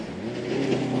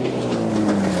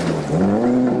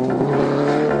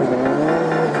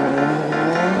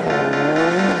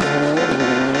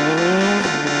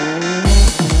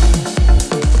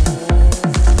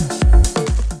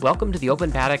welcome to the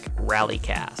Open Paddock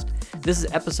Rallycast. This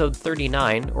is episode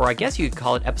 39, or I guess you'd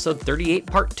call it episode 38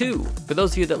 part 2. For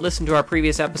those of you that listened to our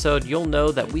previous episode, you'll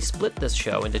know that we split this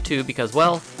show into two because,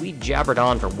 well, we jabbered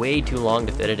on for way too long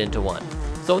to fit it into one.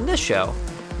 So in this show,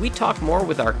 we talk more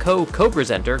with our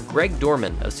co-presenter, Greg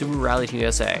Dorman of Subaru Rally Team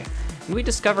USA, and we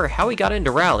discover how he got into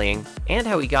rallying and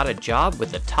how he got a job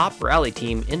with the top rally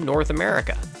team in North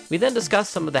America. We then discuss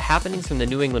some of the happenings from the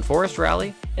New England Forest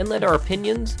Rally and lend our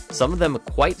opinions, some of them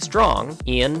quite strong,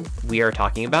 in We Are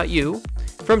Talking About You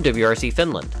from WRC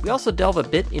Finland. We also delve a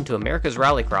bit into America's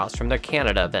Rallycross from their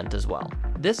Canada event as well.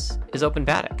 This is Open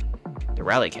Paddock, the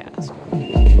Rallycast.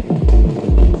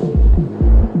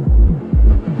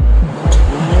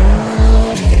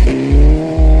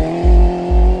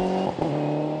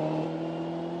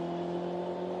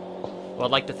 Well,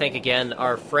 I'd like to thank again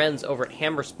our friends over at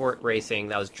Hammersport Racing.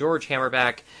 That was George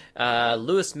Hammerback,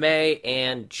 Lewis May,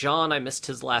 and John. I missed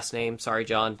his last name. Sorry,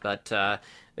 John. But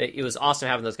it was awesome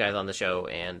having those guys on the show.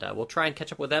 And we'll try and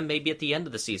catch up with them maybe at the end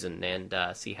of the season and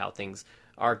see how things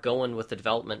are going with the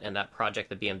development and that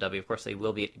project, the BMW. Of course, they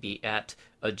will be at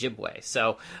Ojibwe.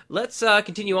 So let's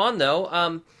continue on, though.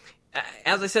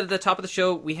 As I said at the top of the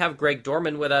show, we have Greg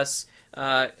Dorman with us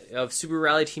of Subaru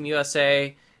Rally Team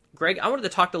USA. Greg, I wanted to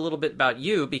talk a little bit about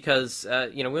you because,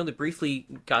 we only briefly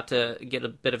got to get a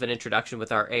bit of an introduction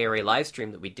with our ARA live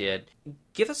stream that we did.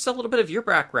 Give us a little bit of your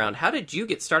background. How did you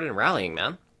get started in rallying,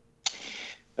 man?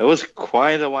 It was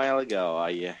quite a while ago.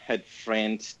 I had a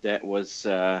friend that was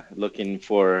looking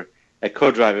for a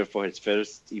co-driver for his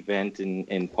first event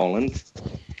in Poland.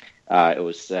 It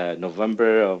was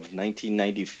November of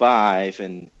 1995,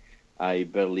 and I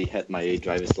barely had my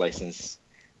driver's license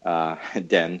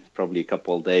then, probably a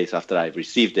couple of days after I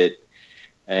received it,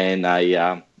 and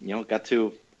I got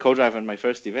to co-drive on my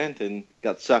first event and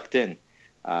got sucked in.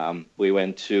 We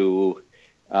went to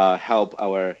help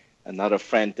another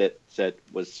friend that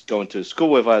was going to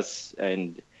school with us,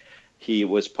 and he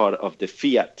was part of the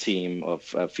Fiat team of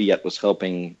Fiat was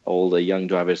helping all the young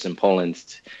drivers in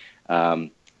Poland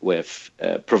with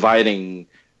providing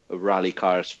rally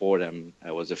cars for them.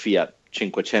 It was a Fiat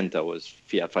Cinquecento, was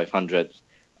Fiat 500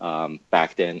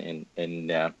 back then, and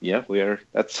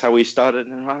that's how we started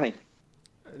in rallying.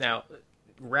 Now,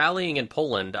 rallying in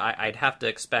Poland, I'd have to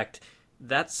expect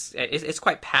it's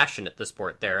quite passionate, the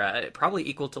sport there, probably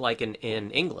equal to like in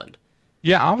England.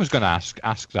 Yeah, I was going to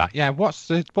ask that. Yeah,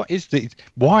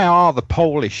 why are the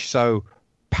Polish so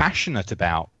passionate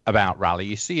about rally?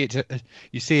 You see it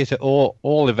at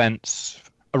all events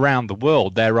around the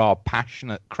world. There are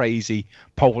passionate, crazy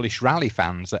Polish rally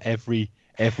fans at every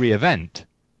event.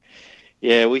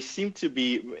 Yeah, we seem to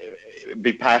be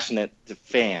passionate to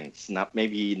fans, not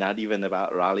even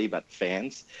about rally, but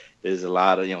fans. There's a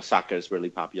lot of, soccer is really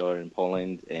popular in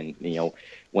Poland, and,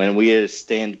 when we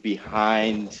stand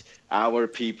behind our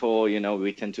people,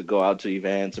 we tend to go out to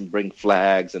events and bring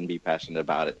flags and be passionate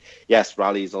about it. Yes,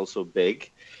 rally is also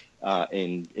big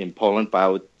in Poland, but I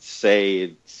would say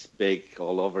it's big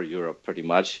all over Europe pretty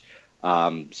much.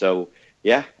 We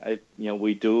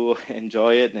do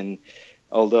enjoy it, and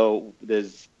although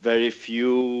there's very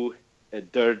few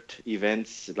dirt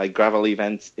events, like gravel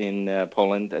events in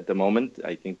Poland at the moment,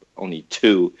 I think only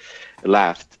 2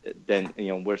 left, then,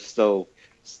 we're still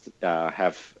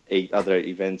have 8 other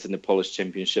events in the Polish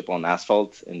Championship on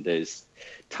asphalt, and there's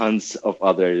tons of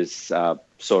others,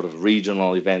 sort of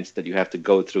regional events that you have to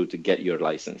go through to get your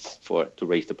license to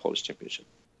race the Polish Championship.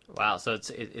 Wow, so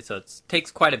it takes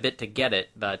quite a bit to get it,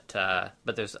 but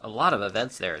there's a lot of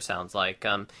events there, it sounds like.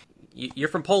 You're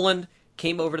from Poland,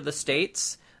 came over to the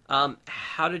States.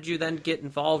 How did you then get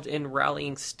involved in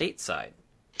rallying stateside?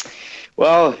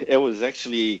 Well, it was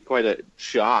actually quite a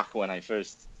shock when I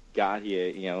first got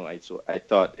here. I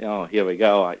thought, here we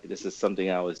go. This is something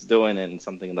I was doing and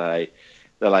something that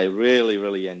I really,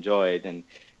 really enjoyed. And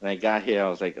when I got here, I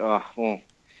was like,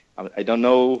 I don't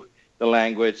know the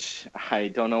language. I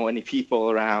don't know any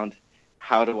people around.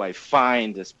 How do I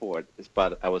find the sport?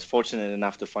 But I was fortunate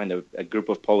enough to find a group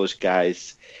of Polish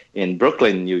guys in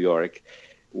Brooklyn, New York,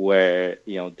 where,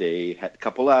 they had a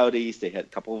couple Audis, they had a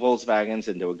couple Volkswagens,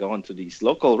 and they were going to these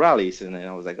local rallies. And then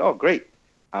I was like, oh, great,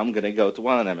 I'm going to go to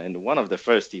one of them. And one of the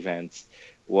first events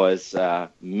was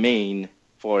Maine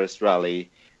Forest Rally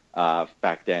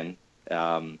back then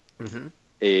in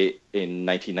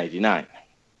 1999.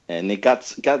 And it got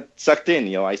sucked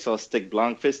in. I saw Stig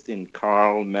Blomqvist in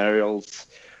Carl Merrill's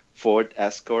Ford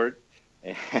Escort.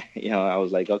 I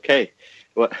was like, okay,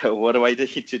 what do I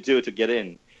need to do to get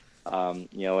in?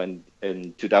 And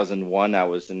in 2001, I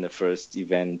was in the first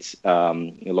event, a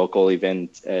local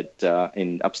event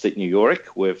in upstate New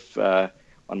York with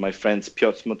on my friends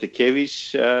Piotr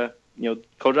Motykiewicz,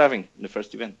 co-driving in the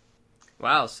first event.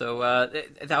 Wow. So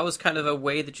that was kind of a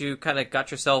way that you kind of got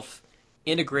yourself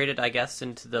integrated, I guess,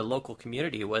 into the local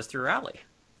community, was through rally.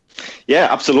 Yeah,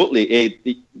 absolutely.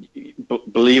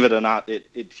 Believe it or not,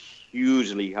 it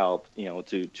hugely helped,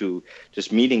 to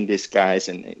just meeting these guys.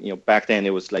 And, back then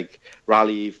it was like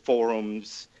rally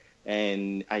forums,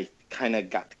 and I kind of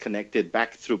got connected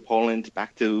back through Poland,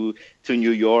 back to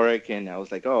New York. And I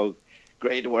was like, oh,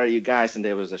 great, where are you guys? And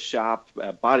there was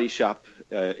a body shop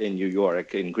in New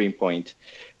York, in Greenpoint,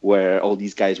 where all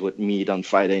these guys would meet on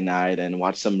Friday night and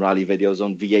watch some rally videos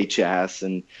on VHS.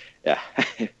 And yeah.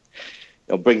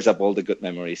 It brings up all the good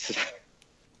memories.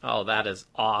 Oh, that is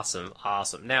awesome.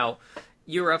 Awesome. Now,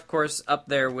 you're, of course, up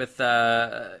there with,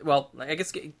 I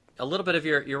guess a little bit of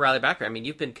your rally background. I mean,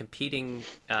 you've been competing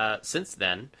since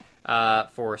then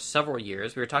for several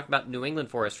years. We were talking about New England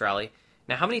Forest Rally.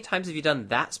 Now, how many times have you done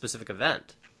that specific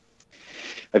event?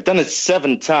 I've done it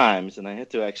 7 times, and I had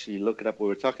to actually look it up. We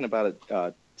were talking about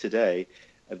it today.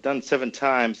 I've done 7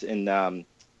 times in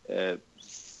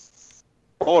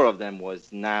 4 of them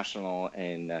was national,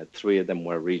 and 3 of them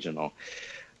were regional.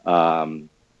 And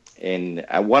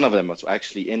one of them was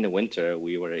actually in the winter.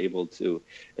 We were able to,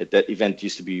 that event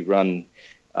used to be run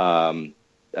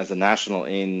as a national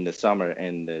in the summer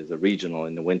and as a regional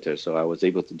in the winter. So I was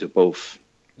able to do both.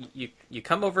 You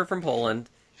come over from Poland,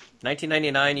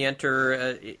 1999. You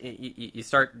enter, you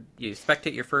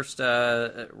spectate your first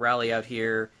rally out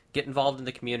here, get involved in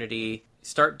the community,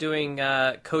 start doing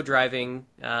co-driving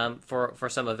for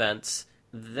some events.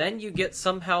 Then you get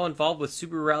somehow involved with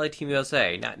Subaru Rally Team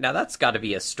USA. Now that's got to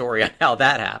be a story on how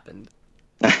that happened.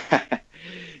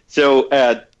 So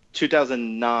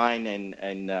 2009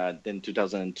 and then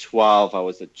 2012, I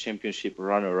was a championship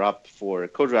runner-up for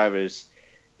co-drivers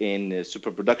in the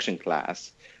super production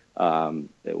class.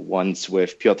 Once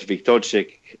with Piotr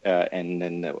Wiktorczyk and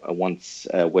then once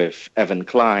with Evan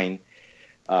Klein.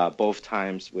 Both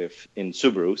times in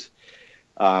Subarus.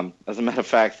 As a matter of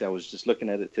fact, I was just looking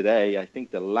at it today. I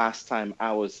think the last time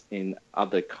I was in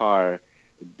other car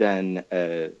than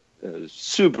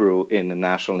Subaru in a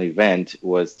national event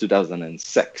was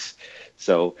 2006.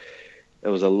 So it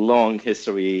was a long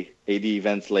history. 80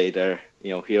 events later,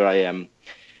 here I am.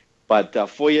 But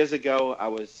 4 years ago, I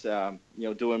was,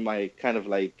 doing my kind of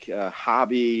like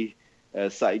hobby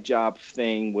side job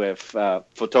thing with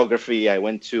photography. I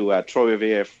went to Troy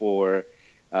Revere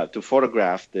to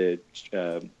photograph the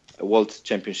World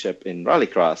Championship in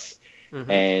Rallycross. Mm-hmm.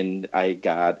 And I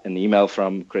got an email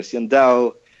from Christian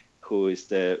Dell, who is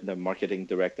the marketing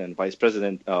director and vice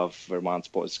president of Vermont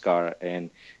Sports Car. And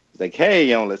he's like,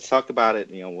 hey, let's talk about it.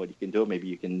 What you can do. Maybe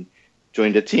you can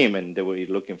join the team. And they were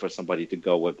looking for somebody to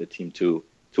go with the team to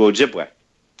Ojibwe.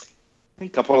 A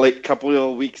couple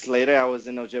of weeks later, I was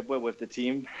in Ojibwe with the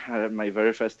team at my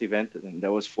very first event, and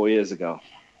that was 4 years ago.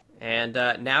 And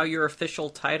now your official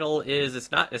title is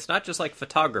it's not just like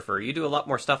photographer. You do a lot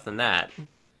more stuff than that.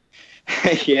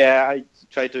 Yeah, I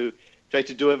try to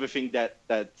do everything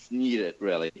that's needed.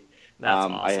 Really, that's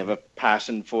awesome. I have a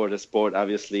passion for the sport,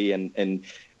 obviously, and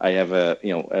I have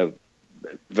a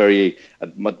very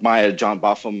admire John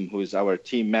Botham, who's our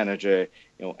team manager.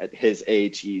 At his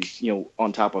age, he's,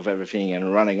 on top of everything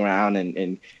and running around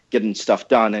and getting stuff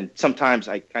done. And sometimes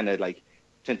I kind of like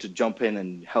tend to jump in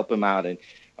and help him out. And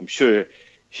I'm sure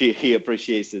he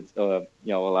appreciates it, a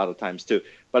lot of times too.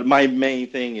 But my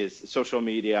main thing is social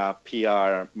media,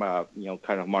 PR,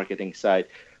 kind of marketing side,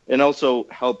 and also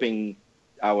helping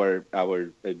our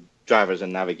drivers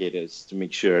and navigators to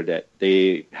make sure that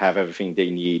they have everything they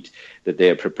need, that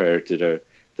they are prepared to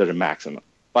the maximum.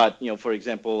 But, for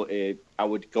example, I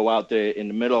would go out there in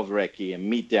the middle of recce and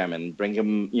meet them and bring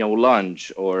them,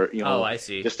 lunch or, Oh, I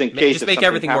see. Just in case. Just make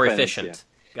everything happens, more efficient.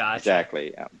 Yeah. Gotcha.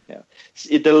 Exactly. Yeah.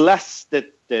 The less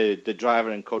that the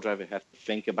driver and co-driver have to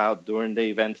think about during the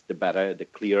event, the better, the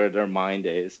clearer their mind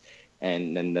is,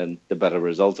 and then the better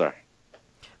results are.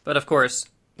 But, of course,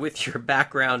 with your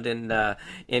background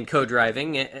in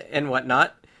co-driving and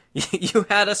whatnot, you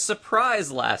had a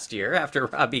surprise last year after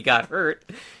Robbie got hurt,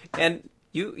 and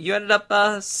you ended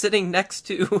up sitting next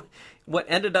to what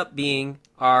ended up being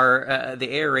the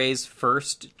ARA's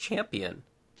first champion.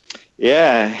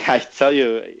 Yeah, I tell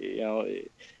you,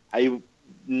 I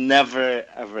never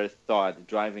ever thought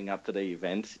driving up to the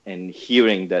event and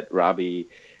hearing that Robbie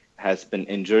has been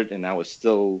injured and I was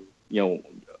still,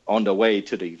 on the way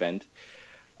to the event.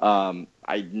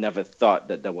 I never thought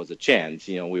that there was a chance.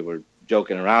 We were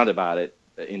joking around about it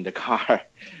in the car,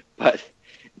 but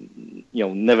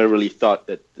never really thought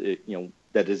that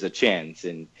that is a chance.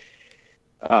 And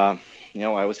Uh,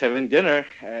 I was having dinner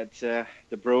at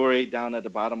the brewery down at the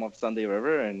bottom of Sunday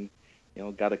River, and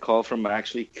got a call from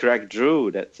actually Craig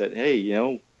Drew that said, "Hey,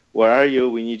 where are you?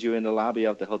 We need you in the lobby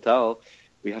of the hotel.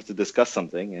 We have to discuss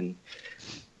something." And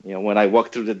when I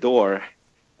walked through the door,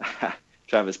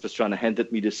 Travis Pastrana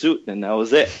handed me the suit, and that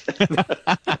was it.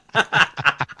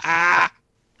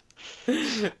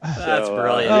 That's So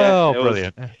brilliant. yeah, Oh, it was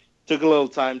brilliant. took a little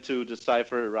time to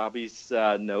decipher Robbie's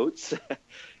notes.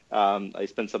 I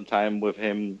spent some time with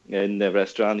him in the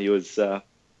restaurant. He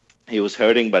was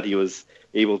hurting, but he was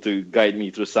able to guide me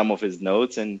through some of his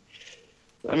notes. And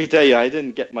let me tell you, I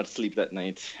didn't get much sleep that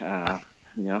night.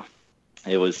 You know,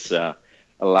 it was a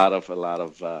lot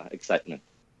of excitement.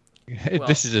 Well,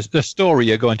 This is the story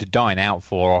you're going to dine out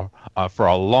for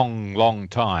a long, long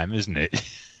time, isn't it?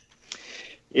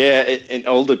 Yeah, and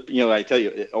all the I tell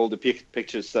you, all the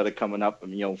pictures started coming up,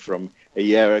 from a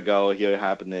year ago. Here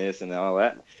happened this and all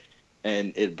that,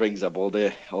 and it brings up all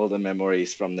the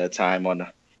memories from that time when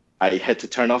I had to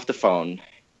turn off the phone.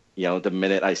 The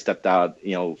minute I stepped out,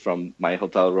 from my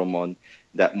hotel room on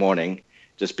that morning,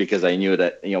 just because I knew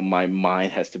that my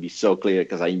mind has to be so clear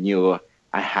because I knew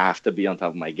I have to be on top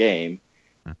of my game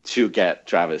to get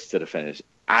Travis to the finish.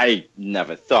 I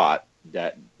never thought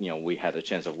that we had a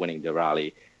chance of winning the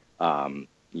rally.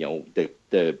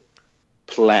 The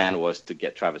plan was to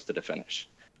get Travis to the finish.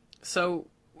 so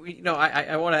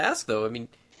I want to ask though. I mean,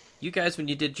 you guys, when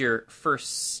you did your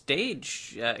first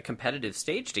stage, competitive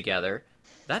stage together,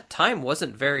 that time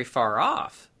wasn't very far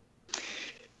off.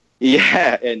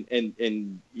 Yeah,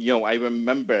 and I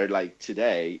remember like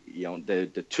today,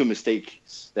 the two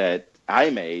mistakes that I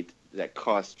made that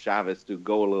caused Travis to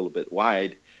go a little bit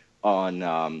wide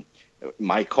on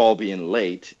my call being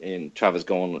late and Travis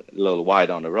going a little wide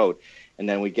on the road. And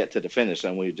then we get to the finish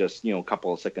and we just, a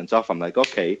couple of seconds off. I'm like,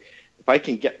 okay, if I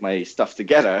can get my stuff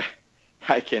together,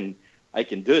 I can I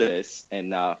can do this.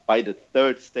 And by the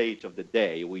third stage of the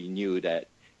day, we knew that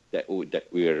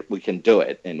we can do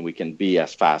it and we can be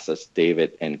as fast as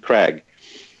David and Craig.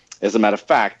 As a matter of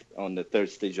fact, on the third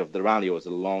stage of the rally, it was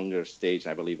a longer stage.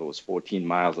 I believe it was 14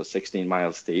 miles or 16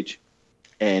 mile stage.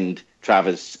 And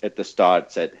Travis at the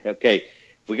start said, okay,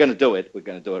 if we're going to do it, we're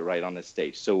going to do it right on the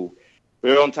stage. So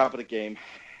we were on top of the game.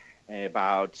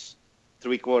 About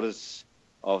three-quarters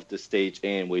of the stage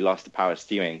in, we lost the power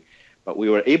steering. But we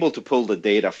were able to pull the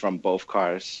data from both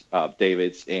cars,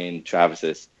 David's and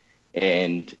Travis's,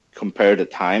 and compare the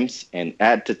times. And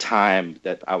at the time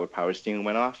that our power steering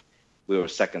went off, we were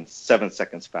 7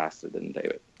 seconds faster than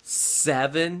David.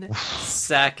 7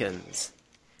 seconds.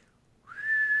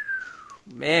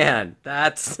 Man,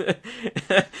 that's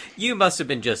you must have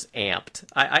been just amped.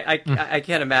 I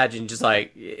can't imagine just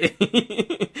like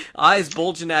eyes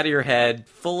bulging out of your head,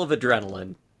 full of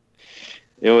adrenaline.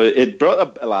 It brought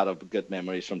up a lot of good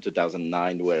memories from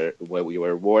 2009 where we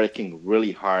were working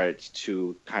really hard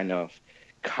to kind of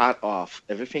cut off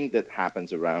everything that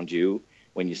happens around you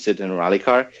when you sit in a rally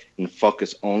car and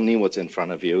focus only what's in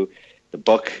front of you, the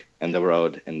book and the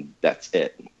road, and that's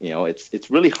it. It's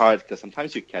really hard because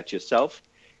sometimes you catch yourself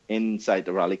inside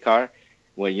the rally car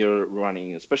when you're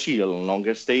running, especially a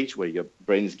longer stage where your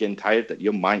brain is getting tired, that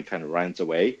your mind kind of runs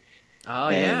away. Oh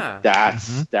And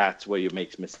yeah. that's where you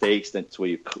make mistakes. That's where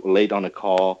you late on a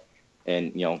call,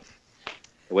 and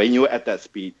when you're at that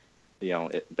speed,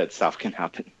 that stuff can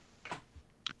happen.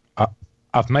 I,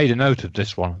 I've made a note of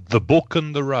this one. The book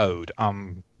and the road.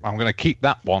 I'm going to keep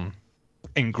that one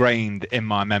ingrained in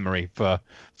my memory for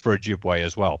Ojibwe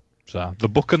as well. So the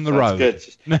book and the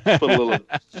Sounds road.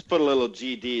 good. Just put a little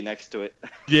GD next to it.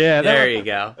 Yeah, There you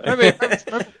go.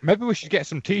 maybe we should get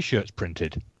some T-shirts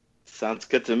printed. Sounds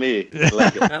good to me. I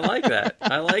like it. I like that.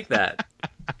 I like that.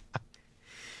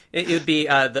 It would be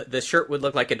the shirt would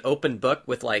look like an open book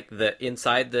with like the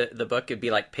inside the book it'd be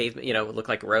like pavement, it would look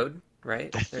like a road,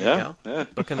 right? There you Yeah, go. yeah.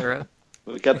 Book in the road.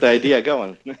 We got the idea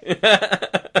going.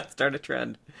 Start a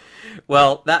trend.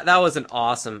 Well, that was an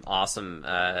awesome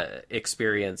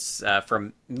experience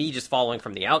from me just following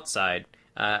from the outside.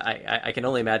 I can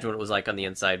only imagine what it was like on the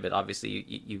inside, but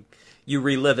obviously you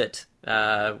relive it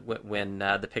when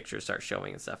the pictures start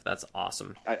showing and stuff. That's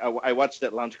awesome. I watched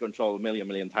that launch control a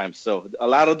million times, so a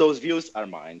lot of those views are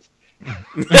mine.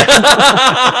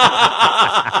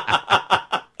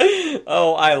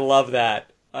 Oh, I love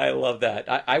that. I love that.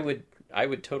 I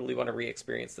would totally want to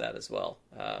re-experience that as well.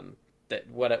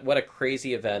 What a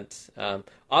crazy event.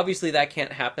 Obviously, that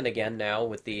can't happen again now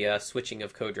with the switching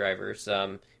of co-drivers.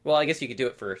 Well, I guess you could do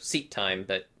it for seat time,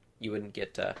 but you wouldn't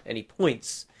get any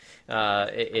points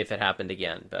if it happened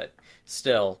again. But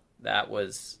still, that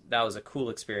was a cool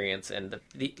experience, and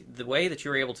the way that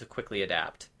you were able to quickly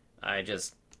adapt,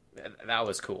 that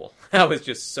was cool. That was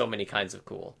just so many kinds of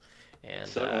cool. And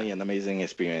Certainly an amazing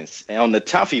experience. And on the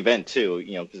tough event too,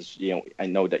 because I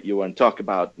know that you want to talk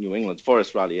about New England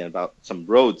Forest Rally and about some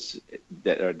roads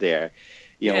that are there.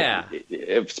 Yeah.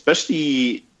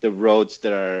 Especially the roads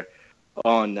that are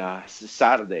on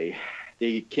Saturday,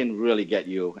 they can really get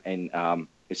you. And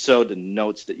so the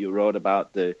notes that you wrote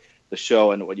about the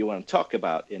show and what you want to talk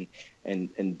about,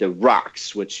 and the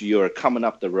rocks which you're coming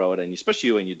up the road, and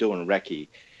especially when you're doing recce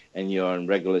and you're on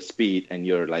regular speed and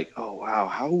you're like, oh wow,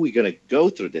 how are we gonna go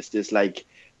through this? There's like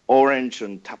orange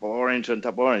on top of orange on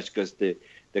top of orange, because the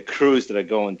crews that are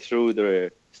going through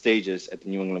the stages at the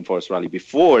New England Forest Rally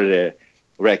before the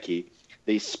recce,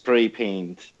 they spray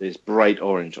paint this bright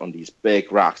orange on these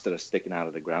big rocks that are sticking out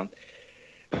of the ground.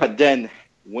 But then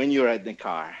when you're at the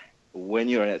car, when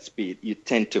you're at speed, you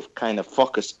tend to kind of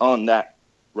focus on that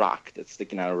rock that's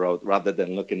sticking out of the road rather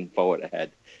than looking forward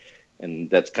ahead.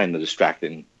 And that's kind of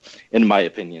distracting, in my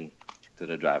opinion, to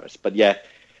the drivers. But yeah,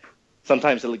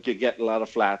 sometimes you get a lot of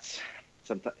flats.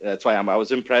 That's why I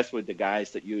was impressed with the guys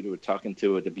that you were talking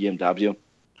to at the BMW,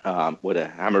 with the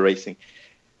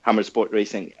Hammer Sport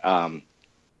Racing.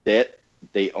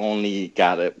 They only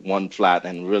got it one flat,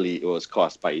 and really it was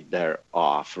caused by their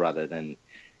off rather than,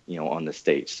 on the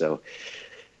stage. So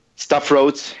stuff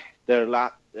roads, they're a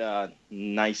lot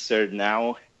nicer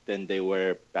now than they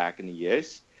were back in the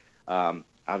years.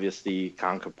 Obviously,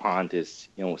 Conquer Pond is,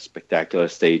 a spectacular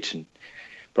stage and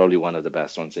probably one of the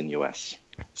best ones in the U.S.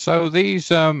 So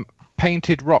these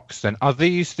painted rocks, then, are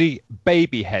these the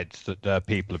baby heads that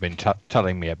people have been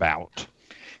telling me about?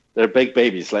 They're big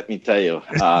babies, let me tell you.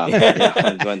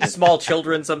 Small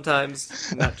children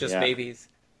sometimes, not just Yeah. babies.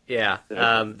 Yeah,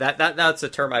 that's a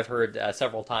term I've heard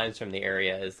several times from the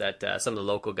area. Is that some of the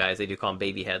local guys, they do call them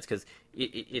baby heads, because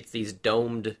it's these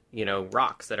domed,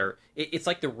 rocks that are. It's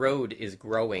like the road is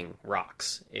growing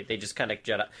rocks. They just kind of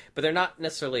jet up, but they're not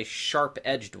necessarily sharp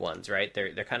edged ones, right?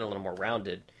 They're kind of a little more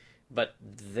rounded, but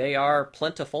they are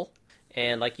plentiful.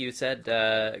 And like you said,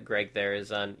 Greg, there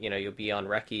is on you'll be on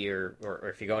recce or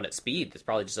if you're going at speed, it's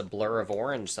probably just a blur of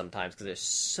orange sometimes, because there's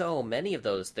so many of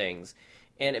those things.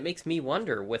 And it makes me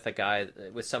wonder with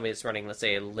somebody that's running, let's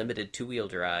say, a limited two-wheel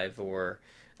drive, or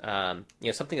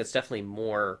something that's definitely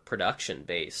more production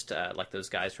based, like those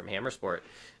guys from Hammersport.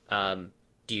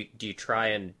 Do you try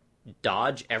and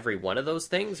dodge every one of those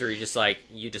things, or you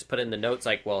just put in the notes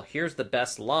like, well, here's the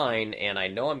best line, and I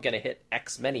know I'm going to hit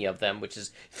X many of them, which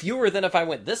is fewer than if I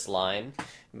went this line.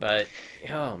 But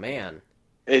oh man,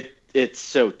 it's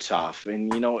so tough,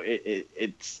 and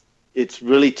it's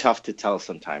really tough to tell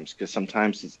sometimes, because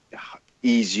sometimes it's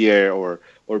easier or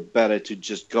better to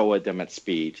just go at them at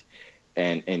speed,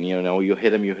 and you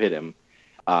hit them,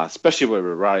 especially with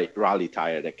a rally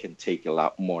tire that can take a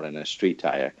lot more than a street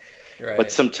tire. right.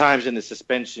 But sometimes in the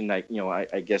suspension, like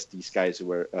I guess these guys who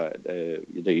were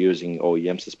they're using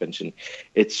OEM suspension,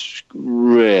 it's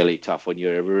really tough when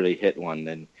you really hit one,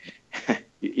 then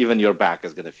even your back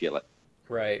is gonna feel it.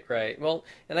 Right, right. Well,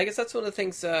 and I guess that's one of the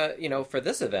things, for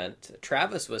this event,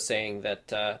 Travis was saying that,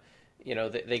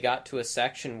 they got to a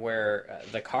section where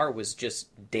the car was just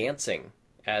dancing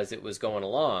as it was going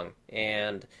along.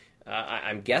 And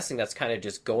I'm guessing that's kind of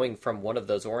just going from one of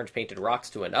those orange painted rocks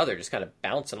to another, just kind of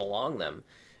bouncing along them,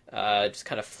 just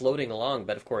kind of floating along.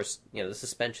 But of course, the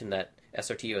suspension that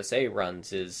SRT USA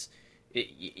runs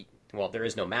well, there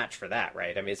is no match for that,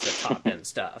 right? I mean, it's the top end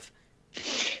stuff.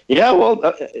 Yeah, well,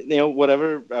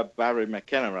 whatever Barry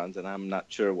McKenna runs, and I'm not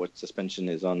sure what suspension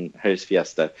is on his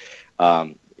Fiesta.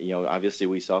 Obviously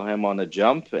we saw him on a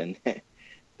jump, and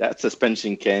that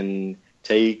suspension can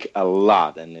take a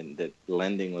lot, and the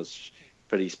landing was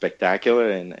pretty spectacular,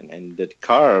 and the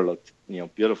car looked,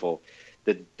 beautiful.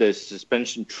 The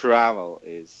suspension travel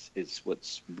is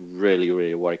what's really,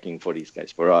 really working for these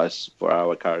guys, for us, for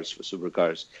our cars, for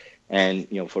supercars, and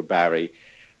for Barry.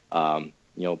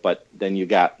 But then you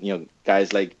got,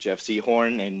 guys like Jeff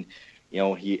Seahorn, and,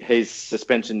 his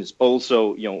suspension is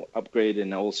also, upgraded,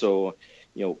 and also,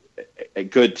 a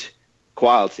good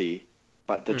quality,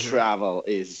 but the travel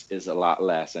is a lot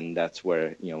less, and that's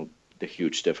where, the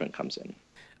huge difference comes in.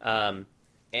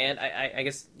 And I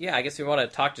guess we want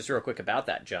to talk just real quick about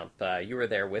that jump. You were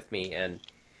there with me, and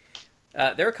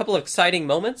there are a couple of exciting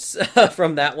moments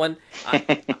from that one.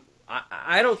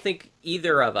 I don't think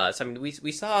either of us, I mean,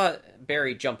 we saw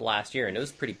Barry jump last year, and it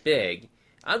was pretty big.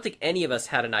 I don't think any of us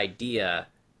had an idea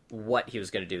what he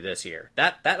was going to do this year.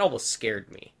 That almost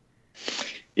scared me.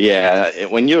 Yeah,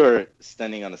 when you're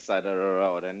standing on the side of the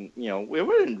road, and, we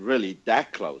weren't really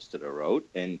that close to the road,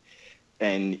 and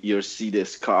you see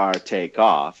this car take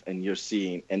off, and you're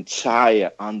seeing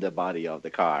entire underbody of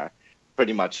the car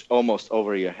pretty much almost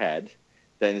over your head,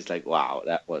 then it's like, wow,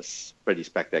 that was pretty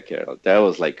spectacular. That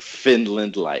was like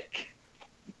Finland-like.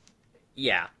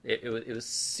 Yeah, it was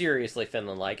seriously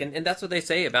Finland-like, and that's what they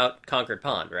say about Concord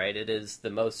Pond, right? It is the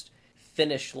most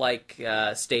Finnish-like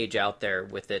stage out there,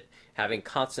 with it having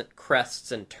constant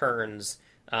crests and turns.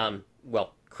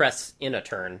 Well, crests in a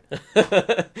turn,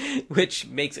 which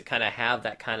makes it kind of have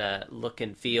that kind of look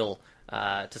and feel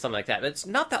to something like that. But it's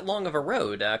not that long of a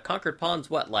road. Concord Pond's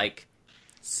what, like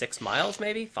 6 miles,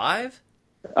 maybe 5?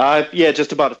 Yeah,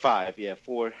 just about a 5. Yeah,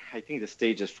 4. I think the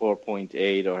stage is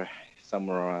 4.8 or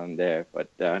somewhere around there. But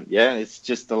yeah, it's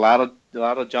just a lot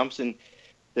of jumps, and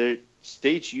the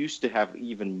stage used to have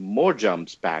even more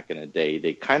jumps back in the day.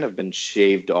 They kind of been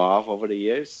shaved off over the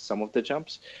years, some of the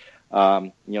jumps.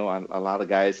 A lot of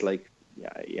guys like,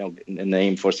 a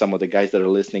name for some of the guys that are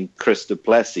listening, Chris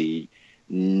Duplessis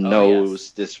Oh yes.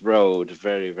 knows this road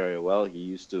very, very well. He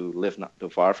used to live not too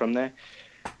far from there.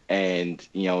 And,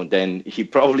 then he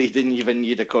probably didn't even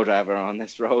need a co-driver on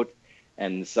this road.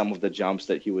 And some of the jumps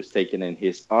that he was taking in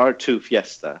his R2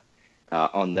 Fiesta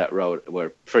on that road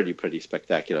were pretty, pretty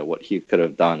spectacular, what he could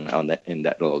have done in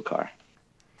that little car.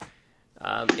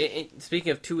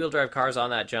 Speaking of two-wheel drive cars on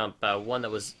that jump, one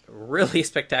that was really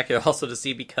spectacular also to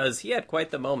see because he had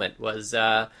quite the moment was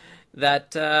that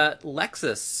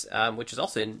Lexus, which is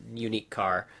also a unique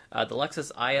car, the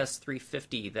Lexus IS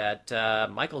 350 that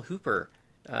Michael Hooper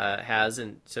has,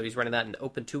 and so he's running that in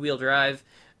open two-wheel drive,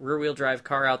 rear-wheel drive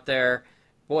car out there.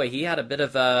 Boy, he had a bit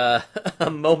of a, a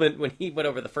moment when he went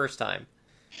over the first time.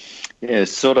 Yeah,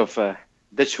 sort of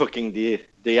ditch hooking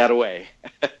the other way.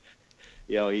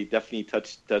 He definitely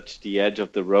touched the edge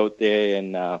of the road there,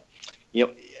 and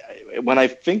when I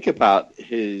think about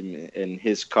him and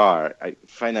his car, I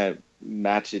find I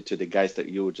match it to the guys that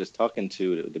you were just talking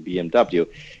to, the BMW.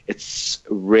 It's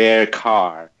a rare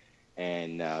car,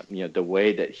 and the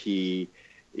way that he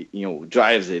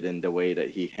drives it and the way that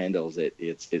he handles it,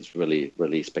 it's really,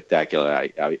 really spectacular.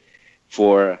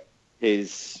 For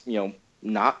his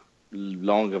not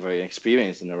long of an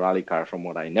experience in the rally car, from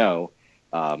what I know.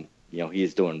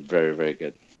 He's doing very, very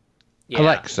good.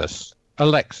 Yeah,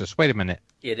 Alexis, wait a minute.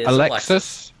 it is a Lexus.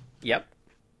 Alexis? Yep.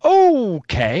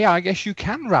 Okay, I guess you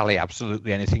can rally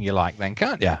absolutely anything you like then,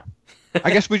 can't you?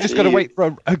 I guess we just got to wait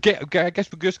for I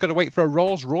guess we just got to wait for a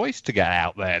Rolls Royce to get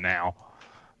out there now.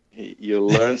 You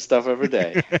learn stuff every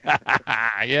day.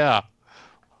 Yeah.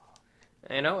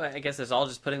 I guess it's all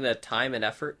just putting the time and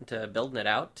effort into building it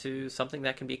out to something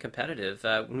that can be competitive.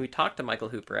 When we talked to Michael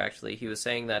Hooper, actually, he was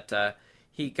saying that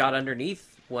he got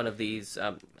underneath one of these.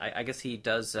 I guess he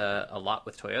does a lot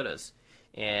with Toyotas,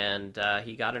 and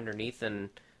he got underneath and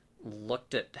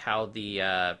looked at how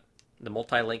the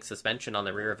multi-link suspension on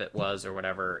the rear of it was, or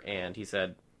whatever, and he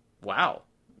said, "Wow,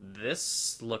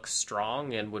 this looks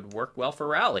strong and would work well for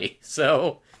rally."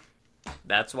 So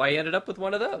that's why he ended up with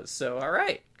one of those. So, all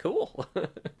right, cool.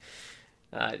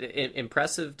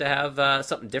 Impressive to have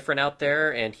something different out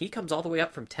there, and he comes all the way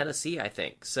up from Tennessee, I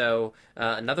think. So,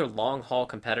 another long haul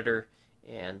competitor,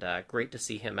 and great to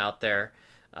see him out there.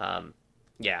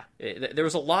 There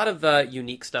was a lot of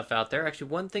unique stuff out there. Actually,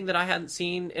 one thing that I hadn't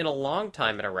seen in a long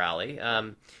time at a rally.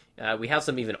 We have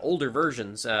some even older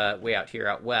versions way out here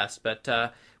out west, but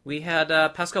we had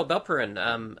Pascal Belperin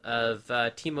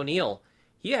of Team O'Neill.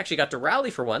 He actually got to rally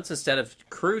for once instead of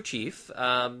crew chief.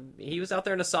 He was out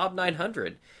there in a Saab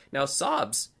 900. Now,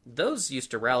 Saabs, those used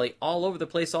to rally all over the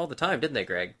place all the time, didn't they,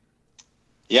 Greg?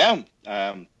 Yeah,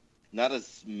 not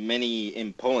as many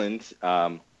in Poland,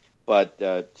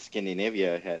 but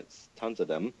Scandinavia has tons of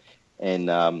them,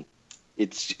 and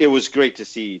it was great to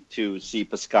see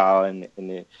Pascal in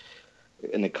the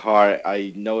car.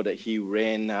 I know that he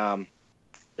ran Mount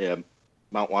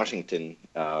Washington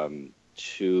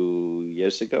 2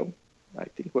 years ago, I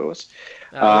think it was.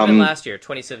 It would have been last year,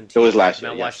 2017. It was last year,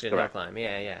 Mount yes, Washington Hill correct. Climb.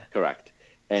 Yeah. Correct.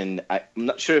 And I'm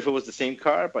not sure if it was the same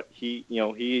car, but he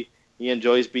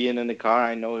enjoys being in the car.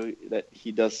 I know that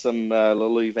he does some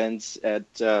little events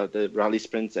at the rally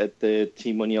sprints at the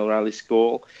Team O'Neill Rally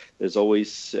School. There's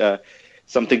always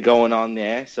something going on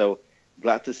there. So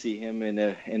glad to see him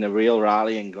in a real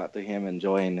rally, and glad to hear him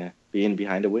enjoying being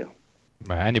behind the wheel.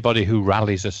 Anybody who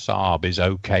rallies a Saab is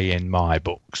okay in my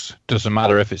books. Doesn't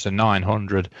matter if it's a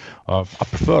 900. I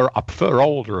prefer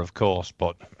older, of course,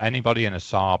 but anybody in a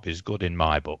Saab is good in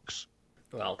my books.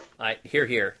 Well,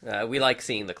 here. We like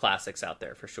seeing the classics out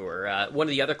there for sure. One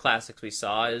of the other classics we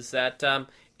saw is that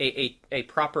a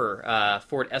proper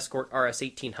Ford Escort RS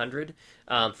 1800.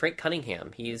 Frank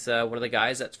Cunningham. He's one of the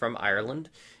guys that's from Ireland.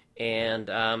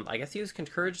 And I guess he was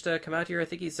encouraged to come out here. I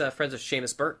think he's friends with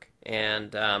Seamus Burke.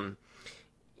 And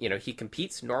he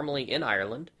competes normally in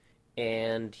Ireland,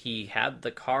 and he had the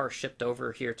car shipped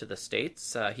over here to the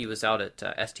States. He was out at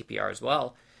STPR as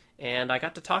well, and I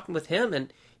got to talking with him,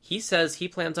 and he says he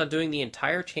plans on doing the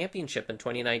entire championship in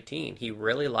 2019. He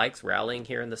really likes rallying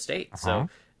here in the States, so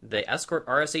the Escort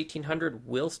RS 1800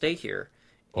 will stay here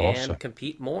and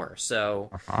compete more.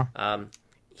 So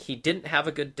he didn't have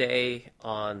a good day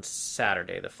on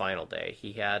Saturday, the final day.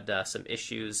 He had some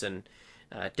issues and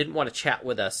didn't want to chat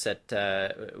with us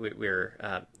we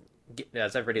were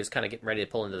as everybody was kind of getting ready to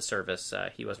pull into the service.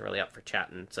 He wasn't really up for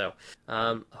chatting. So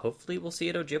hopefully we'll see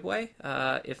it at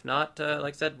Ojibwe. If not,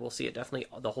 like I said, we'll see it definitely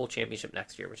the whole championship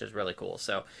next year, which is really cool.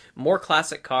 So more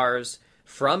classic cars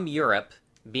from Europe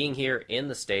being here in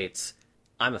the States.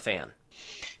 I'm a fan.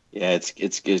 Yeah,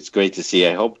 it's great to see.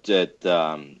 I hope that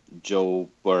Joe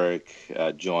Burke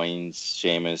joins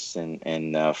Seamus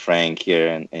and Frank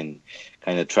here and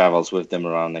kind of travels with them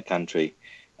around the country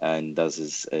and does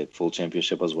his full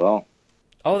championship as well.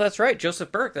 Oh, that's right,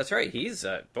 Joseph Burke. That's right. He's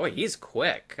he's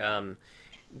quick.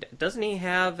 Doesn't he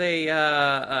have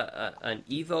an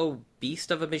Evo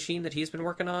beast of a machine that he's been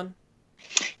working on?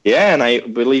 Yeah, and I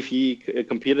believe he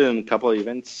competed in a couple of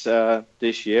events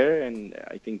this year, and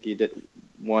I think he did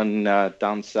one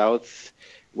down south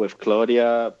with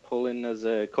Claudia Pullen as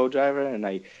a co-driver, and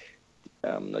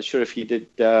I'm not sure if he did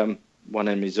one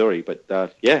in Missouri, but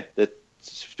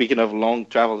speaking of long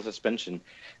travel suspension,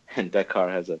 and that car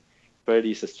has a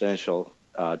pretty substantial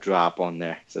drop on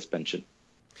their suspension.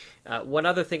 One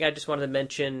other thing I just wanted to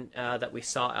mention that we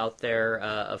saw out there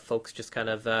of folks just kind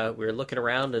of, we were looking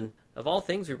around, and of all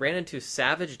things, we ran into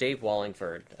Savage Dave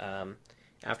Wallingford.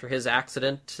 After his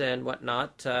accident and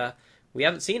whatnot, we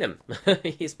haven't seen him.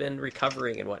 He's been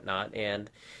recovering and whatnot, and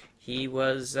he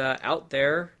was out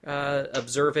there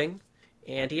observing,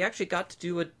 and he actually got to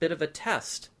do a bit of a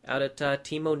test out at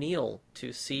Team O'Neill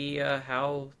to see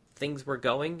how things were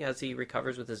going as he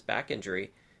recovers with his back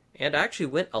injury. And actually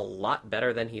went a lot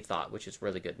better than he thought, which is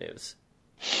really good news.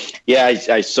 Yeah,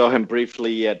 I saw him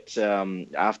briefly at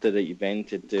after the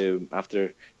event,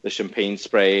 after the champagne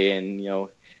spray, and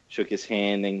shook his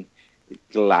hand, and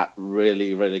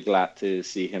really, really glad to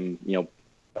see him,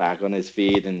 back on his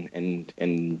feet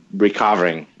and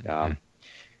recovering.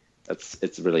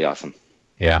 It's really awesome.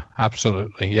 Yeah,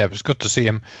 absolutely. Yeah, it was good to see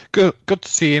him. Good to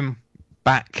see him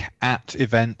back at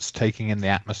events, taking in the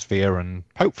atmosphere, and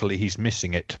hopefully he's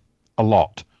missing it a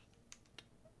lot.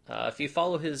 If you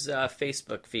follow his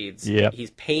Facebook feeds, Yep.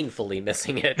 He's painfully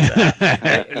missing it.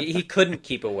 He couldn't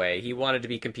keep away. He wanted to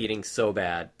be competing so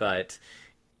bad, but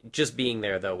just being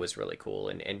there, though, was really cool,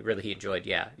 and really he enjoyed,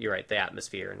 you're right, the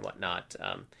atmosphere and whatnot.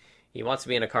 He wants to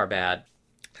be in a car bad.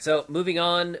 So moving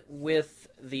on with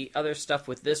the other stuff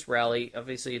with this rally,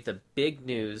 obviously the big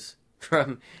news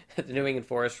from the New England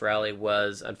Forest Rally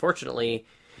was, unfortunately,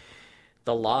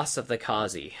 the loss of the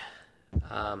Kazi.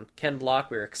 Ken Block,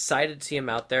 we were excited to see him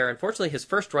out there. Unfortunately, his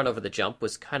first run over the jump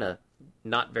was kind of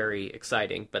not very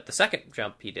exciting, but the second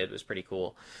jump he did was pretty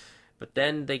cool. But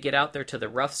then they get out there to the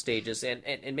rough stages,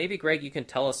 and maybe, Greg, you can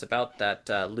tell us about that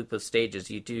loop of stages.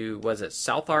 You do, was it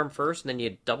South Arm first, and then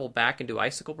you double back into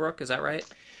Icicle Brook, is that right?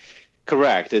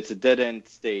 Correct. It's a dead-end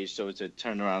stage, so it's a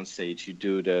turnaround stage. You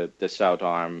do the South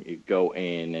Arm, you go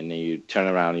in, and then you turn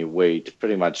around, you wait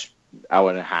pretty much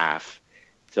hour and a half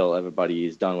till everybody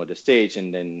is done with the stage,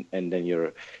 and then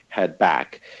you head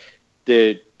back.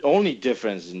 The only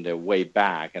difference in the way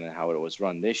back and how it was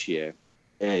run this year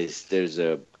is there's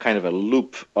a kind of a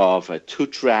loop of a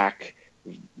two-track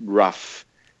rough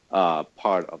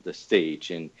part of the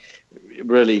stage, and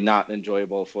really not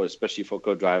enjoyable especially for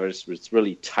co-drivers. It's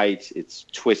really tight, it's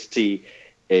twisty,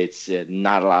 it's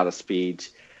not a lot of speed.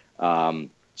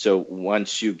 So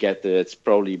once you get there, it's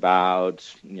probably about,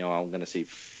 I'm going to say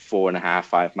 4.5,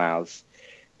 5 miles.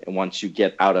 And once you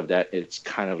get out of that, it's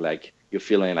kind of like you're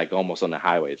feeling like almost on the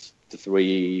highway. It's the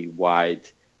three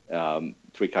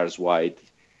cars wide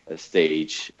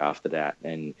stage after that.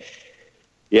 And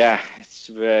yeah, it's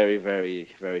very,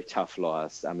 very, very tough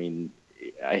loss. I mean,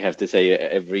 I have to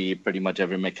say pretty much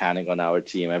every mechanic on our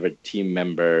team, every team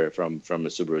member from the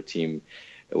Subaru team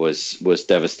was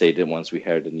devastated once we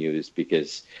heard the news,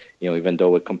 because, even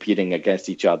though we're competing against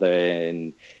each other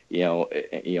and,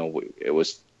 it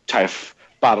was tough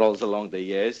battles along the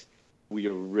years, we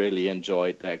really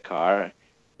enjoyed that car.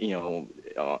 We're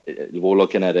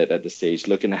looking at it at the stage,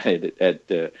 looking at it at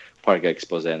the Park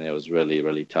Expos, and it was really,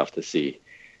 really tough to see,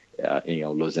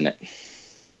 losing it.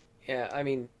 Yeah, I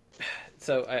mean,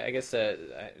 so I guess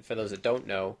for those that don't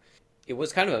know, it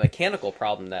was kind of a mechanical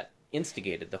problem that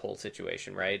instigated the whole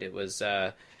situation, right? It was,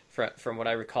 from what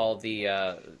I recall,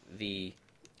 the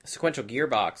sequential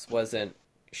gearbox wasn't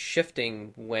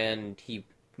shifting when he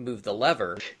move the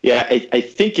lever. Yeah, I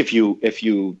think if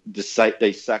you decide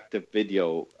dissect the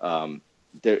video,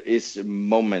 there is a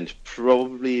moment,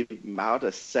 probably about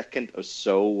a second or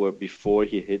so, where before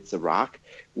he hits a rock,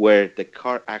 where the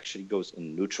car actually goes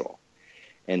in neutral,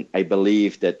 and I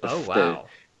believe that Oh, wow.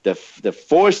 the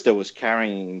force that was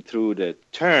carrying him through the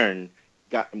turn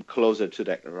got him closer to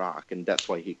that rock, and that's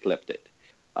why he clipped it.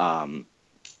 Um,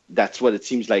 that's what it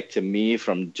seems like to me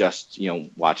from just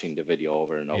watching the video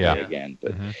over and over Yeah. again.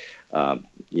 But Mhm.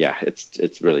 yeah,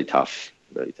 it's really tough,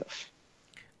 really tough.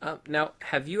 Now,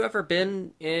 have you ever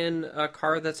been in a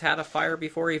car that's had a fire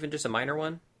before, even just a minor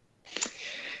one?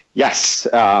 Yes,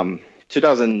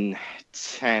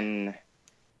 2010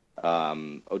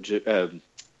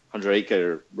 100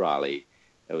 Acre Rally.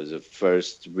 It was the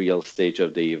first real stage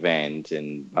of the event,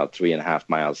 and about 3.5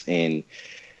 miles in,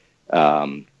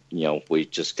 we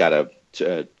just got a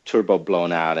turbo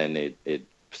blown out, and it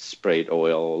sprayed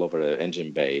oil all over the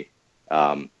engine bay.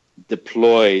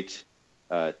 Deployed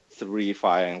 3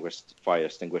 fire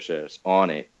extinguishers on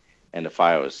it, and the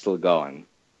fire was still going.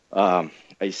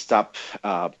 I stopped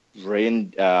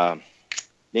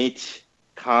Nate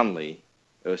Conley.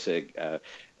 It was a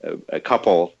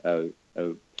couple, a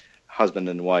husband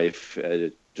and wife,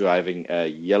 driving a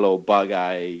yellow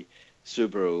bug-eye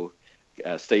Subaru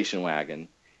station wagon,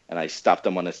 and I stopped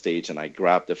them on the stage, and I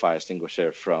grabbed the fire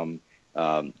extinguisher from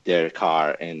their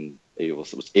car, and it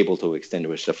was able to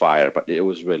extinguish the fire, but it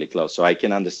was really close. So I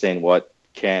can understand what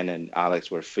Ken and Alex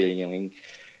were feeling,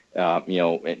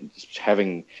 and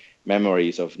having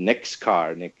memories of Nick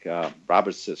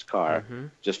Roberts' car,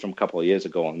 just from a couple of years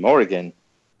ago in Morgan.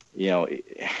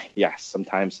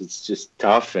 Sometimes it's just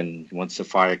tough, and once the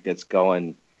fire gets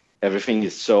going, everything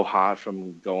is so hot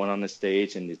from going on the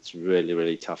stage, and it's really,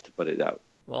 really tough to put it out.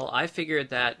 Well, I figured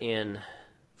that in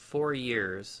 4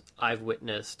 years, I've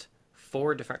witnessed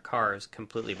 4 different cars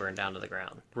completely burned down to the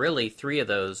ground. Really, 3 of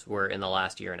those were in the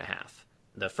last year and a half.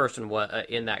 The first one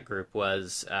in that group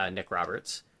was Nick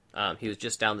Roberts. He was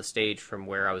just down the stage from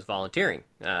where I was volunteering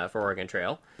for Oregon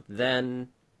Trail. Then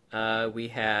we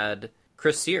had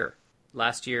Chris Sear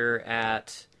last year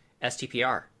at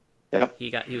STPR. Yep.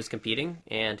 He was competing,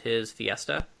 and his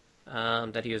Fiesta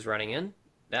that he was running in,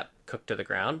 that cooked to the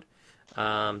ground.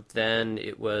 Then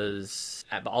it was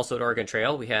also at Oregon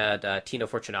Trail. We had Tino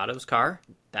Fortunato's car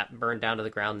that burned down to the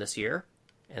ground this year,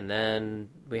 and then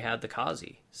we had the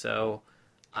Kazi. So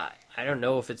I don't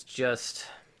know if it's just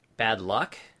bad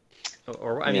luck,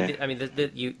 or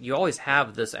you always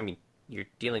have this. I mean, you're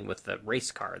dealing with the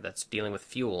race car that's dealing with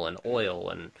fuel and oil,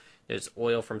 and there's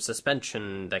oil from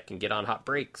suspension that can get on hot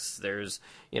brakes. There's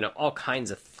all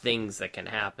kinds of things that can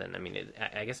happen. I mean,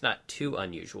 I guess not too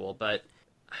unusual, but.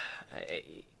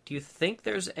 Do you think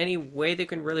there's any way they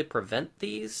can really prevent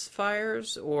these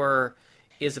fires, or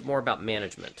is it more about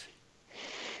management?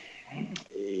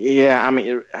 Yeah,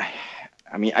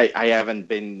 I haven't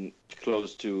been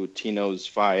close to Tino's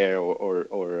fire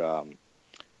or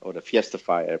the Fiesta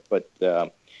fire, but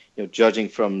judging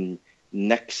from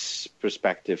Nick's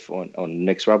perspective on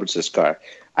Nick Roberts' car,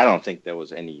 I don't think there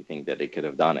was anything that they could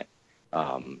have done it.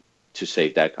 To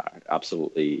save that car.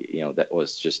 Absolutely, that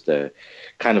was just a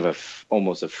kind of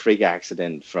almost a freak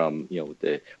accident from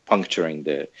the puncturing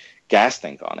the gas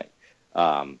tank on it.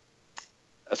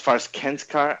 As far as Ken's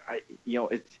car,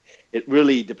 it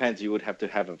really depends. You would have to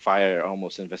have a fire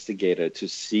almost investigator to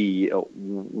see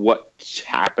what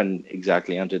happened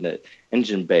exactly under the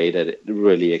engine bay that it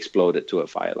really exploded to a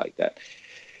fire like that.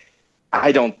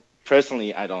 I don't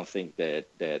think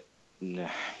that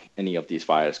any of these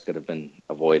fires could have been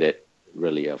avoided,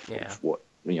 really, of what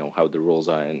how the rules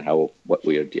are and what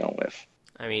we are dealing with.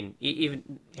 I mean,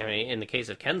 even in the case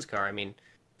of Ken's car, I mean,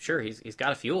 sure, he's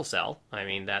got a fuel cell. I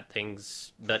mean,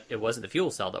 but it wasn't the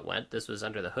fuel cell that went. This was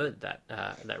under the hood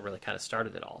that really kind of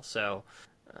started it all. So,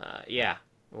 yeah.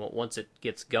 Well, once it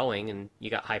gets going and you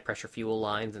got high pressure fuel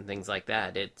lines and things like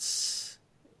that,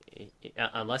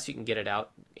 unless you can get it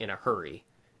out in a hurry,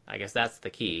 I guess that's the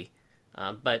key.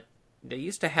 But they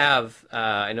used to have,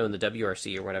 I know in the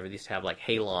WRC or whatever, they used to have like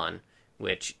Halon,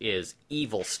 which is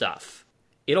evil stuff.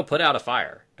 It'll put out a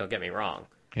fire, don't get me wrong.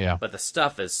 Yeah. But the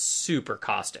stuff is super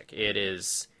caustic. It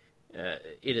is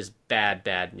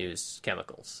bad news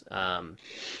chemicals.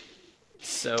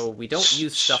 So we don't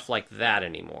use stuff like that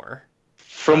anymore.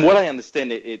 From what I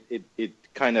understand, it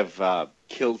kind of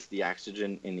kills the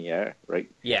oxygen in the air,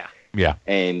 right? Yeah. Yeah.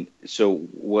 And so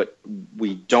what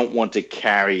we don't want to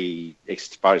carry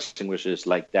fire extinguishers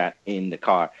like that in the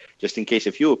car, just in case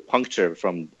if you puncture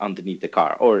from underneath the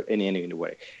car or in any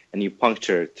way, and you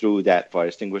puncture through that fire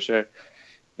extinguisher,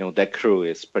 that crew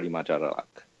is pretty much out of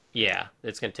luck. Yeah,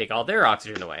 it's going to take all their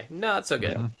oxygen away. Not so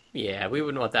good. Mhm. Yeah, we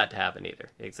wouldn't want that to happen either.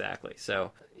 Exactly.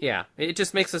 So, yeah, it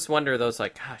just makes us wonder, those,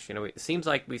 like, gosh, it seems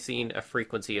like we've seen a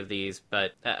frequency of these,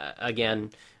 but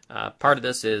again, part of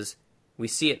this is we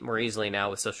see it more easily now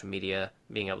with social media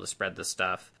being able to spread this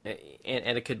stuff,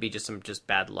 and it could be just some just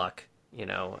bad luck,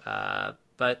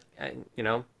 but,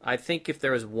 I think if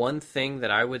there was one thing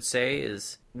that I would say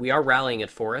is we are rallying at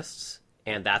forests,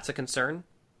 and that's a concern.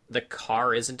 The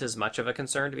car isn't as much of a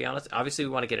concern, to be honest. Obviously,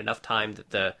 we want to get enough time that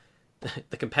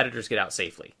the competitors get out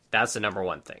safely. That's the number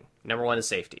one thing. Number one is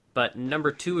safety. But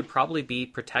number two would probably be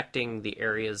protecting the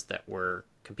areas that we're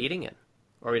competing in,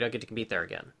 or we don't get to compete there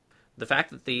again. The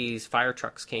fact that these fire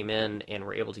trucks came in and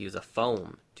were able to use a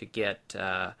foam to get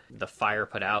the fire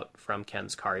put out from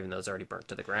Ken's car, even though it's already burnt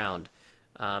to the ground,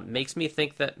 makes me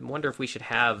think that, wonder if we should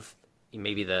have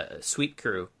maybe the sweep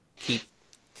crew keep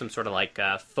some sort of like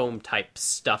foam type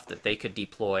stuff that they could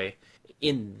deploy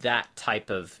in that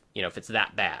type of, if it's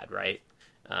that bad, right?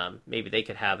 Maybe they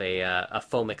could have a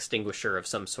foam extinguisher of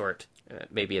some sort,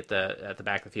 maybe at the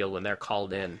back of the field when they're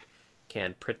called in,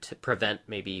 can prevent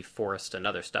maybe forest and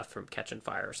other stuff from catching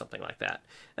fire or something like that.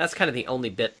 That's kind of the only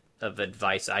bit of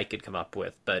advice I could come up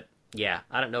with. But yeah,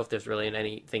 I don't know if there's really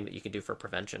anything that you can do for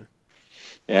prevention.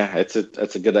 Yeah, it's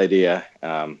a good idea.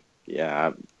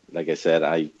 Yeah, like I said,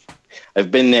 I've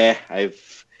been there.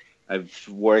 I've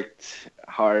worked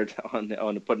hard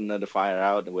on putting the fire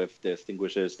out with the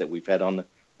extinguishers that we've had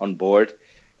on board,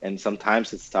 and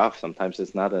sometimes it's tough. Sometimes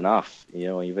it's not enough.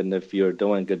 Even if you're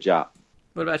doing a good job.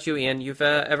 What about you, Ian? You've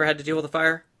ever had to deal with a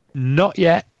fire? Not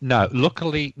yet. No,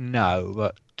 luckily no.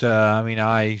 But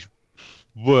I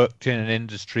worked in an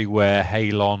industry where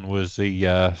halon was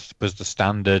the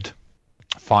standard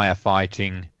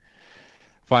firefighting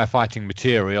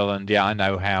material, and yeah, I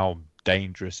know how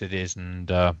dangerous it is,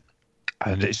 and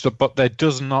it's, but there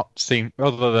does not seem,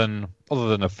 other than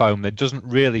a foam, there doesn't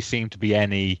really seem to be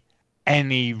any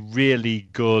really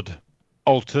good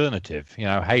alternative.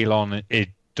 Halon, it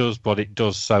does what it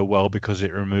does so well because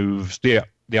it removes the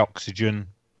oxygen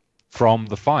from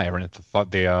the fire, and if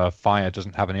the fire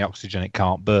doesn't have any oxygen, it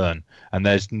can't burn, and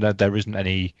there isn't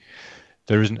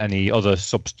any other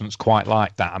substance quite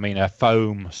like that. I mean, a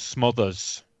foam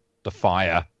smothers the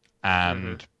fire,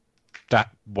 and that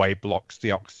way blocks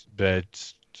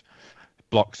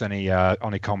blocks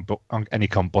any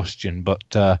combustion. But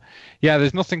yeah,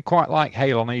 there's nothing quite like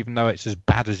halon, even though it's as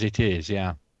bad as it is.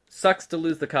 Yeah. Sucks to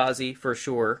lose the Kazi, for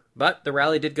sure, but the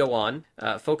rally did go on.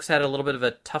 Folks had a little bit of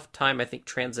a tough time, I think,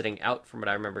 transiting out, from what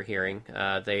I remember hearing.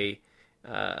 There's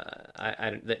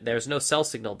no cell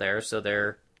signal there,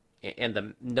 so and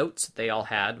the notes they all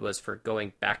had was for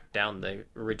going back down the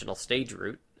original stage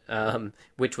route,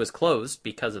 which was closed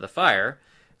because of the fire.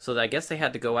 So I guess they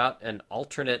had to go out an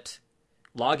alternate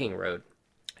logging road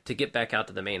to get back out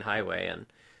to the main highway. And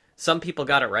some people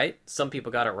got it right, some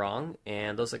people got it wrong,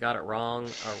 and those that got it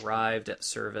wrong arrived at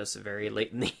service very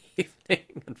late in the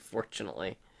evening,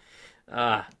 unfortunately.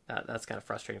 That's kind of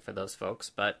frustrating for those folks.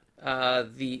 But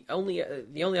the only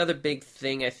other big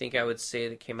thing I think I would say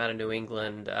that came out of New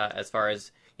England, as far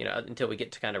as, until we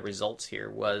get to kind of results here,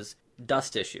 was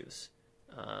dust issues.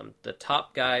 The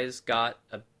top guys got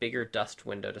a bigger dust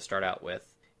window to start out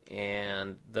with,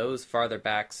 and those farther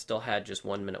back still had just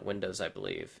 1 minute windows, I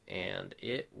believe, and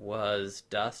it was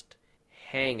dust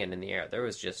hanging in the air. There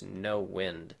was just no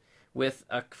wind. With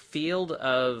a field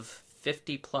of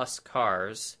 50 plus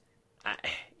cars,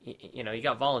 you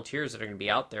got volunteers that are going to be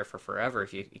out there for forever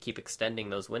if you keep extending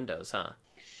those windows, huh?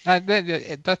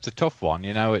 That's a tough one.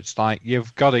 It's like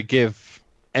you've got to give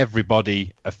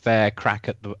everybody a fair crack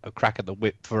at the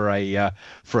whip for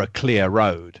a clear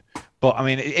road. But I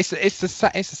mean, it's the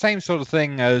same sort of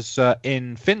thing as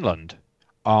in Finland.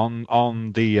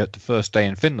 On the first day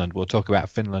in Finland, we'll talk about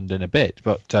Finland in a bit.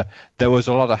 But there was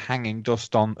a lot of hanging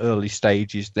dust on early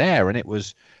stages there, and it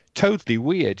was totally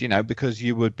weird, because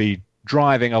you would be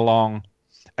driving along,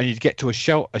 and you'd get to a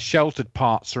sheltered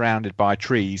part surrounded by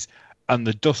trees, and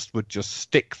the dust would just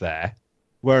stick there.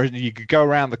 Whereas you could go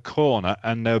around the corner,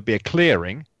 and there would be a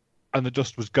clearing, and the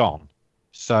dust was gone.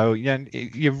 So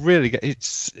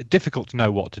it's difficult to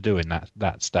know what to do in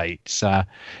that state.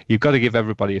 You've got to give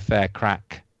everybody a fair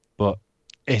crack, but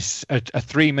is a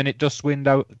 3-minute dust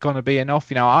window going to be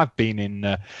enough? I've been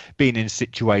in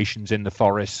situations in the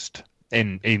forest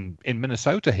in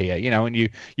Minnesota here, and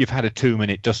you've had a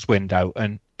 2-minute dust window,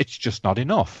 and it's just not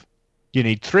enough. You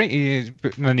need 3,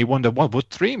 and then you wonder, what would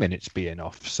 3 minutes be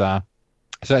enough? So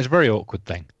it's a very awkward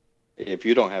thing. If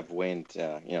you don't have wind,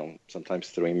 sometimes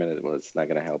 3 minutes, well, it's not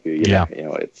going to help you. Yeah.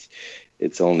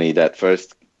 It's only that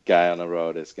first guy on the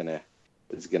road is gonna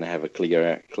have a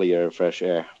clear, fresh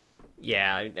air.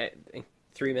 Yeah,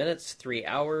 3 minutes, 3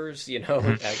 hours. I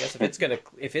guess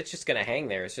if it's just gonna hang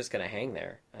there, it's just gonna hang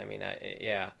there. I mean,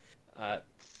 yeah. Uh,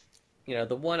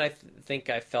 the one think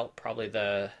I felt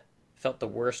the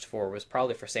worst for was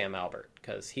probably for Sam Albert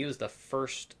because he was the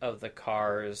first of the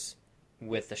cars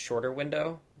with the shorter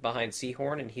window behind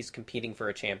Seahorn, and he's competing for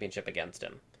a championship against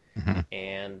him, Mhm.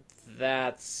 and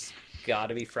that's got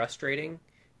to be frustrating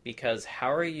because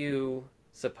how are you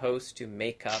supposed to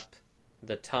make up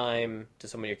the time to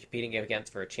someone you're competing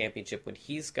against for a championship when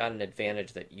he's got an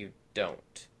advantage that you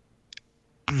don't?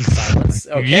 Silence.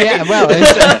 Okay. Yeah, well,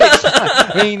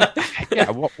 I mean, yeah.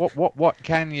 What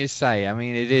can you say? I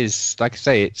mean, it is like I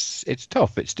say, it's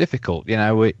tough, it's difficult.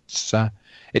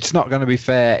 It's not going to be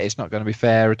fair. It's not going to be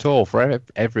fair at all for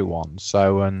everyone.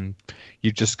 So, and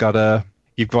you've just got to.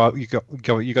 You got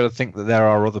to think that there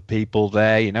are other people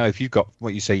there. If you've got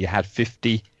what you say, you had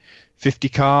 50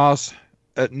 cars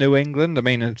at New England. I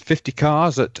mean, 50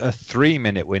 cars at a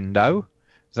 3-minute window.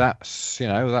 That's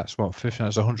what 50,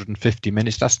 that's 150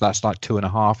 minutes. That's like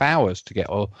 2.5 hours to get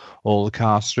all the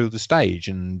cars through the stage.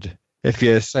 And if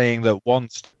you're saying that one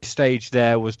stage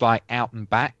there was like out and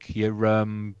back,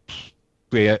 you're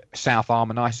South Arm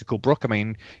and Icicle Brook. I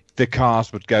mean, the first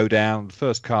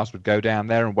cars would go down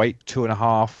there and wait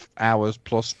 2.5 hours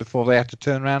plus before they had to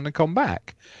turn around and come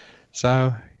back.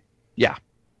 So, yeah,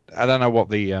 I don't know what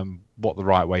the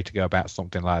right way to go about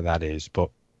something like that is,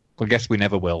 but I guess we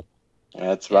never will.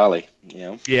 That's rally.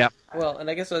 Yeah. Well, and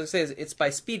I guess what I was going to say is it's by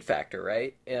speed factor,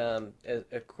 right?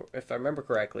 If I remember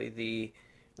correctly, the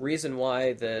reason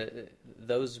why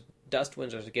those dust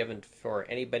windows are given for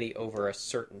anybody over a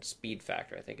certain speed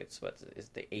factor, I think it's is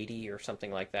the 80 or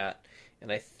something like that, and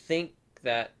I think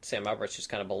that Sam Albert's just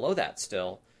kind of below that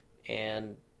still.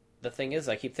 And the thing is,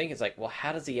 I keep thinking, it's like, well,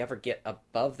 how does he ever get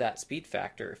above that speed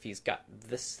factor if he's got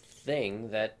this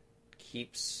thing that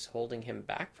keeps holding him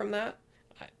back from that?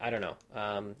 I don't know.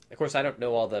 Of course, I don't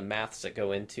know all the maths that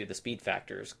go into the speed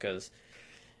factors because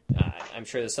I'm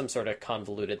sure there's some sort of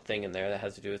convoluted thing in there that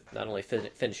has to do with not only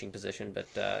finishing position, but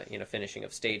finishing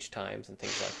of stage times and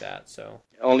things like that. So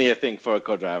Only a thing for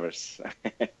co-drivers.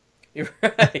 you're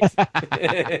right.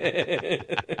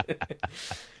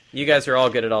 You guys are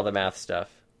all good at all the math stuff.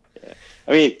 Yeah.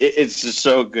 I mean, it's just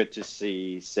so good to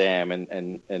see Sam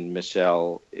and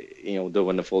Michelle,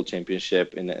 doing the full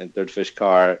championship in a Dirtfish Fish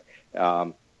car.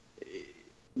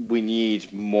 We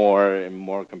need more and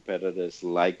more competitors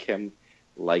like him,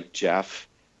 like Jeff,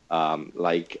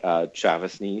 like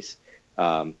Travis Neese,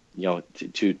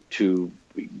 to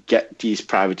get these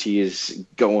privateers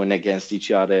going against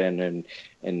each other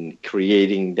and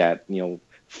creating that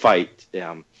fight.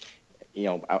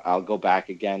 I'll go back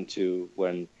again to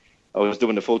when I was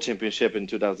doing the full championship in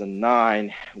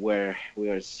 2009, where we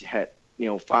had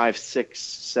 5, 6,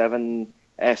 7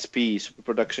 SP super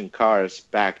production cars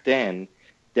back then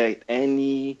that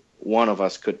any one of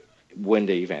us could win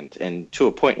the event, and to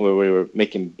a point where we were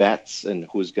making bets and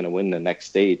who's going to win the next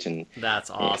stage. And that's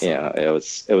awesome. Yeah, it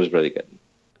was really good.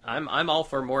 I'm all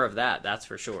for more of that. That's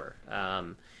for sure.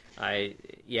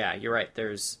 You're right.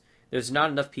 There's not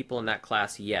enough people in that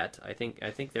class yet. I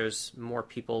think there's more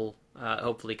people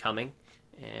hopefully coming.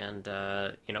 And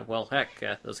those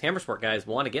Hammersport guys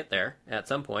want to get there at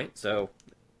some point. So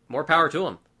more power to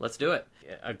them. Let's do it.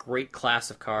 A great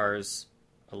class of cars,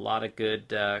 a lot of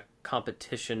good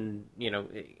competition,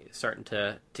 starting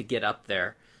to get up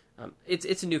there.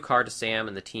 It's a new car to Sam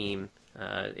and the team.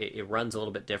 It runs a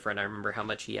little bit different. I remember how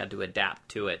much he had to adapt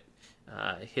to it.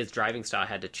 His driving style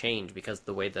had to change because of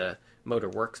the way the motor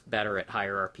works better at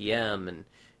higher RPM, and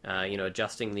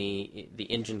adjusting the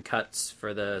engine cuts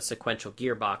for the sequential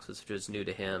gearbox, which was new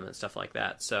to him, and stuff like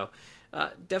that. So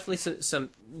definitely some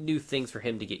new things for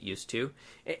him to get used to.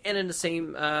 And in the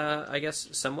same, I guess,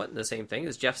 somewhat in the same thing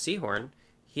as Jeff Seahorn,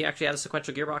 he actually had a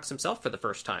sequential gearbox himself for the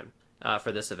first time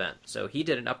for this event. So he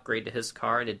did an upgrade to his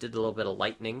car, and it did a little bit of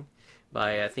lightening.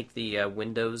 I think the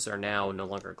windows are now no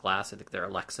longer glass. I think they're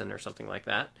Alexan or something like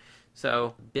that.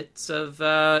 So bits of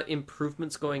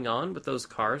improvements going on with those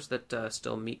cars that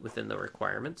still meet within the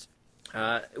requirements.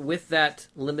 With that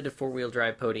limited four-wheel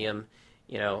drive podium,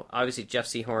 obviously Jeff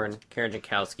Seahorn, Karen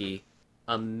Jankowski,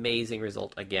 amazing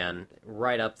result again,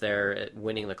 right up there at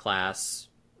winning the class,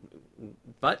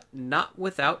 but not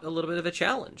without a little bit of a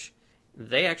challenge.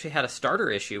 They actually had a starter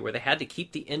issue where they had to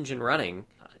keep the engine running.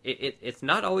 It's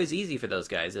not always easy for those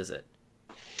guys, is it?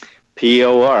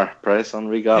 POR, price on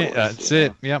regardless. Yeah, that's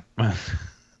it. Yep.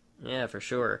 Yeah, for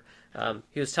sure.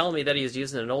 He was telling me that he was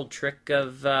using an old trick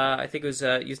of, I think it was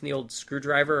using the old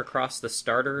screwdriver across the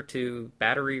starter to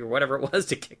battery or whatever it was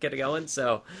to kick it going.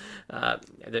 So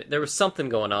there was something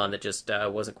going on that just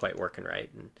wasn't quite working right.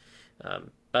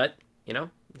 But,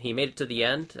 he made it to the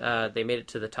end. They made it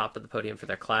to the top of the podium for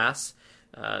their class.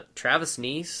 Travis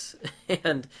Neese,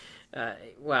 and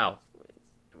wow,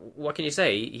 what can you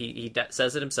say? He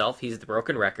says it himself. He's the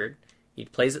broken record. He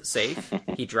plays it safe.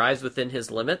 He drives within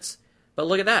his limits. But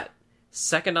look at that.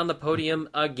 Second on the podium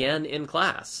again in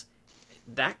class.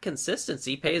 That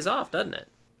consistency pays off, doesn't it?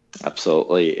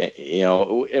 Absolutely.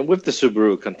 And with the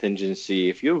Subaru contingency,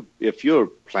 if you're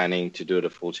planning to do the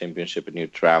full championship and you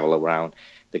travel around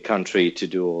the country to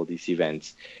do all these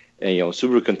events,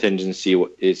 Subaru contingency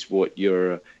is what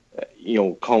you're,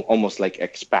 almost like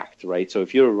expect, right? So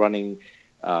if you're running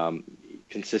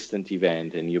consistent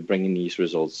event and you're bringing these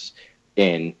results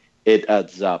in, it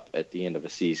adds up at the end of a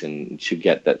season to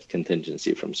get that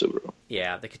contingency from Subaru.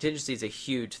 Yeah, the contingency is a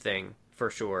huge thing for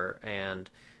sure, and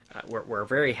we're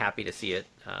very happy to see it,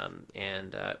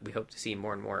 and we hope to see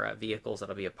more and more vehicles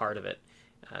that'll be a part of it,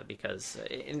 because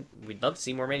we'd love to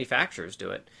see more manufacturers do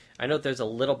it. I know there's a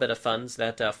little bit of funds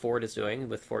that Ford is doing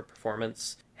with Ford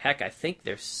Performance. Heck, I think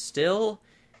there's still,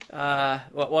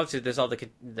 obviously there's all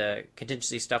the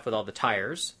contingency stuff with all the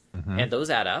tires, and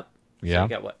those add up. Yeah. So you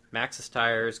got Maxxis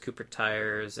tires, Cooper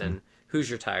tires, and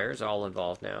Hoosier tires are all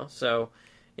involved now. So,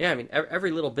 yeah, I mean,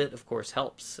 every little bit, of course,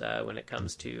 helps when it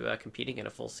comes to competing in a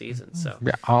full season. So,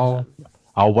 yeah,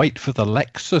 I'll wait for the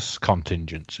Lexus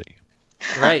contingency.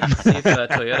 Right. See if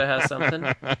Toyota has something.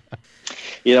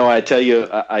 I tell you,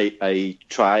 I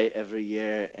try every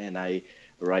year, and I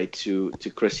write to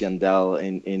Chris Yandel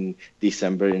in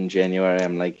December and January.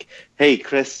 I'm like, hey,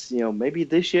 Chris, maybe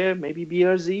this year, maybe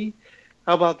BRZ.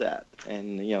 How about that?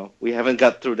 And we haven't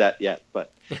got through that yet,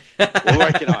 but we're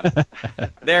working on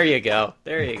it. There you go.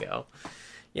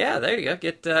 Yeah, there you go.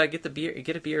 Get a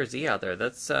BRZ out there.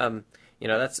 That's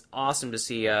that's awesome to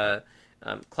see.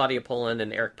 Claudia Poland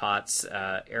and Eric Potts.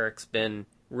 Eric's been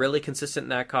really consistent in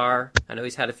that car. I know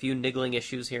he's had a few niggling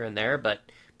issues here and there, but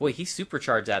boy, he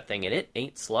supercharged that thing, and it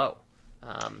ain't slow.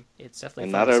 It's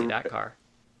definitely fun to see that car.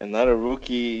 And not a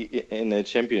rookie in the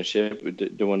championship,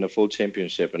 doing the full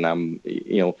championship. And I'm,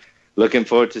 looking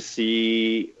forward to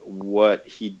see what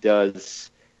he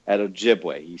does at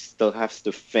Ojibwe. He still has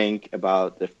to think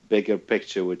about the bigger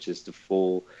picture, which is the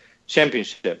full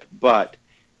championship. But,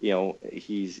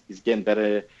 he's getting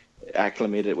better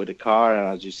acclimated with the car.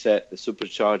 And as you said, the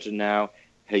supercharger now,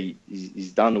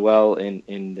 he's done well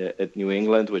at New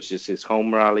England, which is his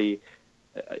home rally.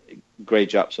 Great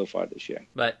job so far this year.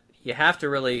 But you have to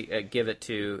really give it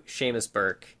to Seamus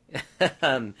Burke.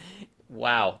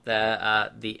 Wow,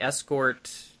 the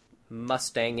Escort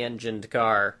Mustang-engined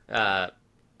car,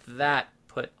 that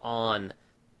put on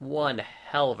one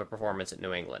hell of a performance at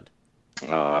New England.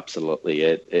 Oh, absolutely.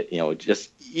 It just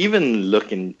even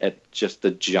looking at just the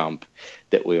jump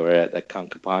that we were at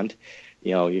Conker Pond,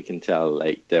 you can tell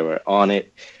like they were on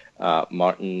it.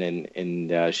 Martin and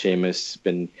Seamus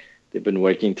they've been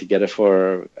working together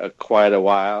for quite a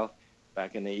while,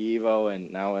 back in the Evo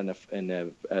and now in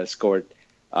the Escort.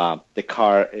 The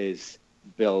car is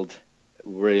built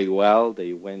really well.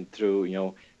 They went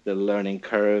through, the learning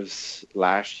curves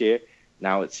last year.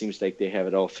 Now it seems like they have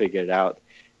it all figured out.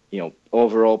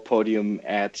 Overall podium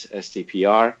at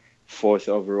STPR, 4th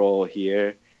overall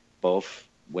here, both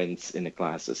wins in the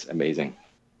classes. Amazing.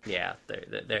 Yeah,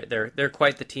 they're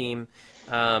quite the team.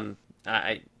 I'm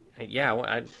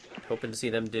hoping to see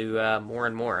them do more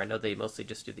and more. I know they mostly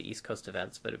just do the East Coast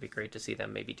events, but it'd be great to see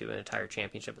them maybe do an entire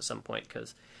championship at some point,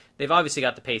 because they've obviously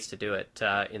got the pace to do it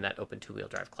in that open two-wheel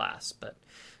drive class. But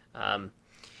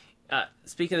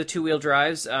speaking of the two-wheel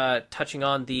drives, touching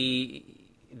on the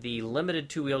limited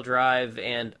two-wheel drive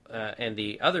and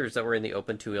the others that were in the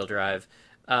open two-wheel drive,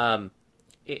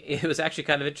 it was actually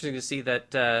kind of interesting to see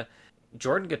that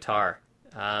Jordan Guitar,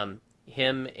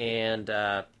 him and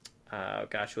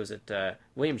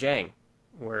William Jang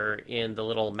were in the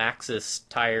little Maxxis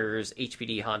Tires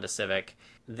HPD Honda Civic.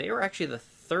 They were actually the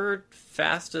third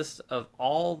fastest of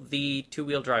all the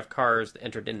two-wheel drive cars that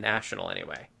entered in National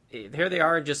anyway. Here they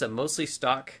are in just a mostly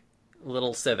stock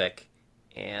little Civic,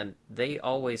 and they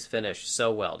always finish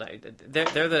so well.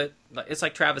 It's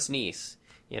like Travis Neese,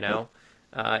 in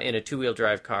a two-wheel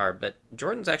drive car, but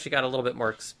Jordan's actually got a little bit more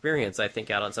experience, I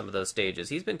think, out on some of those stages.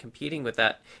 He's been competing with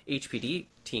that HPD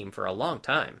team for a long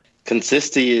time.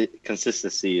 Consistency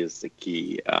is the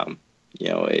key.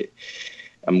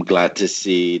 I'm glad to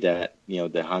see that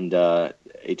the Honda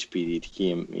HPD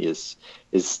team is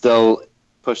still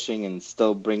pushing and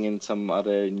still bringing some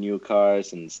other new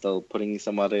cars and still putting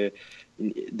some other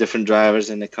different drivers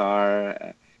in the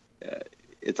car.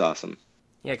 It's awesome.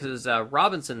 Yeah, because it was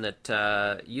Robinson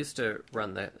that used to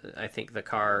run I think, the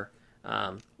car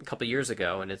a couple years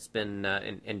ago, and it's been,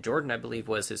 and Jordan, I believe,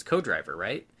 was his co-driver,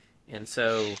 right? And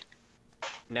so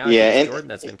now I Yeah, think it's and Jordan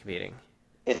that's been competing.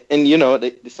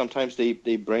 sometimes they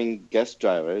bring guest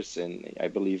drivers, and I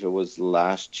believe it was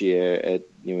last year at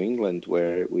New England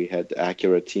where we had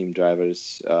Acura team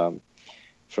drivers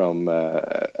from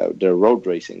their road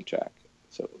racing track,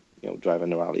 so driving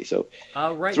the rally. So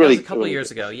Right, it's that was really a couple really years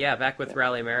good. ago. Yeah, back with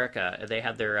Rally America, they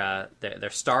had their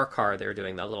star car they were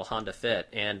doing, that little Honda Fit,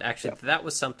 and actually Yeah. that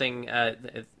was something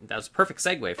that was a perfect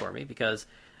segue for me because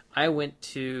I went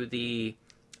to the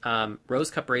Rose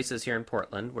Cup races here in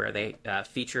Portland where they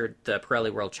featured the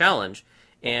Pirelli World Challenge.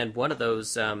 And one of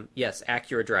those, yes,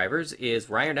 Acura drivers is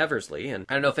Ryan Eversley. And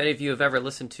I don't know if any of you have ever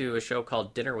listened to a show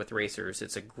called Dinner with Racers.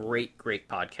 It's a great, great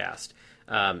podcast.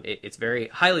 It's very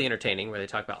highly entertaining where they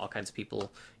talk about all kinds of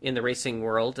people in the racing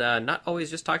world, not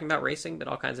always just talking about racing, but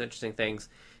all kinds of interesting things.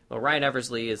 Well, Ryan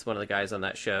Eversley is one of the guys on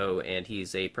that show, and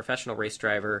he's a professional race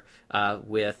driver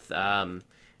with,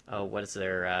 what is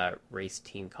their race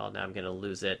team called now? I'm going to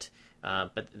lose it.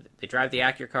 But they drive the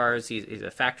Acura cars. He's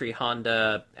a factory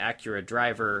Honda Acura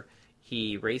driver.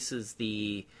 He races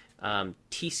the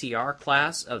TCR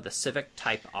class of the Civic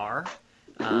Type R.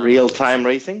 Real time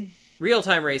racing.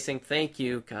 Real-time racing, thank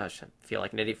you. Gosh, I feel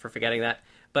like an idiot for forgetting that.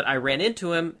 But I ran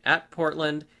into him at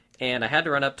Portland, and I had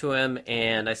to run up to him,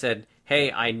 and I said,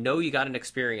 hey, I know you got an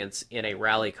experience in a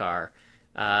rally car.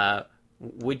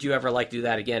 Would you ever like to do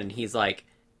that again? And he's like,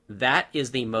 that is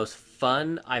the most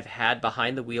fun I've had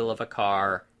behind the wheel of a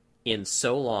car in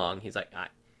so long. He's like,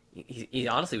 he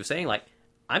honestly was saying, like,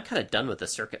 I'm kind of done with the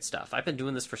circuit stuff. I've been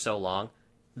doing this for so long.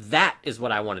 That is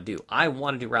what I want to do. I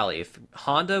want to do rally. If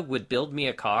Honda would build me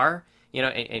a car,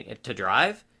 and to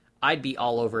drive, I'd be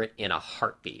all over it in a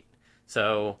heartbeat.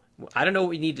 So I don't know what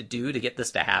we need to do to get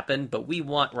this to happen, but we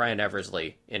want Ryan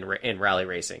Eversley in rally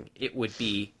racing. It would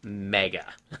be mega.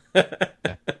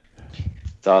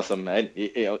 It's awesome, and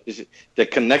the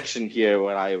connection here.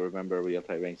 When I remember real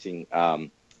time racing,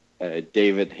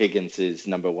 David Higgins's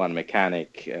number one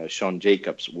mechanic, Sean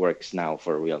Jacobs, works now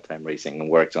for real time racing and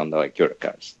works on the Acura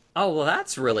cars. Oh, well,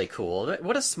 that's really cool.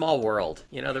 What a small world.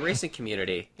 The racing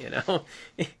community,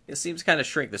 it seems kind of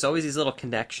shrink. There's always these little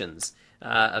connections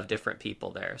of different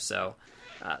people there. So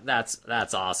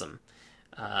that's awesome.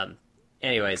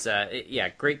 Anyways, yeah,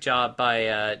 great job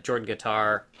by Jordan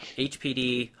Guitar,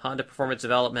 HPD, Honda Performance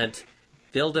Development.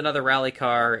 Build another rally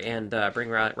car and bring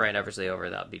Ryan Eversley over.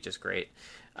 That would be just great.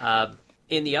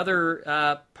 In the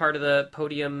other part of the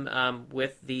podium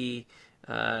with the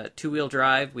two-wheel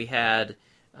drive, we had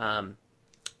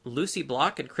Lucy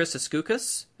Block and Krista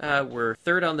Skoukas were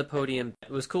third on the podium. It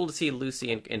was cool to see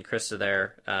Lucy and Krista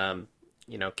there.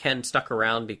 Ken stuck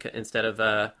around instead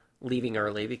of leaving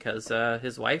early because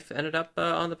his wife ended up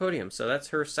on the podium. So that's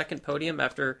her second podium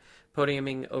after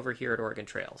podiuming over here at Oregon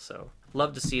Trail. So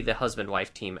love to see the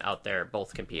husband-wife team out there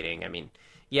both competing. I mean,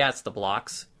 yeah, it's the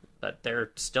Blocks, but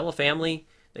they're still a family.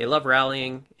 They love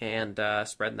rallying and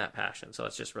spreading that passion. So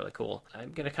it's just really cool.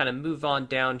 I'm going to kind of move on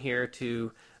down here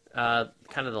to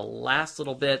kind of the last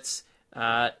little bits.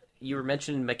 You were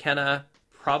mentioning McKenna,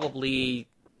 probably,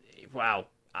 wow.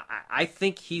 I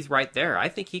think he's right there. I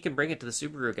think he can bring it to the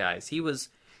Subaru guys.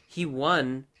 He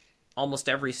won almost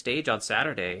every stage on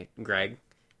Saturday, Greg.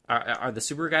 Are the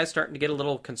Subaru guys starting to get a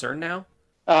little concerned now?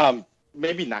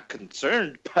 Maybe not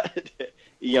concerned, but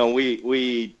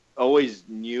we always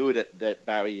knew that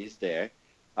Barry is there.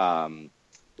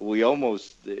 We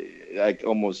almost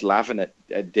laughing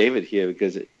at David here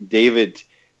because David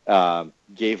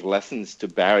gave lessons to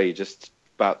Barry just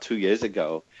about 2 years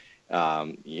ago.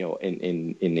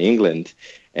 In England,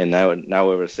 and now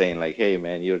we were saying like, hey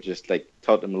man, you're just like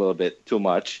taught him a little bit too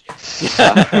much.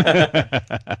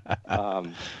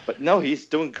 But no, he's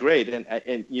doing great,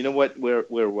 and you know what,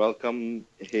 we're welcome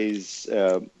his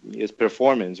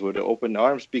performance with open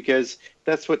arms because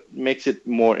that's what makes it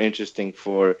more interesting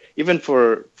for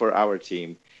our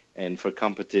team and for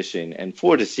competition and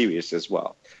for the series as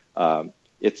well.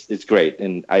 It's great,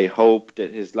 and I hope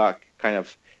that his luck kind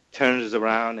of turns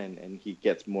around and he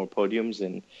gets more podiums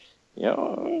and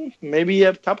maybe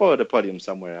up top of the podium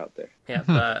somewhere out there. Yeah,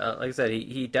 like I said,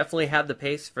 he definitely had the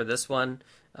pace for this one.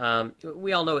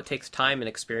 We all know it takes time and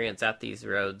experience at these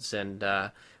roads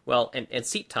and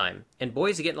seat time. And boy,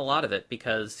 is he getting a lot of it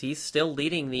because he's still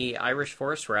leading the Irish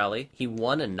Forest Rally. He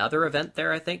won another event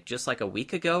there, I think, just like a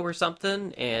week ago or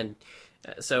something. And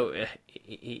so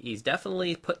he's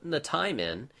definitely putting the time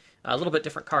in. A little bit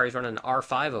different car. He's running an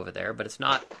R5 over there, but it's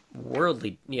not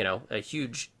worldly, a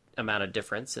huge amount of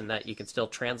difference in that you can still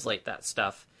translate that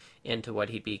stuff into what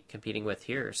he'd be competing with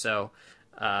here. So,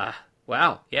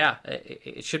 wow, yeah,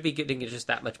 it should be getting just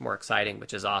that much more exciting,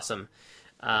 which is awesome.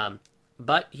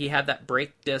 But he had that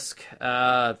brake disc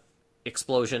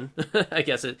explosion. I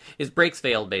guess his brakes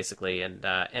failed basically, and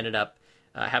ended up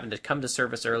having to come to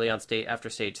service early on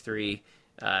after stage 3.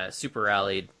 Super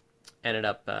rallied, ended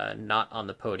up not on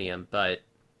the podium, but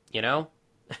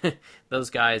those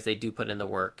guys, they do put in the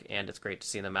work, and it's great to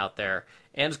see them out there,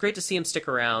 and it's great to see them stick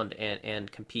around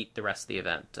and compete the rest of the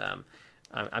event.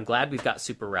 I'm glad we've got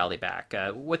Super Rally back.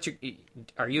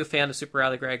 Are you a fan of Super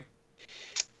Rally, Greg?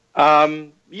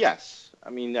 Yes. I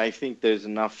mean, I think there's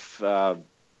enough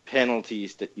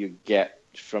penalties that you get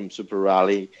from Super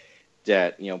Rally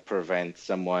that prevent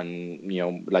someone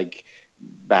like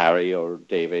Barry or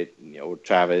David or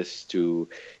Travis to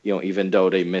even though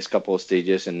they miss a couple of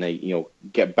stages and they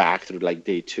get back through like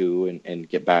day 2 and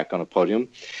get back on a podium.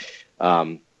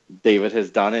 David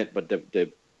has done it, but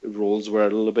the rules were a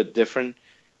little bit different.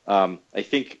 I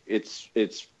think it's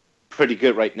pretty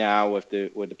good right now with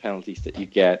the penalties that you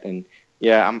get, and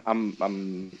yeah,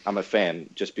 I'm a fan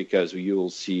just because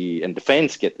you'll see, and the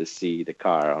fans get to see the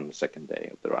car on the second day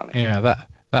of the rally. Yeah,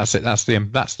 that's it. That's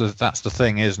the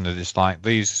thing, isn't it? It's like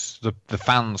the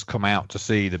fans come out to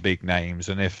see the big names,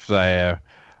 and if they're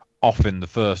off in the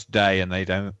first day and they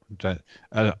don't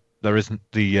there isn't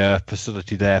the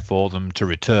facility there for them to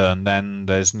return, then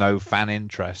there's no fan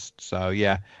interest. So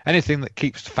yeah, anything that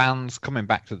keeps fans coming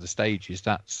back to the stages,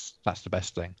 that's the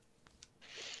best thing.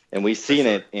 And we've seen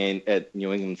it at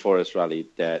New England Forest Rally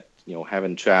that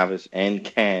having Travis and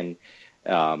Ken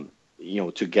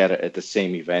together at the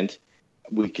same event,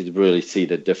 we could really see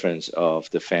the difference of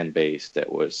the fan base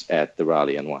that was at the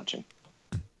rally and watching.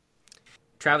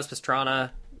 Travis Pastrana,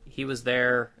 he was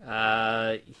there.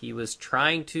 He was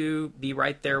trying to be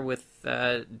right there with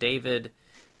David,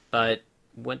 but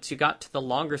once you got to the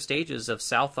longer stages of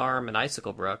South Arm and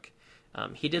Icicle Brook,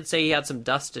 he did say he had some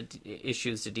dust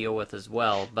issues to deal with as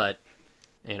well, but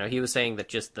he was saying that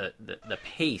just the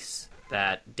pace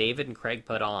that David and Craig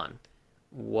put on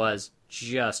was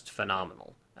just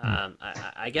phenomenal.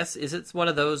 I guess is it one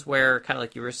of those where, kind of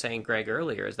like you were saying, Greg,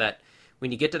 earlier, is that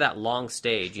when you get to that long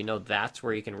stage, that's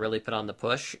where you can really put on the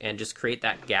push and just create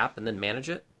that gap and then manage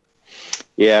it?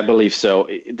 Yeah, I believe so.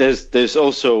 There's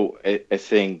also a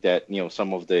thing that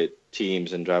some of the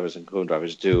teams and drivers and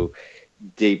co-drivers do.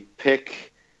 They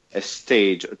pick a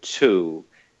stage or two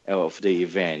of the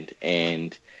event,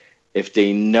 and if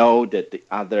they know that the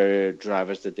other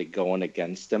drivers that they go on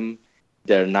against them,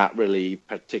 they're not really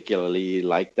particularly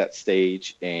like that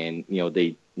stage, and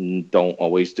they don't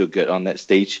always do good on that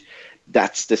stage,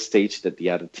 that's the stage that the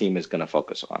other team is going to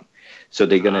focus on. So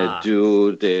they're going to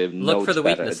do the look for the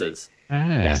weaknesses.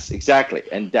 Yes, exactly,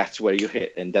 and that's where you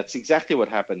hit, and that's exactly what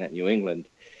happened at New England,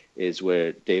 is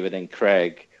where David and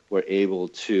Craig were able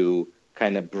to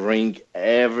kind of bring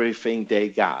everything they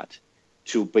got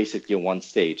to basically one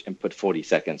stage and put 40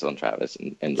 seconds on Travis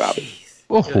and Robbie.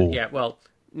 Yeah, well,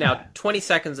 now 20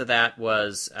 seconds of that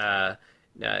was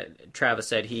Travis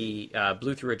said he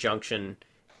blew through a junction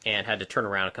and had to turn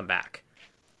around and come back.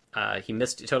 He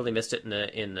totally missed it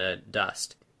in the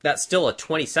dust. That's still a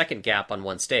 20-second gap on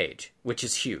one stage, which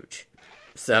is huge.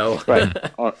 So right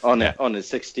on a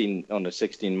 16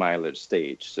 mileage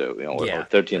stage, so or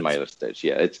 13 mileage stage.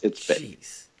 Yeah, it's big.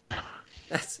 Jeez.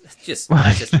 That's just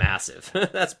massive.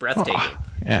 That's breathtaking. Oh,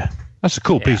 yeah, that's a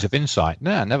cool piece of insight.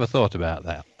 No, I never thought about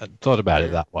that. I thought about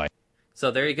it that way. So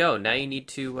there you go. Now you need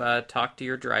to talk to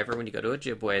your driver when you go to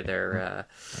Ojibwe there,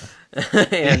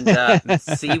 and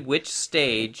see which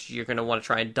stage you're going to want to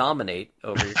try and dominate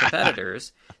over your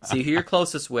competitors. See who you're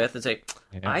closest with, and say,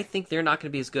 I think they're not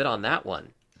going to be as good on that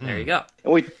one. There you go.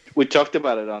 And we talked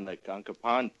about it on the Conquer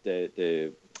Pond,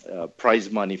 the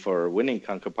prize money for winning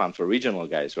Conquer Pond for regional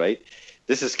guys, right?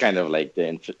 This is kind of like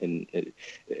the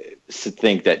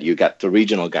thing that you got the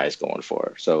regional guys going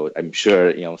for. So I'm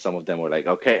sure some of them were like,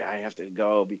 okay, I have to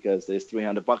go because there's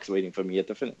 $300 waiting for me at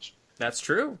the finish. That's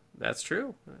true.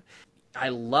 I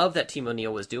love that Team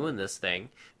O'Neill was doing this thing.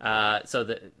 So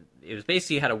that it was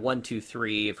basically had a 1, 2,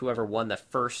 3 of whoever won the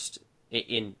first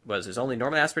there's only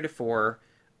normally aspirated 4,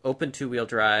 open 2-wheel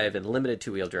drive, and limited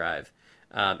 2-wheel drive.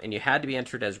 And you had to be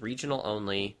entered as regional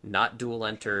only, not dual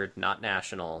entered, not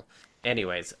national.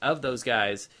 Anyways, of those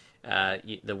guys,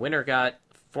 the winner got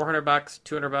 $400, $200,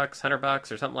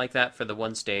 $100, or something like that for the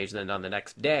one stage. And then on the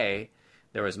next day,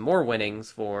 there was more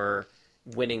winnings for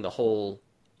winning the whole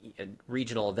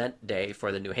regional event day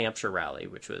for the New Hampshire Rally,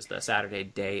 which was the Saturday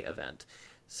day event.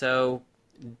 So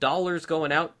dollars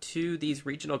going out to these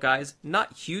regional guys.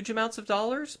 Not huge amounts of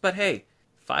dollars, but hey,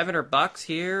 $500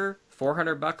 here,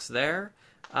 $400 there.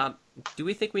 Do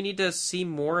we think we need to see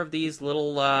more of these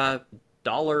little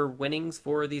dollar winnings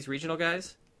for these regional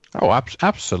guys? Oh,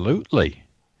 absolutely.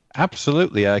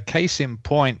 Absolutely. Case in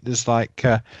point, there's like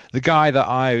the guy that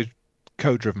I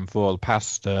co-driven for the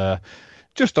past,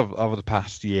 just over the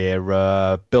past year,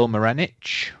 Bill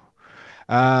Morenich.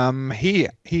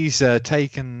 He's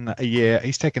taken a year.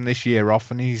 He's taken this year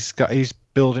off, and he's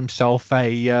built himself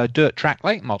a dirt track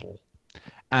late model,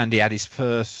 and he had his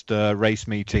first race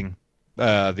meeting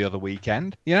the other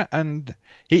weekend. Yeah, and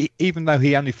he, even though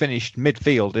he only finished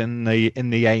midfield in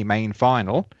the A main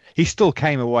final, he still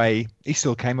came away. He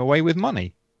still came away with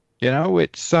money. You know,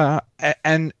 it's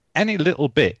and any little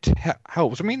bit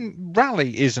helps. I mean,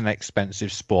 rally is an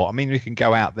expensive sport. I mean, you can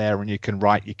go out there and you can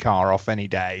write your car off any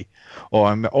day,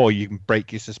 or you can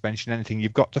break your suspension, anything.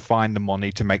 You've got to find the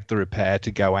money to make the repair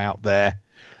to go out there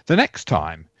the next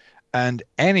time. And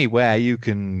anywhere you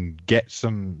can get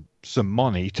some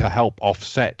money to help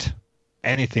offset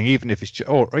anything, even if it's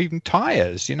or even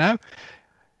tires, you know,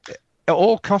 it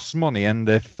all costs money. And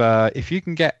if you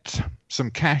can get some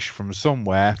cash from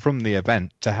somewhere from the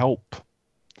event to help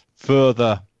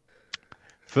further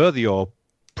your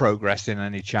progress in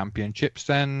any championships,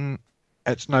 then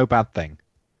it's no bad thing.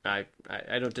 I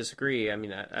don't disagree. I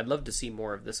mean, I'd love to see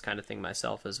more of this kind of thing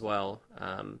myself as well.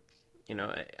 You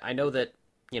know, I know that,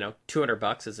 you know,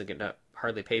 $200 isn't going to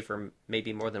hardly pay for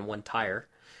maybe more than one tire,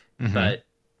 but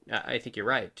I think you're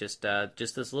right. Just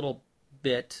this little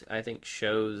bit, I think,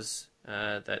 shows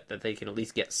that they can at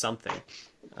least get something.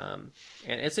 And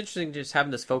it's interesting just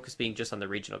having this focus being just on the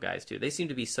regional guys too. They seem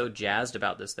to be so jazzed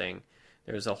about this thing.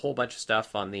 There's a whole bunch of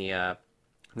stuff on the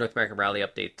North American Rally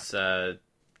Updates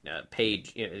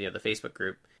page, you know, the Facebook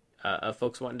group, of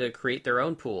folks wanting to create their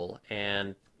own pool,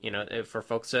 and you know, for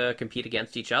folks to compete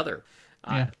against each other.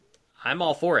 Yeah. I'm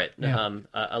all for it. Yeah.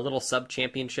 A little sub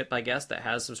championship, I guess, that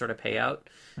has some sort of payout.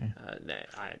 Yeah.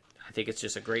 I think it's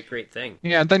just a great thing.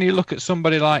 Yeah, and then you look at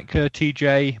somebody like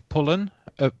TJ Pullen,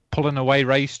 Pullen Away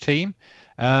Race Team.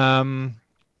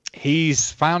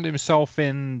 He's found himself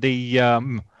in the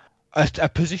a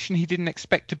position he didn't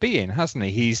expect to be in, hasn't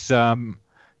he? He's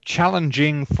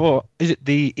challenging for, is it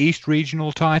the East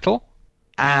Regional title?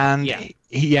 And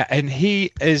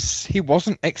he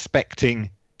wasn't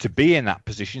expecting to be in that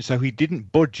position, so he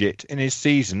didn't budget in his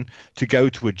season to go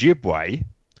to Ojibwe,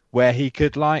 where he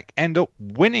could like end up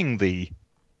winning the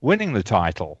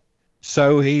title.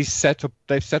 So they've set up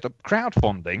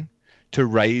crowdfunding to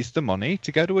raise the money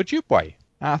to go to Ojibwe.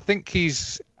 I think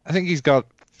he's got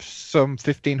some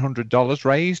 $1,500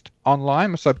 raised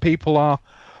online, so people are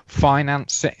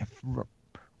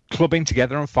clubbing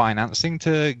together and financing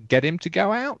to get him to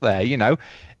go out there. You know,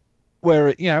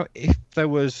 where, you know, if there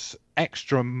was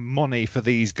extra money for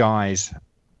these guys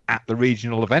at the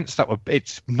regional events,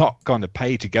 it's not going to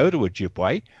pay to go to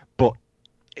Ojibwe, but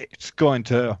it's going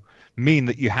to mean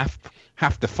that you have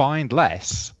to find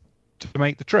less to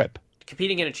make the trip.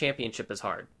 Competing in a championship is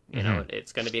hard. You know,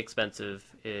 it's going to be expensive.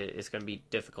 It's going to be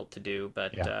difficult to do,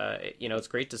 but you know, it's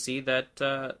great to see that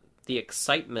the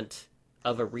excitement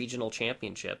of a regional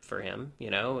championship for him,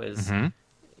 you know, is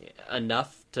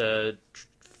enough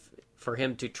for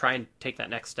him to try and take that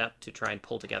next step to try and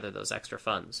pull together those extra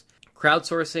funds.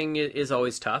 Crowdsourcing is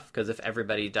always tough, because if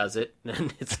everybody does it,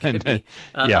 then it's going to be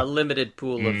a limited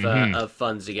pool of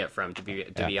funds to get from. To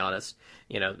be honest,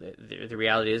 you know, the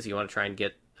reality is you want to try and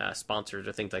get sponsors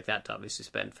or things like that to obviously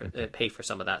pay for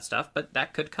some of that stuff, but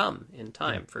that could come in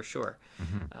time for sure.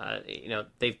 You know,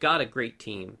 they've got a great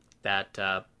team,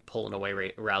 that Pullen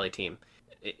Away Rally team.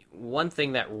 One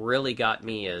thing that really got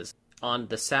me is on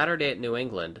the Saturday at New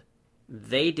England,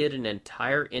 they did an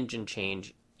entire engine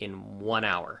change in 1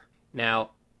 hour.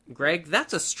 Now, Greg,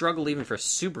 that's a struggle even for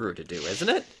Subaru to do, isn't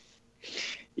it?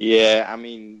 Yeah, I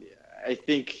mean, I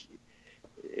think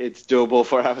it's doable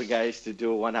for our guys to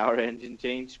do a 1 hour engine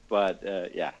change, but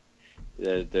yeah,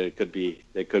 there could be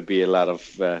a lot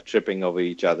of tripping over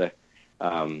each other.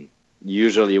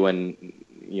 Usually when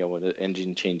the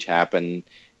engine change happen,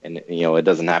 and it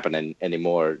doesn't happen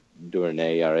anymore during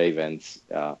ARA events,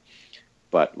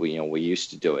 but we used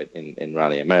to do it in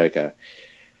Rally America.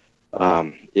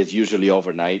 It's usually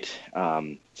overnight,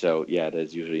 so yeah,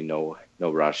 there's usually no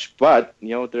rush. But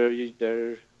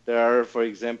there are, for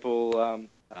example,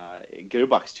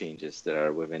 gearbox changes that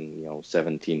are within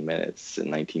 17 minutes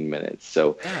and 19 minutes.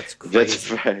 So that's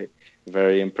very,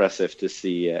 very impressive to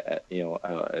see a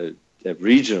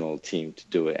regional team to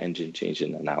do an engine change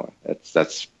in an hour.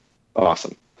 That's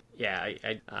awesome. Yeah,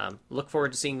 I look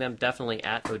forward to seeing them definitely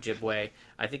at Ojibwe.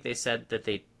 I think they said that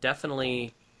they've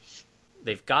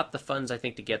got the funds, I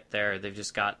think, to get there. They've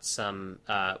just got some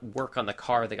work on the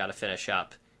car they got to finish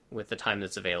up with the time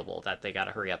that's available that they got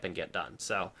to hurry up and get done.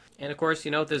 So, and of course,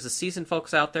 there's the seasoned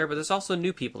folks out there, but there's also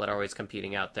new people that are always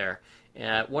competing out there.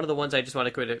 One of the ones I just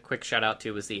want to give a quick shout out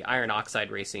to was the Iron Oxide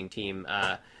Racing team.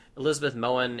 Elizabeth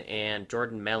Moen and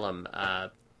Jordan Mellum.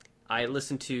 I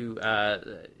listened to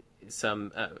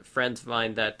some friends of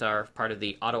mine that are part of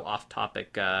the Auto Off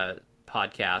Topic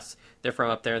podcast. They're from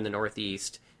up there in the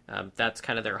Northeast. That's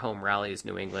kind of their home rally is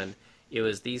New England. It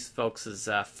was these folks'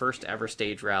 first ever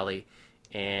stage rally,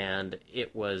 and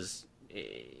it was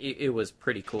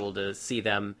pretty cool to see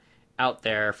them out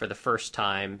there for the first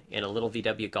time in a little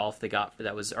VW Golf they got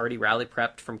that was already rally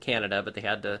prepped from Canada, but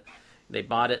they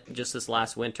bought it just this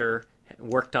last winter,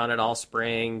 worked on it all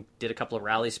spring, did a couple of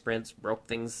rally sprints, broke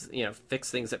things,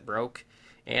 fixed things that broke,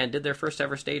 and did their first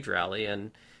ever stage rally.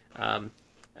 And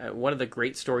one of the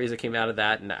great stories that came out of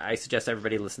that, and I suggest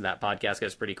everybody listen to that podcast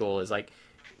because it's pretty cool, is like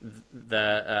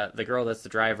the girl that's the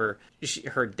driver,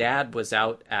 her dad was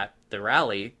out at the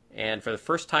rally, and for the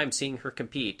first time seeing her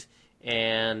compete,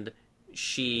 and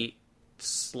she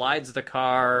slides the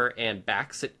car and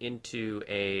backs it into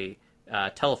a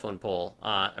telephone pole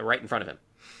right in front of him.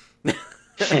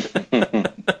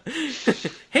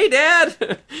 Hey,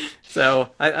 Dad! So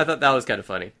I thought that was kind of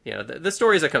funny. The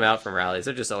stories that come out from rallies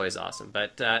are just always awesome.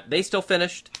 But they still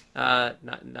finished.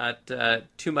 Not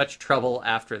too much trouble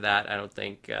after that, I don't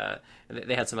think.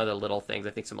 They had some other little things. I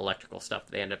think some electrical stuff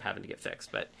that they ended up having to get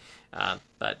fixed. But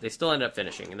they still ended up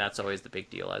finishing, and that's always the big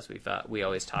deal, as we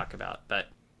always talk about. But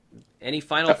any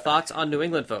final thoughts on New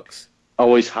England, folks?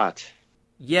 Always hot.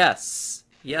 Yes,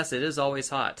 it is always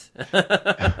hot.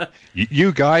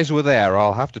 You guys were there.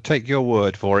 I'll have to take your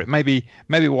word for it. Maybe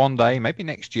one day, maybe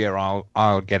next year,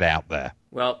 I'll get out there.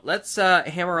 Well, let's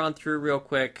hammer on through real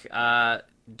quick.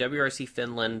 WRC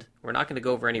Finland. We're not going to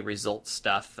go over any results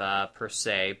stuff per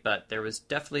se, but there was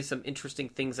definitely some interesting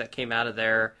things that came out of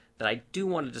there that I do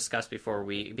want to discuss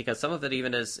because some of it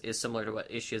even is similar to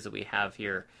what issues that we have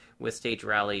here with Stage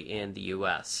Rally in the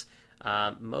U.S.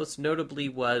 Most notably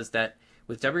was that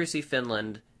with WRC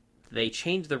Finland, they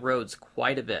changed the roads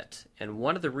quite a bit. And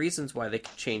one of the reasons why they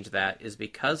changed that is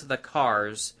because of the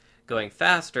cars going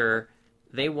faster,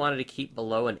 they wanted to keep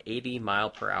below an 80 mile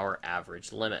per hour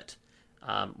average limit.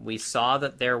 We saw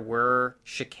that there were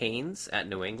chicanes at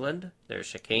New England. There's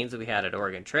chicanes that we had at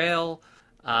Oregon Trail.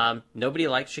 Nobody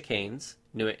liked chicanes.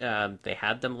 They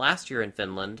had them last year in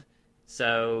Finland.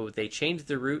 So they changed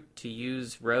the route to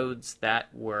use roads that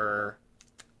were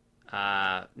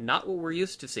not what we're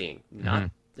used to seeing.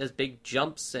 Not as big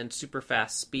jumps and super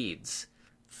fast speeds.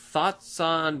 Thoughts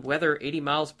on whether 80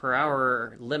 miles per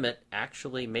hour limit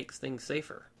actually makes things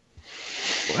safer?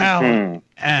 Well,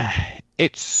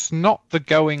 it's not the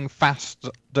going fast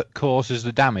that causes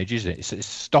the damage, is it? It's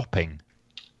stopping.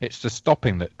 It's the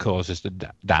stopping that causes the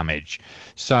damage.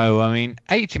 So,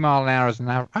 80 mile an hour is an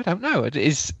hour. I don't know.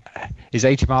 Is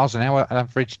 80 miles an hour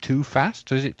average too fast,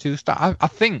 or is it too slow? I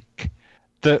think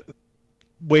that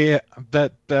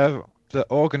the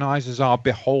organisers are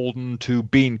beholden to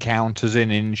bean counters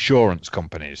in insurance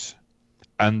companies,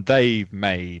 and they've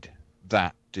made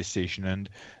that decision, and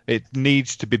it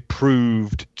needs to be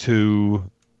proved to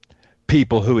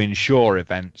people who insure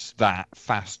events that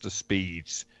faster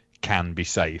speeds can be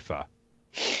safer.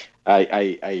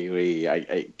 I agree.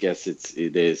 I guess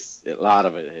it is a lot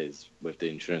of it is with the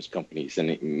insurance companies,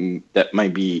 and that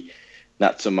might be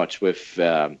not so much with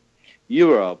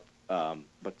Europe,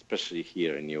 but especially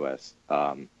here in the US.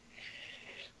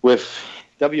 With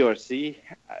WRC,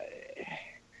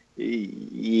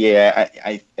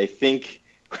 I think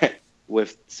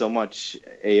with so much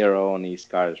aero on these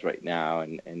cars right now,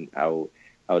 and how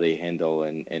they handle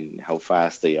and how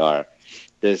fast they are,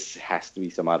 this has to be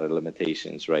some other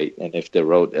limitations, right? And if the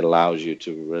road allows you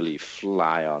to really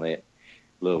fly on it,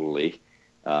 literally,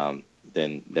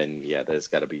 then yeah, there's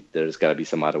got to be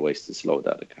some other ways to slow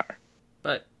down the car.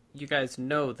 But you guys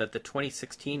know that the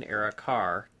 2016 era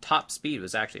car top speed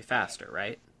was actually faster,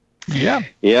 right? Yeah.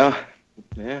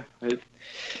 Because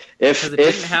it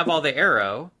didn't have all the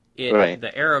aero. Right.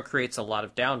 The aero creates a lot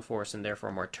of downforce and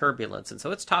therefore more turbulence, and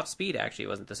so its top speed actually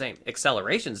wasn't the same.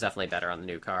 Acceleration's definitely better on the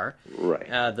new car. Right.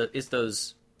 It's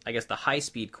those, I guess, the high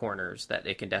speed corners that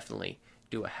it can definitely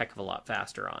do a heck of a lot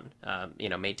faster on.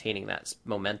 Maintaining that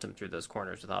momentum through those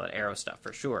corners with all that aero stuff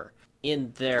for sure.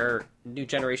 In their new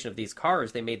generation of these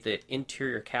cars, they made the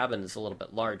interior cabins a little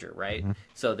bit larger, right? Mm-hmm.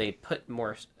 So they put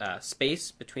more space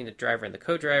between the driver and the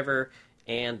co-driver,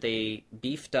 and they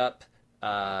beefed up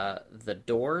the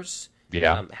doors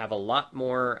Yeah. have a lot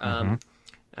more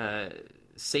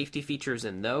safety features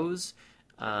in those.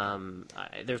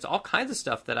 There's all kinds of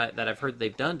stuff that I've heard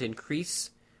they've done to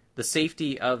increase the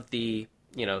safety of the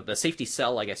safety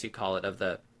cell, I guess you call it, of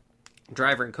the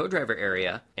driver and co-driver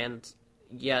area, and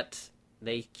yet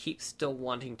they keep still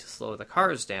wanting to slow the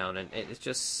cars down, and it's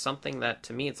just something that,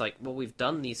 to me, it's like, well, we've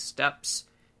done these steps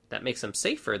that makes them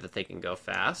safer, that they can go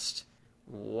fast.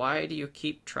 Why do you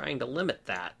keep trying to limit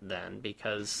that then?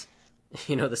 Because,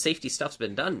 the safety stuff's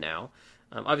been done now.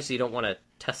 Obviously, you don't want to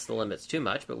test the limits too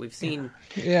much, but we've seen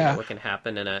what can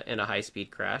happen in a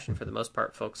high-speed crash, and for the most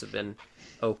part, folks have been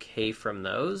okay from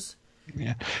those.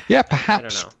 Yeah.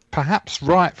 Perhaps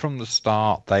right from the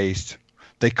start they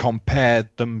compared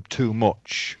them too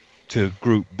much to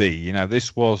Group B.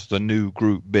 This was the new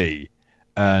Group B,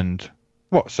 and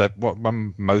what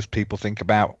most people think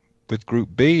about with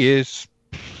Group B is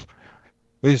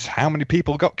how many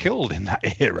people got killed in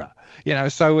that era.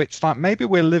 So it's like maybe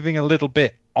we're living a little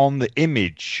bit on the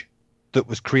image that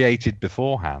was created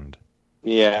beforehand.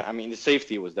 Yeah, I mean, the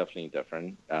safety was definitely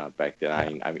different back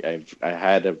then. I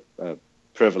had a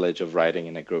privilege of riding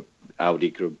in a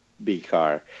Audi Group B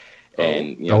car,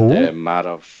 and the amount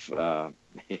of and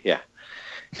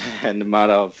the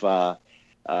amount of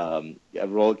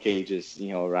roll cages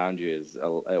around you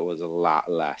it was a lot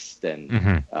less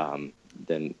than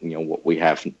what we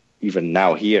have even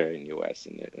now here in U.S.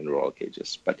 in roll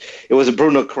cages. But it was a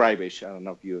Bruno Kreibisch. I don't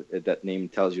know if that name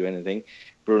tells you anything.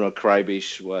 Bruno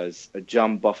Kreibisch was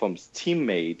John Bofum's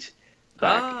teammate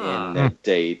back in the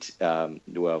date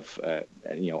with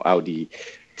Audi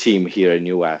team here in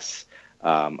U.S.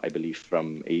 I believe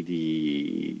from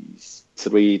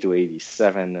 83 to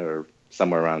 87 or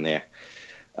somewhere around there.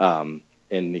 And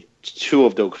two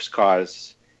of those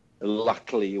cars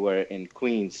luckily were in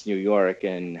Queens, New York,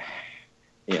 and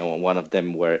one of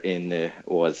them was in the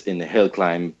hill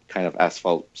climb kind of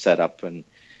asphalt setup, and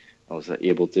I was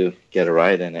able to get a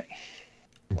ride in it.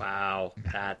 Wow,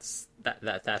 that's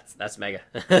mega.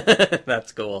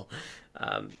 That's cool.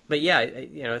 But yeah,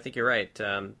 I think you're right.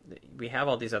 We have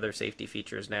all these other safety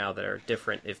features now that are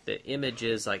different. If the image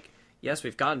is like, yes,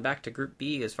 we've gotten back to Group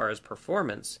B as far as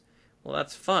performance, well,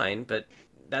 that's fine, but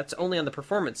that's only on the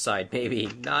performance side, maybe,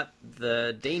 not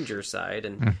the danger side.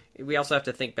 And we also have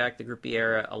to think back the Group B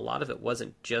era. A lot of it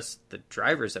wasn't just the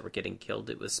drivers that were getting killed;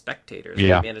 it was spectators.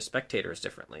 Yeah. We managed spectators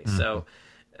differently. So,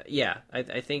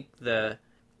 I think the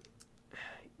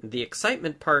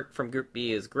excitement part from Group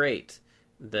B is great.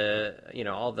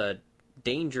 All the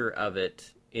danger of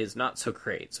it is not so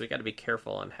great. So we got to be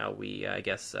careful on how we,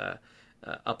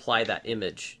 apply that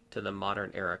image to the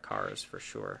modern era cars for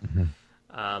sure.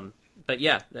 But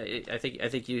yeah, I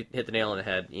think you hit the nail on the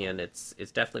head, Ian. It's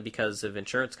definitely because of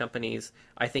insurance companies.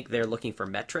 I think they're looking for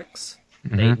metrics.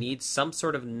 They need some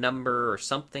sort of number or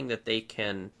something that they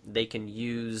can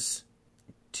use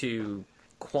to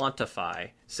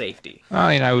quantify safety.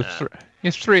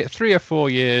 It's 3 or 4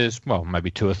 years, well,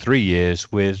 maybe 2 or 3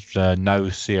 years with no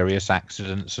serious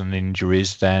accidents and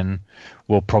injuries. Then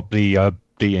we'll probably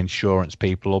the insurance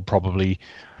people will probably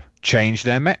change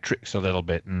their metrics a little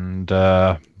bit, and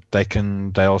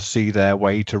they'll see their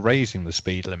way to raising the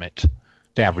speed limit,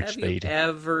 the average speed. Have you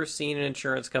ever seen an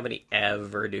insurance company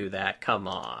ever do that? Come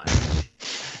on.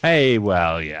 Hey,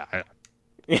 well, yeah.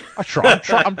 I'm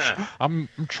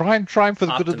trying for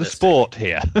the good of the sport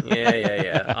here.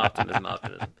 Yeah. Optimism. All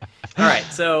right,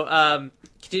 so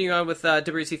continuing on with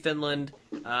WRC Finland.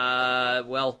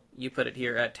 Well, you put it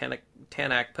here at Tanak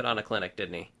put on a clinic,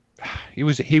 didn't he?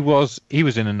 He was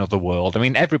in another world. I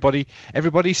mean, everybody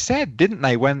said, didn't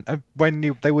they, when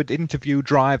they would interview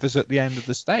drivers at the end of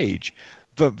the stage,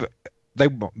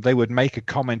 they would make a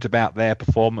comment about their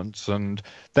performance, and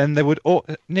then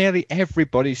nearly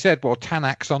everybody said, well,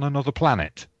 Tanak's on another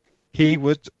planet. He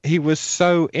was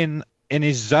so in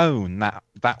his zone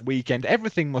that weekend.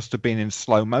 Everything must have been in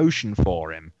slow motion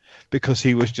for him, because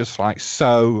he was just like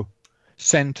so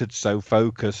centered, so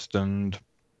focused, and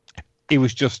he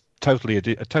was just a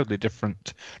totally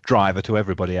different driver to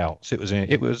everybody else. It was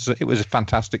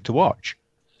fantastic to watch.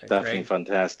 Definitely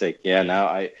fantastic. Yeah.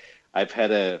 Now I've had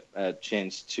a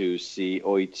chance to see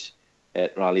Oit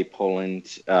at Rally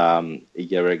Poland a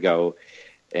year ago,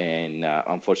 and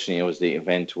unfortunately it was the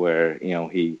event where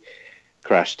he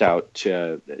crashed out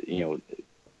 2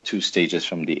 stages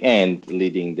from the end,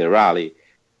 leading the rally.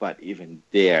 But even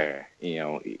there,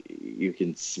 you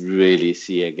can really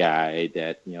see a guy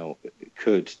that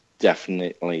could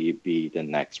definitely be the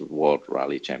next World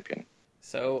Rally Champion.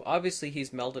 So obviously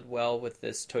he's melded well with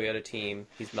this Toyota team.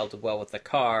 He's melded well with the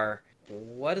car.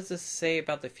 What does this say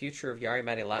about the future of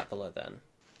Jari-Matti Latvala then?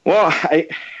 Well,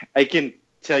 I can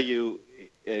tell you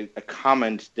a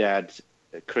comment that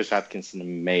Chris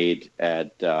Atkinson made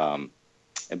at,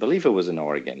 I believe it was in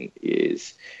Oregon,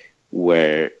 is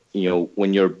where,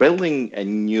 when you're building a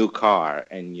new car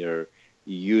and you're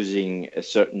using a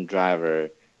certain driver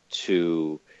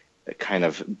to kind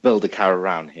of build a car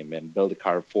around him and build a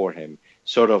car for him,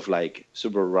 sort of like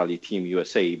Subaru Rally Team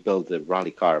USA built the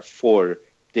rally car for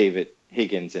David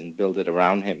Higgins and build it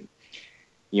around him.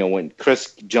 When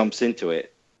Chris jumps into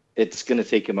it, it's going to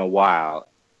take him a while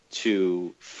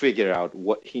to figure out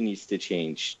what he needs to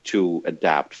change to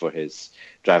adapt for his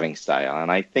driving style.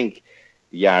 And I think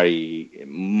Jari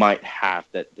might have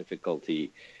that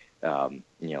difficulty,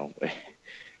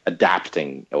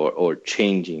 adapting or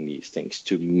changing these things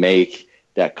to make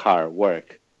that car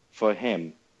work for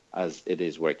him as it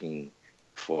is working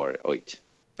for Oit.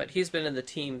 But he's been in the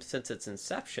team since its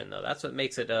inception, though. That's what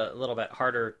makes it a little bit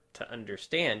harder to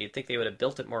understand. You'd think they would have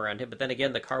built it more around him, but then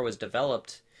again, the car was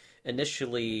developed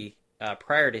initially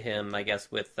prior to him, I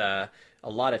guess, with a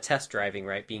lot of test driving,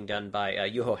 right, being done by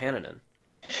Juho Hänninen.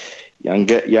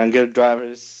 Younger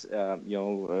drivers,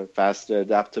 faster,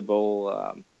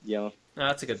 adaptable, Oh,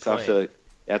 that's a good stuff. point.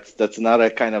 That's another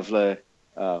kind of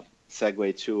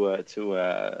segue to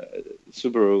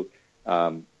Subaru.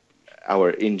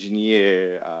 Our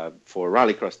engineer for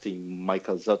Rallycross team,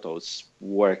 Michael Zotos,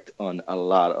 worked on a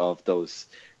lot of those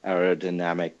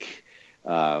aerodynamic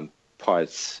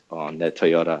parts on the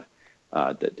Toyota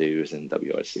that they use in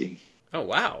WRC. Oh,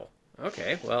 wow.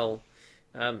 Okay, well,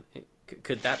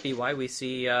 could that be why we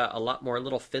see a lot more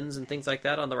little fins and things like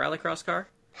that on the Rallycross car?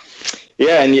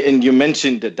 Yeah, and you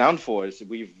mentioned the downforce.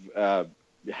 We've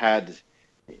had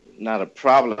not a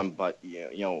problem, but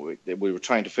we were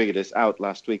trying to figure this out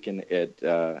last weekend at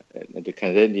the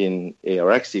Canadian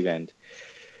ARX event,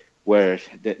 where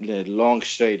the long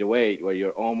straightaway, where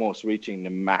you're almost reaching the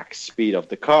max speed of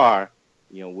the car,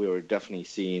 we were definitely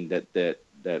seeing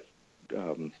that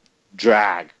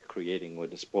drag creating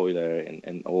with the spoiler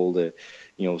and all the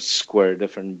square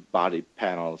different body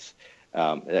panels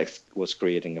that was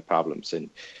creating the problems. And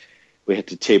we had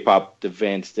to tape up the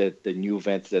vents, the new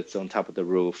vents that's on top of the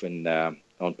roof, and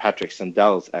on Patrick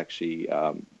Sandel's actually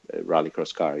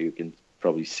Rallycross car. You can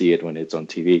probably see it when it's on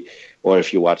TV, or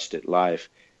if you watched it live.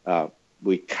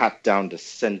 We cut down the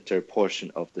center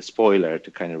portion of the spoiler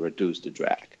to kind of reduce the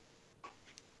drag.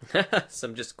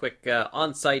 Some just quick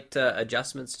on-site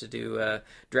adjustments to do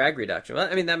drag reduction. Well,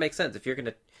 I mean, that makes sense. If you're going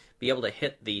to be able to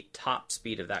hit the top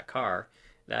speed of that car,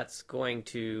 that's going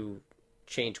to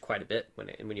change quite a bit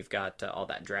when you've got all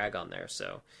that drag on there.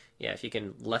 So, yeah, if you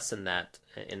can lessen that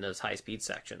in those high-speed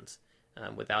sections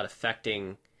without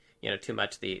affecting, too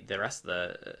much the rest of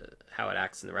the how it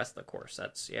acts in the rest of the course,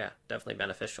 that's definitely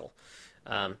beneficial.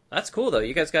 That's cool though.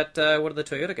 You guys got one of the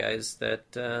Toyota guys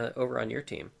that over on your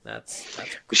team. That's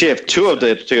we have two of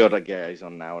the Toyota guys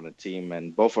on the team,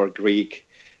 and both are Greek.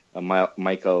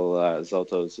 Michael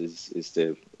Zotos is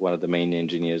one of the main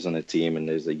engineers on the team, and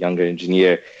there's a younger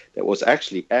engineer that was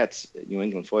actually at New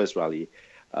England Forest Rally,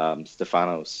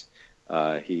 Stefanos.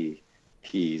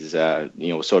 He's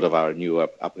sort of our new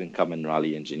up and coming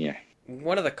rally engineer.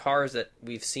 One of the cars that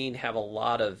we've seen have a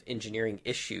lot of engineering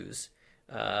issues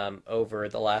over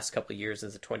the last couple of years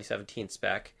as the 2017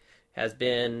 spec has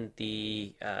been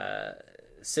the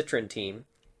Citroen team,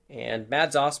 and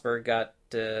Mads Osberg got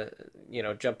to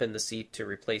jump in the seat to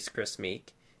replace Chris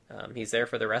Meek. He's there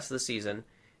for the rest of the season.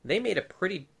 They made a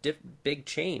pretty big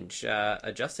change,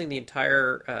 adjusting the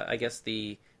entire I guess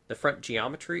the front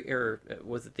geometry, or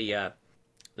was it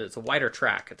it's a wider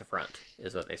track at the front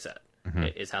is what they said.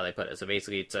 Mm-hmm. Is how they put it. So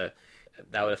basically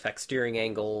that would affect steering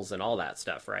angles and all that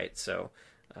stuff, right? So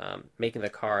making the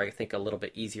car, I think, a little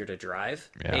bit easier to drive,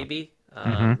 maybe.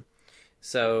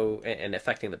 So, and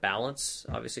affecting the balance,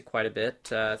 obviously, quite a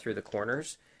bit through the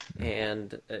corners,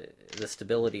 and the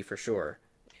stability for sure.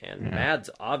 And Mads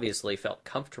obviously felt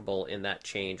comfortable in that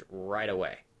change right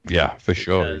away. Yeah, for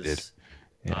sure he did.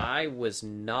 Yeah. I was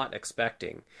not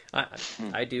expecting.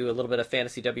 I do a little bit of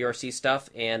fantasy WRC stuff,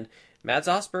 and Mads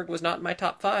Osberg was not in my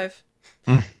top 5.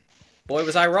 Boy,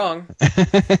 was I wrong.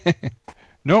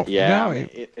 No,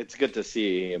 it's good to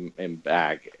see him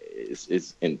back.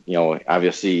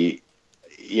 Obviously,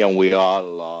 we all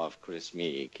love Chris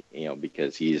Meek,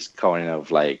 because he's kind of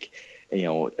like,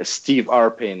 a Steve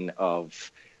Arpin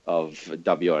of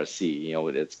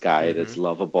WRC. This guy that's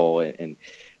lovable and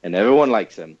everyone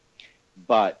likes him.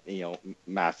 But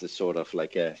Matt is sort of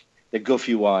like the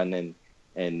goofy one,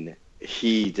 and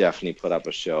he definitely put up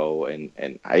a show,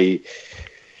 and I.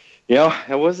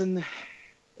 it wasn't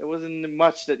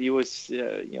much that he was,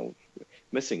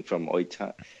 missing from Oit.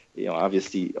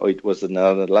 Obviously Oit was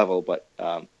another level, but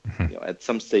at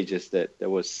some stages that it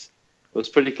was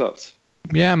pretty close.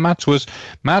 Yeah, Matt was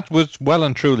well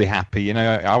and truly happy.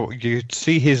 You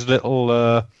see his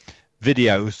little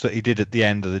videos that he did at the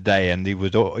end of the day, and he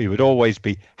would always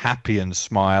be happy and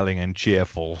smiling and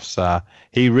cheerful. So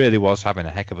he really was having a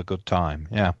heck of a good time.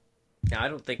 Yeah. I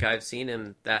don't think I've seen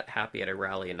him that happy at a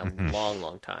rally in a long,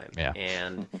 long time. Yeah.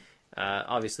 And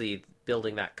obviously,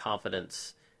 building that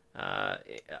confidence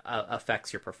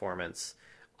affects your performance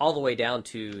all the way down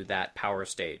to that power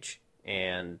stage.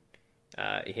 And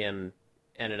him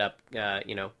ended up,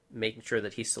 making sure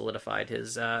that he solidified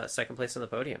his second place on the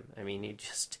podium. I mean, he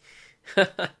just...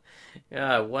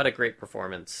 what a great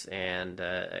performance, and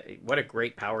what a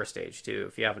great power stage too.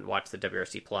 If you haven't watched the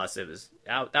WRC Plus,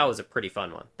 that was a pretty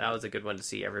fun one. That was a good one to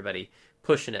see everybody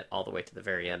pushing it all the way to the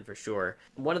very end for sure.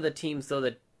 One of the teams though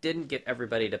that didn't get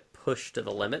everybody to push to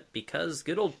the limit because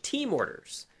good old team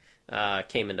orders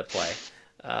came into play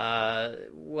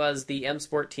was the M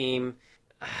Sport team.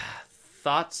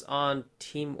 Thoughts on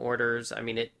team orders? I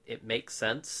mean, it makes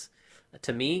sense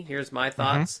to me. Here's my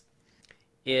thoughts.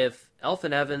 If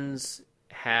Elfyn Evans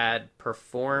had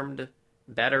performed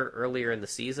better earlier in the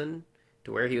season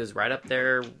to where he was right up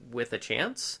there with a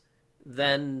chance,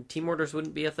 then team orders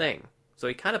wouldn't be a thing. So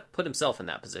he kind of put himself in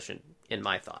that position, in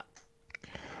my thought.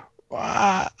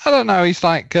 I don't know. He's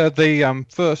like the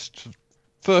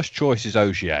first choice is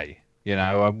Ogier.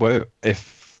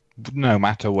 If no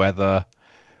matter whether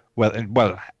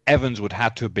Evans would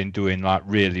have to have been doing like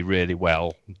really, really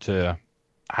well to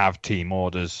have team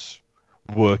orders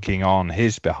working on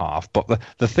his behalf. But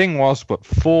the thing was, but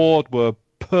Ford were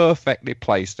perfectly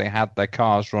placed. They had their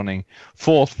cars running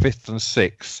 4th, 5th, and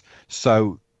 6th,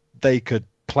 so they could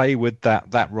play with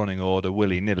that running order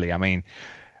willy-nilly. I mean,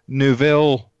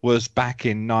 Neuville was back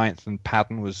in 9th and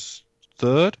Padden was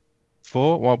 3rd.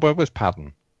 Well, where was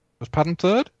Padden? Was Padden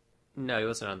 3rd? No, he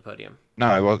wasn't on the podium.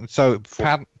 No, he wasn't. So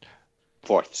Padden...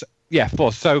 4th. So, yeah,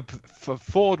 4th. So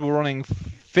Ford were running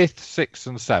 5th, 6th,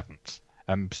 and 7th.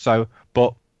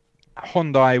 But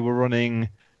Hyundai were running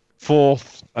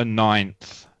 4th and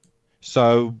 9th.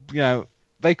 So,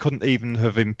 they couldn't even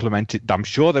have implemented... I'm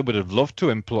sure they would have loved to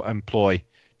employ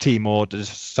team orders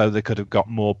so they could have got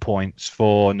more points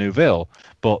for Neuville,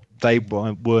 but they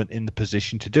weren't in the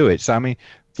position to do it. So, I mean,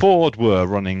 Ford were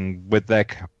running with their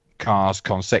cars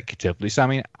consecutively. So, I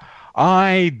mean,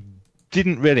 I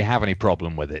didn't really have any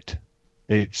problem with it.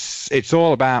 It's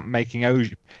all about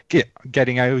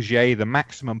getting Ogier the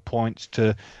maximum points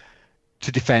to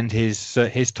defend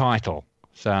his title.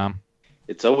 So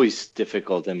it's always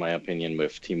difficult, in my opinion,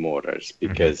 with team orders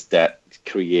because that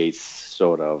creates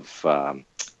sort of a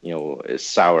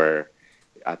sour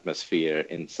atmosphere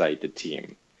inside the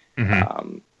team.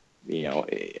 I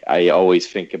always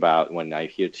think about when I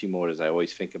hear team orders. I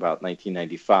always think about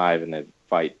 1995 and the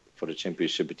fight for the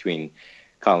championship between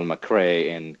Colin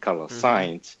McRae and Carlos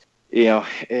Sainz.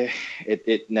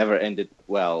 It never ended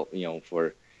well,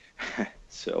 for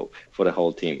the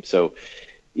whole team. So,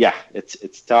 yeah,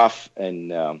 it's tough,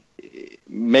 and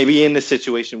maybe in the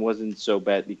situation wasn't so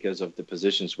bad because of the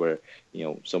positions were,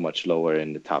 so much lower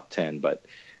in the top 10. But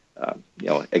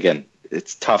again,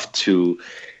 it's tough to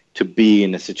be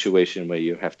in a situation where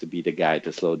you have to be the guy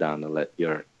to slow down and let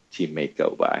your teammate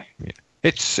go by. Yeah.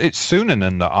 It's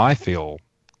Sunanen that I feel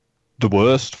the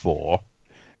worst for,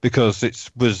 because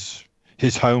it was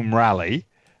his home rally,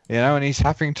 and he's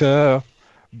having to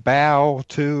bow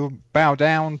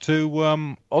down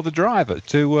to other drivers,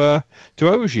 to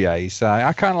Ogier. So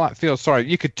I kind of feel sorry.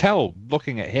 You could tell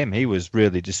looking at him, he was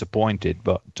really disappointed,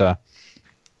 but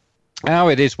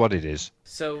it is what it is.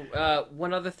 So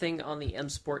one other thing on the M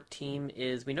Sport team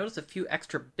is we noticed a few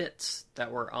extra bits that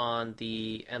were on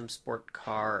the M Sport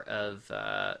car of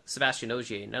Sebastian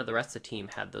Ogier. None of the rest of the team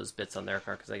had those bits on their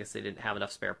car because I guess they didn't have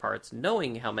enough spare parts,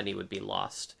 knowing how many would be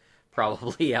lost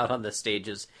probably out on the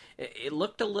stages. It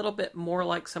looked a little bit more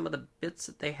like some of the bits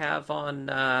that they have on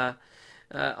the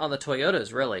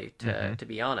Toyotas, really, to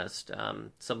be honest.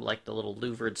 Some like the little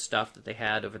louvered stuff that they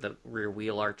had over the rear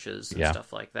wheel arches and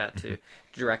stuff like that to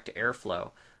direct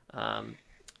airflow. I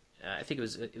think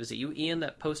it was you, Ian,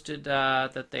 that posted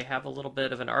that they have a little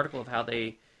bit of an article of how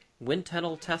they wind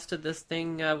tunnel tested this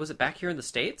thing. Was it back here in the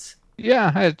States?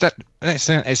 Yeah, it's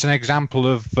an example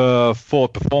of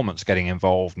Ford Performance getting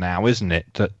involved now, isn't it?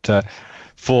 That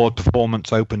Ford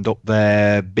Performance opened up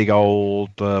their big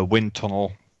old wind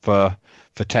tunnel for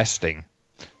testing.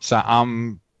 So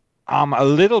I'm a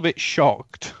little bit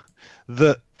shocked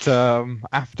that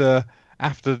after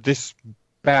this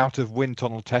bout of wind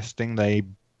tunnel testing, they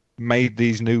made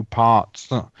these new parts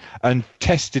and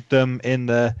tested them in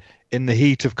the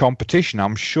heat of competition.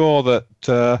 I'm sure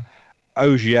that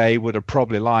Ogier would have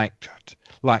probably liked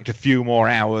a few more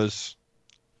hours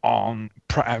on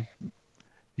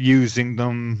using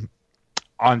them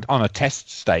on a test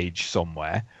stage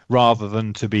somewhere, rather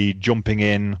than to be jumping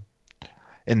in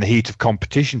the heat of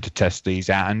competition to test these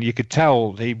out. And you could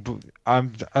tell at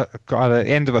the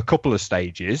end of a couple of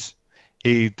stages,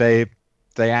 they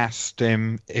asked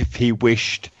him if he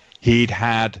wished he'd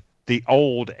had the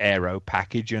old aero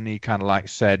package, and he kind of like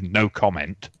said no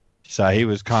comment. So he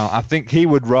was I think he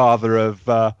would rather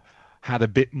have had a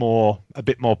bit more of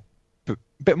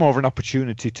an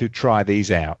opportunity to try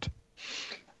these out.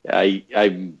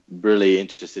 I'm really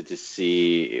interested to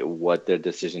see what their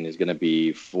decision is going to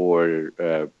be for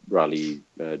Rally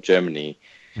Germany,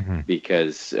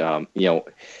 because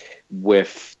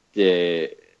with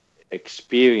the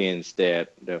experience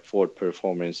that the Ford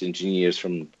Performance engineers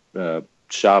from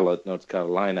Charlotte, North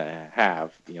Carolina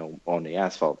have, on the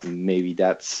asphalt, maybe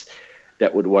that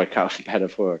would work out better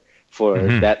for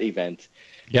that event.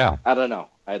 Yeah, I don't know.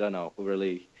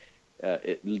 Really,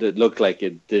 it looked like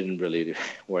it didn't really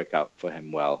work out for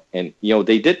him well. And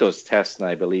they did those tests,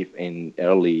 I believe, in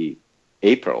early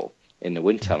April in the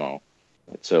wind tunnel.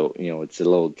 So it's a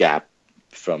little gap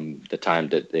from the time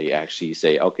that they actually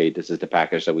say, okay, this is the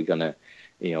package that we're gonna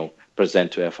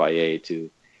present to FIA to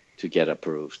get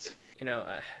approved.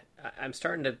 I'm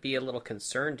starting to be a little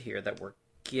concerned here that we're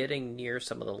getting near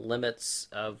some of the limits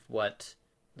of what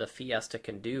the Fiesta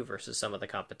can do versus some of the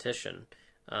competition.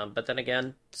 But then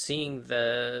again, seeing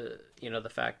the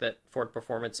fact that Ford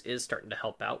Performance is starting to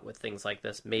help out with things like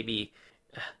this, maybe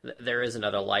there is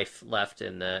another life left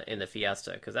in the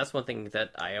Fiesta, because that's one thing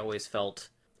that I always felt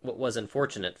what was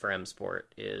unfortunate for M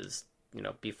Sport is,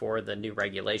 before the new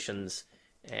regulations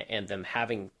and them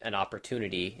having an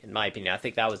opportunity, in my opinion, I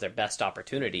think that was their best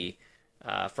opportunity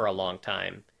for a long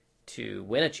time to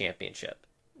win a championship,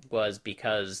 was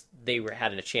because they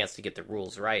had a chance to get the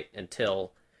rules right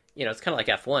until, it's kind of like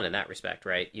F1 in that respect,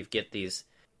 right? You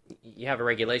have a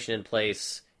regulation in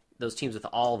place, those teams with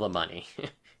all the money,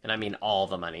 and I mean all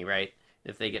the money, right?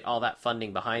 If they get all that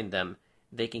funding behind them,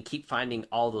 they can keep finding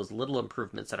all those little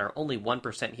improvements that are only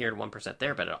 1% here and 1%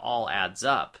 there, but it all adds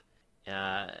up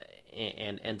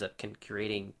and ends up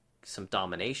creating some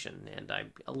domination. And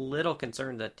I'm a little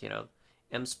concerned that,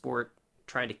 M Sport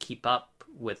trying to keep up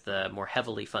with the more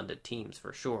heavily funded teams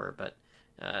for sure, but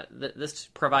this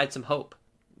provides some hope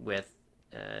with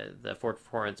the Ford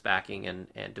Performance backing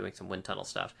and doing some wind tunnel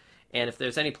stuff. And if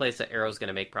there's any place that Aero's going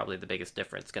to make probably the biggest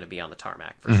difference, it's going to be on the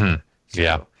tarmac for sure. So,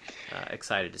 yeah.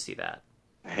 Excited to see that.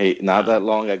 Hey, not that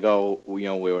long ago, we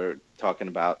were talking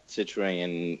about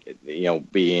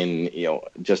Citroën, being,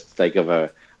 just like of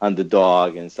a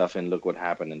underdog and stuff, and look what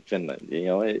happened in Finland.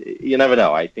 You never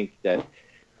know. I think that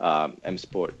M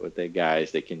Sport with their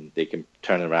guys, they can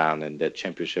turn around, and that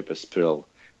championship is still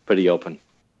pretty open.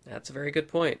 That's a very good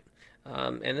point.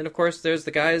 And then, of course, there's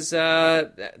the guys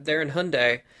there in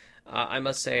Hyundai. I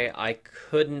must say, I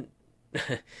couldn't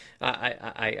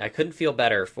I couldn't feel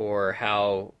better for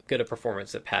how good a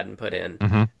performance that Padden put in.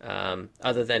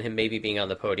 Other than him maybe being on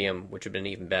the podium, which would have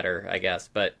been even better, I guess.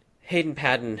 But Hayden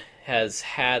Padden has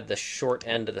had the short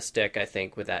end of the stick, I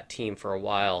think, with that team for a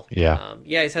while. Yeah.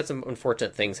 He's had some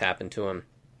unfortunate things happen to him.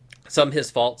 Some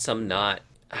his fault, some not.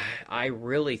 I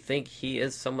really think he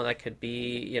is someone that could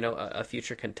be, a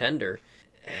future contender.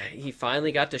 He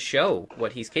finally got to show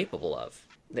what he's capable of.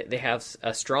 They have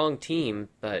a strong team,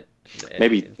 but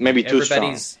maybe too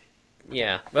strong.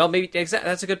 Yeah, well, maybe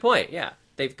that's a good point. Yeah,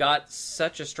 they've got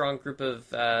such a strong group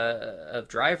of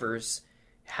drivers.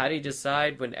 How do you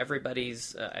decide when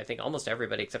everybody's? I think almost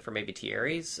everybody except for maybe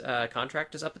Thierry's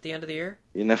contract is up at the end of the year.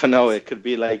 You never know. It could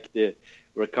be like the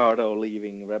Ricardo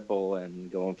leaving Red Bull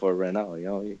and going for Renault.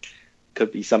 It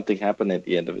could be something happen at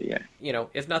the end of the year.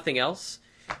 If nothing else,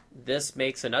 this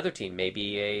makes another team,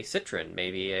 maybe a Citroën,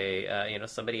 maybe a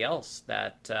somebody else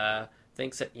that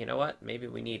thinks that maybe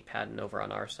we need Padden over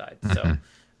on our side. So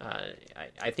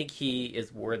I think he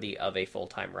is worthy of a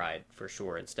full-time ride for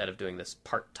sure, instead of doing this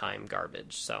part-time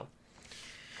garbage. So,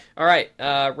 all right,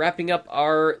 wrapping up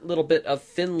our little bit of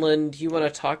Finland, you want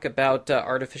to talk about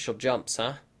artificial jumps,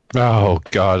 huh? Oh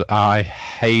God, I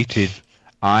hated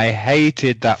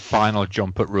that final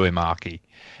jump at Ruimarki.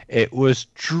 It was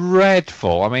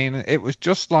dreadful. I mean, it was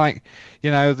just like,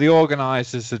 the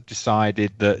organisers had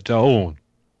decided that,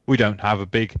 we don't have the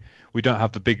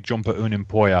big jump at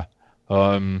Unimpoya.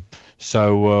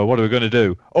 So what are we going to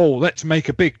do? Oh, let's make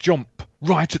a big jump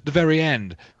right at the very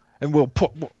end, and we'll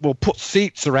put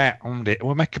seats around it.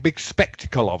 We'll make a big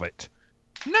spectacle of it.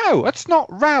 No, that's not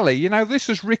rally. You know, this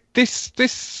was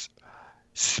this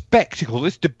spectacle,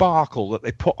 this debacle that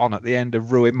they put on at the end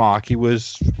of Rui Markey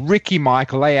was Ricky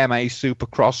Michael AMA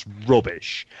Supercross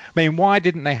rubbish. I mean, why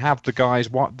didn't they have the guys,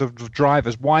 the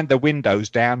drivers, wind their windows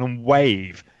down and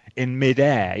wave in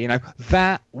midair? You know,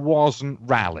 that wasn't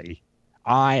rally.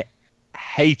 I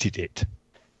hated it.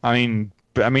 I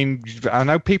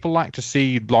know people like to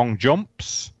see long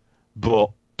jumps,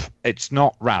 but it's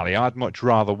not rally. I'd much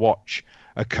rather watch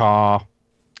a car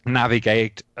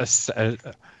navigate a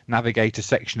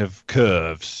section of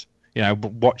curves. You know,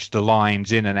 watch the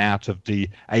lines in and out of the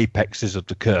apexes of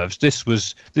the curves. This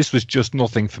was just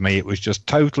nothing for me. It was just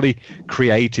totally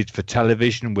created for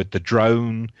television with the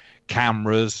drone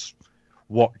cameras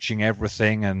watching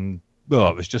everything, and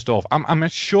it was just awful. I'm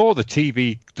sure the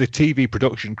TV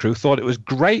production crew thought it was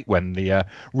great when the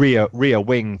rear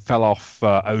wing fell off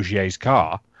Ogier's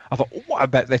car. I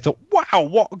bet they thought, wow,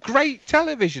 what great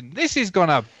television. This is going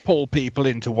to pull people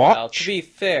into watch. Well,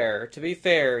 to be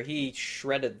fair, he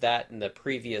shredded that in the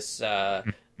previous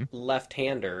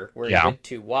left-hander where he went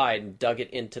too wide and dug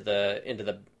it into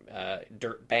the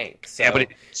dirt bank. So but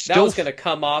that was going to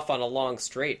come off on a long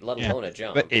straight, let alone a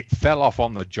jump. But it fell off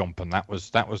on the jump, and that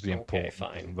was the important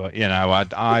thing. But you know,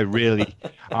 I really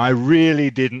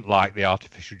didn't like the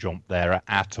artificial jump there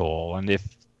at all. And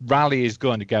if rally is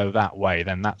going to go that way,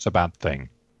 then that's a bad thing.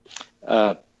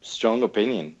 Strong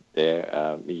opinion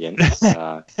there, Ian.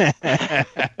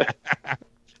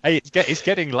 Hey, it's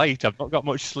getting late. I've not got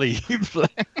much sleep.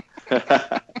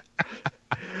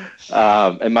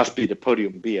 It must be the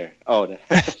podium beer. Oh,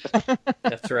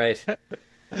 that's right.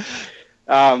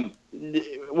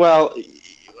 Well,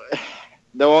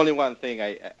 the only one thing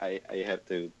I have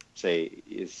to say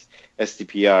is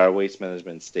STPR waste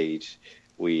management stage.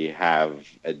 We have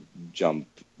a jump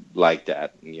like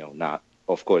that. You know, not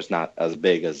as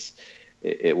big as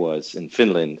it was in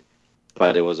Finland,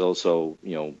 but it was also,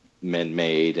 you know,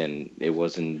 man-made, and it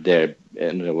wasn't there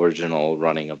in the original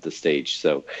running of the stage.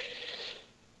 So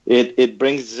it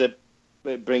brings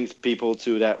people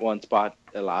to that one spot,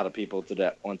 a lot of people to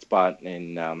that one spot,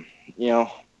 and you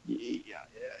know,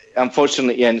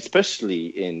 unfortunately, and especially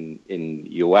in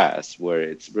US, where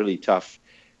it's really tough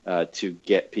to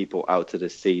get people out to the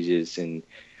stages and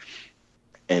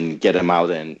get them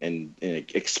out and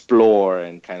explore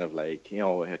and kind of like, you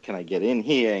know, can I get in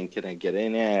here and can I get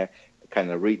in there,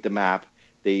 kind of read the map.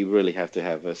 They really have to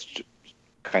have a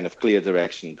kind of clear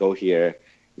direction. Go here,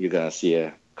 you're gonna see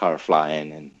a car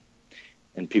flying,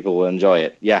 and people will enjoy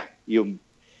it. Yeah, you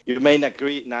may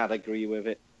not agree with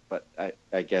it, but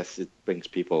I guess it brings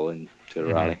people into the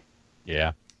rally.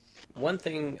 Yeah. One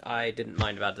thing I didn't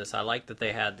mind about this, I liked that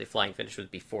they had the flying finish was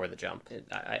before the jump.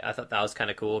 I thought that was kind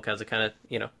of cool because it kind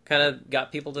of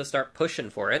got people to start pushing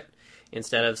for it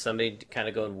instead of somebody kind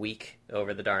of going weak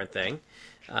over the darn thing.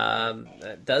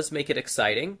 That does make it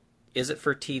exciting. Is it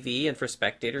for TV and for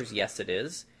spectators? Yes, it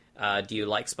is. Do you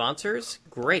like sponsors?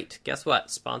 Great. Guess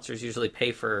what? Sponsors usually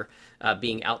pay for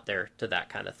being out there to that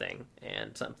kind of thing.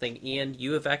 And something, Ian,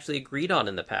 you have actually agreed on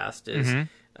in the past is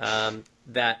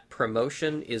that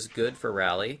promotion is good for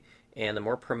rally. And the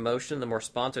more promotion, the more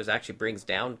sponsors actually brings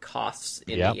down costs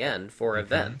in the end for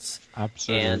events.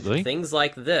 Absolutely. And things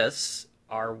like this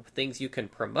are things you can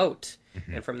promote.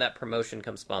 And from that promotion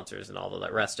comes sponsors and all of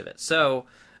the rest of it. So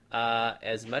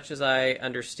as much as I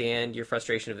understand your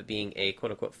frustration of it being a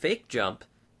quote-unquote fake jump,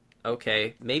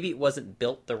 okay, maybe it wasn't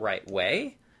built the right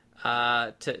way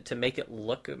to make it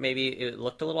look, maybe it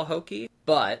looked a little hokey,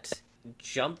 but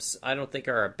jumps I don't think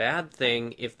are a bad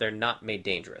thing if they're not made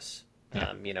dangerous.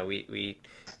 Yeah. You know, we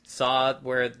saw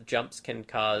where jumps can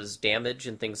cause damage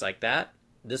and things like that.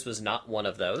 This was not one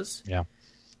of those. Yeah.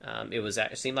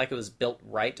 It seemed like it was built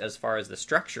right as far as the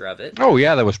structure of it. Oh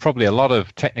yeah, there was probably a lot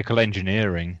of technical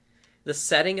engineering. The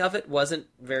setting of it wasn't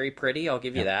very pretty, I'll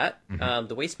give you that.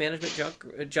 The waste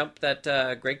management jump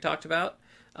that Greg talked about,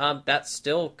 that's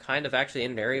still kind of actually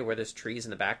in an area where there's trees in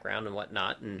the background and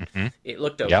whatnot, and it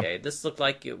looked okay. Yep. This looked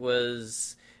like it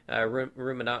was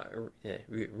Ruamaki.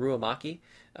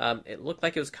 It looked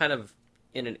like it was kind of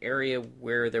in an area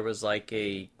where there was like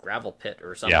a gravel pit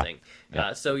or something.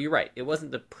 Yeah. So you're right. It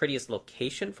wasn't the prettiest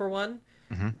location for one,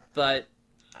 but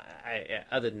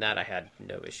other than that, I had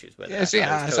no issues with it.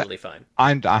 I was totally fine.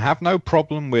 I have no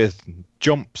problem with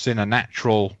jumps in a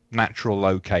natural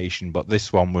location, but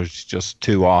this one was just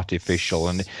too artificial,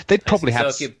 and they'd probably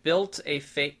have. So if you built a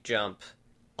fake jump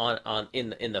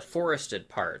in the forested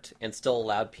part and still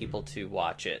allowed people to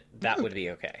watch it, that would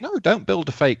be okay. No, don't build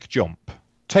a fake jump.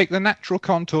 Take the natural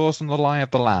contours and the lie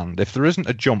of the land. If there isn't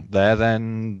a jump there,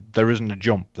 then there isn't a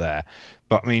jump there.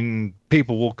 But I mean,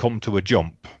 people will come to a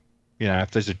jump. You know,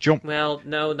 if there's a jump. Well,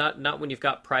 no, not when you've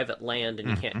got private land and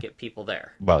you can't get people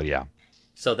there. Well, yeah.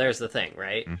 So there's the thing,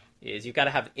 right? Is you've got to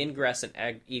have ingress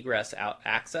and egress out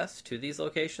access to these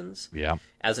locations. Yeah.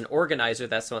 As an organizer,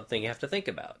 that's one thing you have to think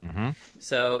about.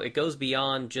 So it goes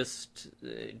beyond just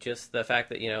the fact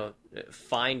that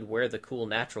find where the cool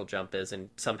natural jump is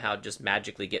and somehow just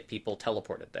magically get people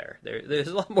teleported there. There's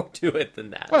a lot more to it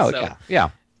than that. Well, so, yeah.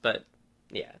 But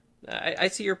yeah, I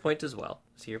see your point as well.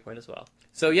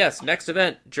 So yes, next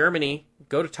event, Germany.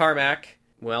 Go to Tarmac.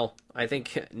 Well, I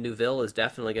think Neuville is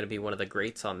definitely going to be one of the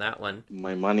greats on that one.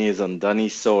 My money is on Dunny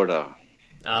Sorda.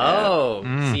 Oh,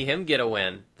 see him get a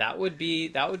win. That would be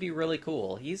really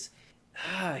cool. He's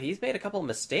made a couple of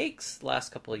mistakes the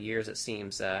last couple of years, it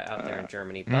seems, out there in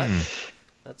Germany. But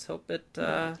let's hope it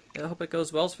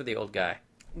goes well for the old guy.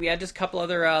 We had just a couple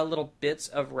other little bits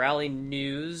of rally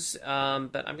news, but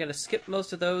I'm going to skip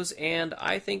most of those, and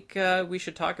I think we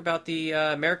should talk about the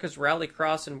America's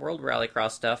Rallycross and World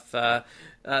Rallycross stuff.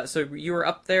 So you were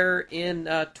up there in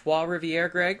Trois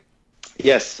Rivières, Greg?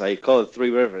 Yes, I call it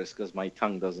Three Rivers because my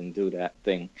tongue doesn't do that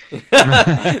thing.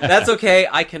 That's okay.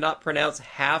 I cannot pronounce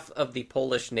half of the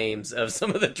Polish names of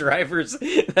some of the drivers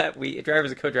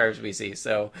and co-drivers we see.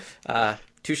 So,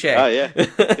 touche. Oh yeah.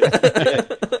 Yeah.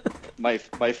 My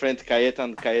friend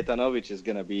Kajetan Kajetanowicz is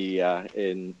going to be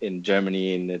in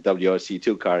Germany in the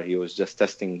WRC2 car. He was just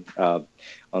testing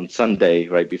on Sunday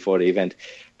right before the event.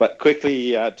 But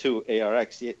quickly to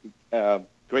ARX,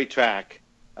 great track.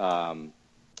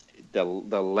 The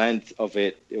length of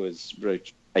it was,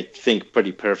 I think,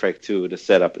 pretty perfect to the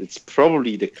setup. It's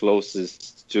probably the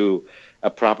closest to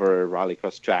a proper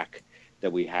rallycross track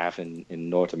that we have in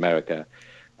North America.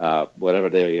 Whatever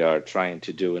they are trying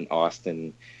to do in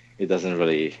Austin, it doesn't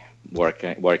really work,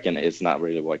 and it's not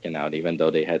really working out, even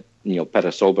though they had Peter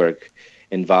Solberg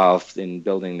involved in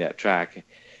building that track.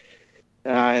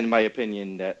 In my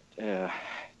opinion, that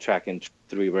track in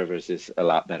Three Rivers is a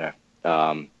lot better.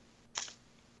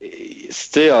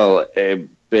 Still a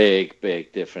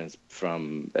big difference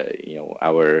from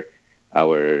our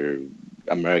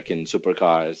American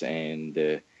supercars and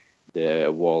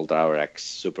the World RX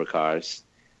supercars.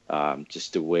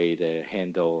 Just the way they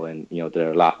handle, and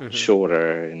they're a lot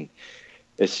shorter, and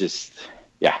it's just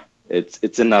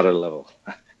it's another level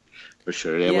for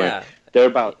sure. They're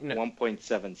about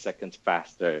 1.7 seconds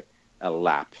faster a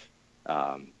lap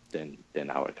than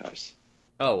our cars.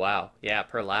 Oh wow, yeah,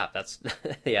 per lap. That's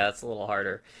that's a little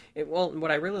harder.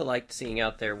 What I really liked seeing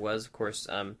out there was, of course,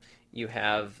 you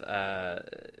have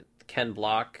Ken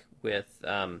Block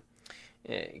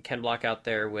out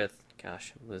there with.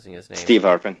 Gosh, I'm losing his name. Steve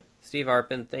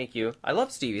Arpin, thank you. I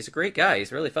love Steve. He's a great guy.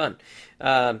 He's really fun.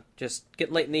 Just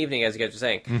getting late in the evening, as you guys are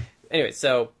saying. Anyway,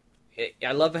 so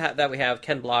I love that we have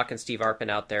Ken Block and Steve Arpin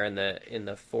out there in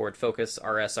the Ford Focus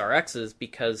RSRXs,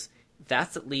 because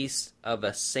that's at least of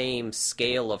a same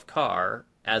scale of car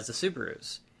as the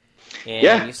Subarus.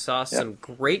 And you saw some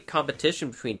great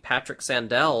competition between Patrick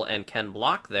Sandell and Ken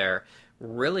Block there,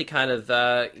 really kind of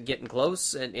getting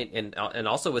close, and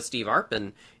also with Steve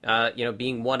Arpin,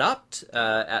 being one-upped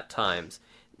at times.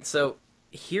 So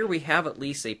here we have at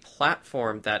least a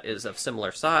platform that is of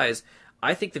similar size.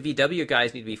 I think the VW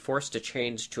guys need to be forced to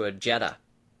change to a Jetta.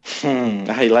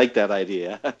 I like that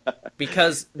idea.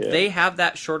 Because they have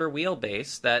that shorter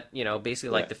wheelbase that, basically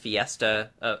like the Fiesta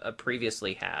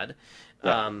previously had.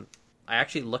 I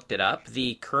actually looked it up.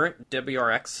 The current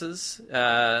WRXs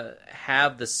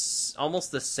have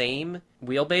almost the same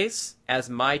wheelbase as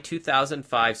my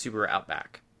 2005 Subaru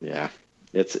Outback. Yeah,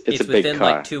 it's a big car. It's within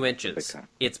like 2 inches.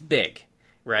 It's big,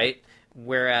 right?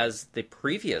 Whereas the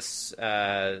previous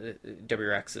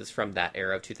WRXs from that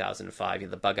era of 2005,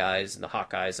 the Bug Eyes and the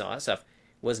Hawkeyes and all that stuff,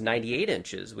 was 98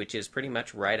 inches, which is pretty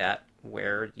much right at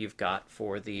where you've got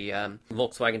for the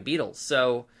Volkswagen Beetles.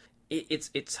 So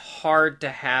it's hard to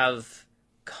have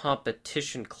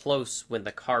competition close when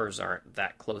the cars aren't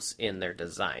that close in their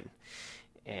design.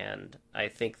 And I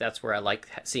think that's where I like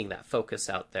seeing that Focus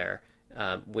out there,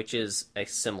 which is a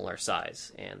similar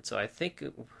size. And so I think,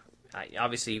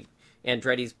 obviously,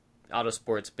 Andretti's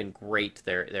Autosport's been great.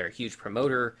 They're a huge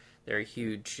promoter. They're a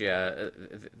huge,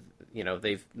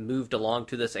 they've moved along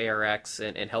to this ARX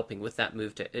and helping with that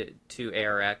move to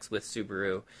ARX with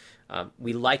Subaru.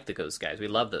 We like those guys. We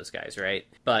love those guys, right?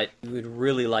 But we would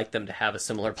really like them to have a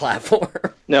similar platform.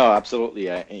 No, absolutely.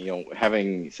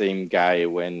 Having same guy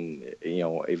win,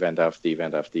 event after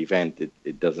event after event,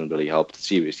 it doesn't really help the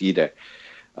series either.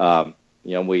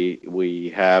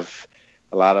 We have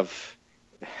a lot of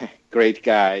great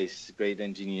guys, great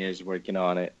engineers working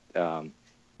on it. And,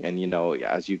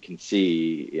 as you can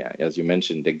see, as you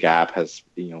mentioned, the gap has,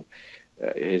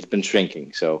 has been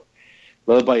shrinking. So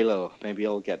little by little, maybe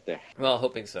I'll get there. Well,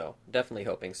 hoping so. Definitely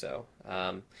hoping so.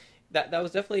 That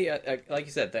was definitely like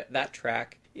you said, that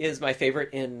track is my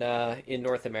favorite in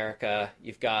North America.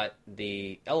 You've got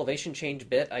the elevation change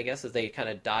bit, I guess, as they kind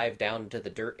of dive down to the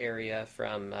dirt area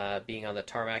from being on the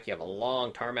tarmac. You have a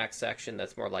long tarmac section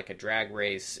that's more like a drag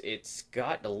race. It's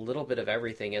got a little bit of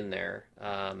everything in there,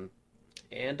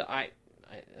 and I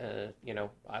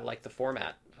like the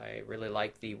format. I really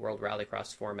like the World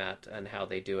Rallycross format and how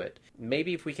they do it.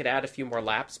 Maybe if we could add a few more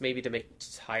laps, maybe to make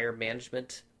tire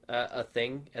management a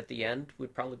thing at the end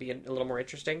would probably be a little more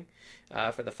interesting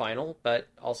for the final. But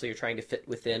also, you're trying to fit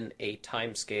within a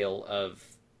time scale of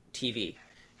TV.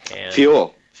 And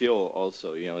Fuel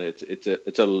also.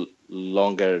 It's a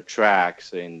longer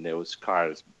tracks, and those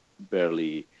cars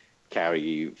barely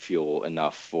carry fuel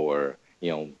enough for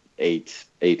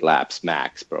eight laps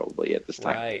max probably at this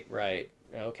time. Right.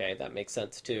 Okay, that makes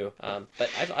sense too. But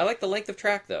I like the length of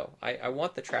track though. I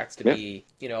want the tracks to be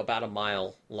about a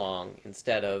mile long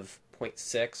instead of zero point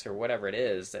 0.6 or whatever it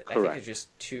is. I think it's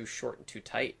just too short and too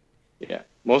tight. Yeah,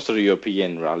 most of the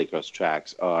European rallycross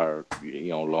tracks are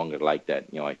longer like that.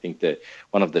 I think that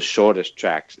one of the shortest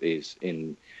tracks is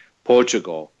in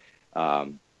Portugal,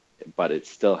 but it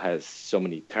still has so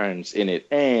many turns in it,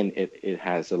 and it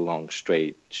has a long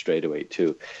straightaway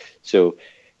too. So,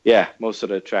 yeah, most of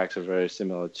the tracks are very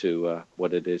similar to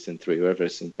what it is in Three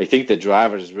Rivers, and I think the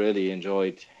drivers really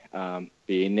enjoyed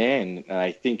being there, and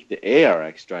I think the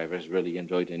ARX drivers really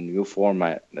enjoyed the new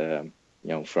format.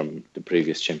 From the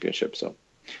previous championship. So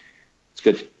it's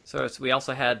good. So we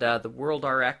also had the World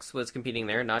RX was competing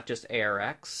there, not just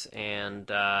ARX,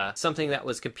 and something that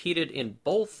was competed in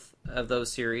both of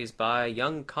those series by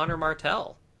young Connor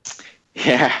Martell.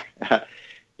 Yeah.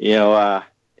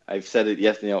 I've said it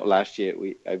yesterday. Last year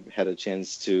I had a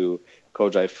chance to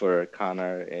co-drive for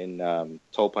Connor in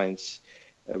Tall Pines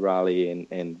Rally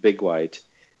and Big White,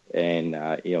 and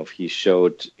he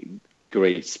showed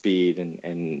great speed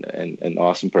and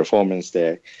awesome performance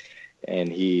there, and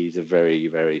he's a very,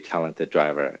 very talented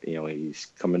driver. He's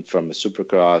coming from a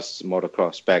supercross,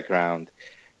 motocross background.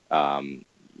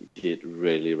 Did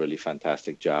really, really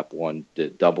fantastic job. Won the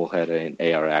doubleheader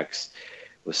in ARX.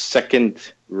 Was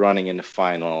second running in the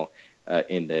final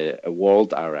in the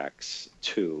World RX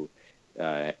too,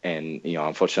 and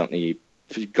unfortunately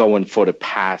going for the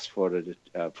pass for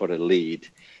the lead,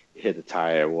 hit a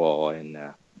tire wall and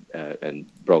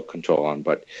broke control on,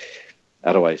 but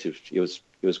otherwise it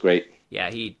was great.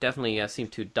 Yeah, he definitely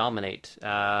seemed to dominate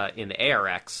in the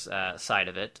ARX side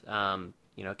of it.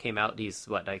 Came out, he's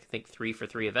I think 3 for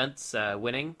 3 events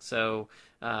winning. So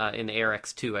in the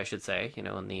ARX 2, I should say,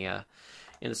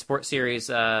 in the sport series,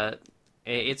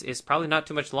 it's probably not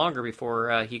too much longer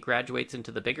before he graduates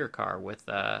into the bigger car with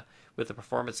the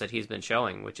performance that he's been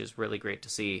showing, which is really great to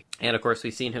see. And of course,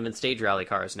 we've seen him in stage rally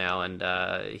cars now, and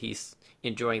he's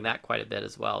enjoying that quite a bit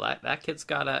as well. That kid's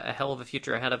got a hell of a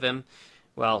future ahead of him.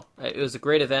 Well, it was a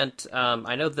great event.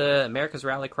 I know the America's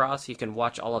Rallycross, you can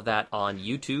watch all of that on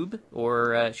YouTube,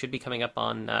 or it should be coming up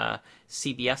on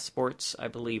CBS Sports. I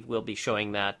believe we'll be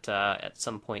showing that at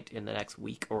some point in the next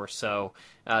week or so.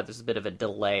 There's a bit of a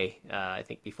delay, I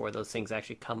think, before those things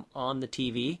actually come on the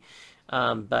TV.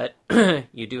 But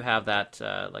you do have that,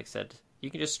 like I said, you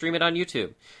can just stream it on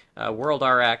YouTube. World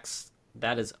RX,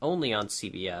 that is only on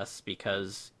CBS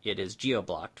because it is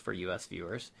geo-blocked for U.S.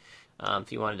 viewers.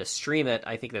 If you wanted to stream it,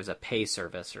 I think there's a pay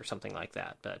service or something like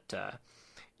that. But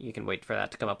you can wait for that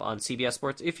to come up on CBS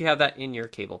Sports if you have that in your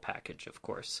cable package, of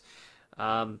course.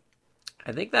 I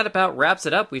think that about wraps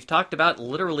it up. We've talked about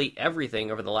literally everything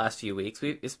over the last few weeks.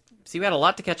 We had a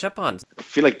lot to catch up on. I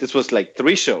feel like this was like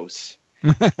 3 shows.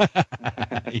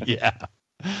 Yeah.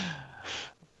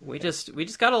 We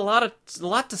just got a lot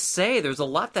to say. There's a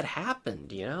lot that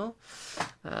happened,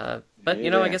 But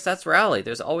I guess that's rally.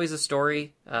 There's always a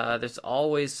story. There's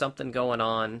always something going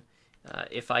on.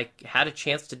 If I had a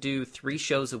chance to do 3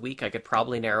 shows a week, I could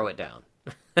probably narrow it down.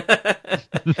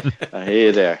 I hear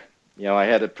you there. I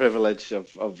had the privilege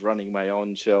of running my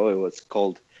own show. It was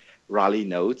called Rally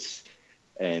Notes,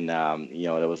 and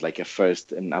it was like a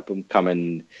first and up and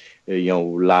coming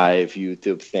live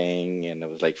YouTube thing, and it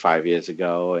was like 5 years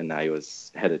ago, and I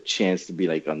had a chance to be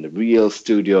like on the real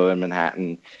studio in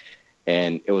Manhattan,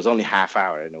 and it was only half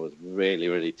hour, and it was really,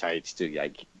 really tight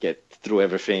to get through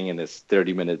everything in this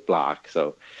 30-minute block.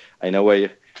 So I don't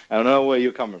know where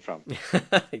you're coming from.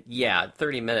 Yeah,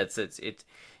 30 minutes. It's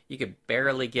you could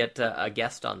barely get a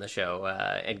guest on the show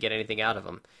and get anything out of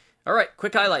them. All right,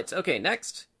 quick highlights. Okay,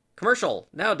 next commercial.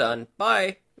 Now done.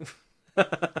 Bye.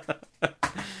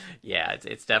 Yeah,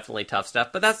 it's definitely tough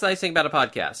stuff, but that's the nice thing about a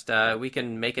podcast. We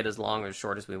can make it as long or as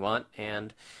short as we want,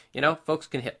 and folks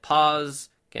can hit pause,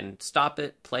 can stop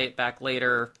it, play it back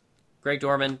later. Greg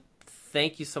Dorman,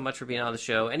 thank you so much for being on the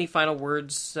show. Any final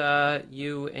words,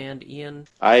 you and Ian?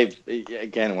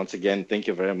 Once again, thank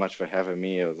you very much for having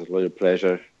me. It was a real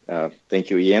pleasure. Thank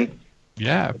you, Ian.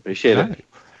 Yeah, appreciate it.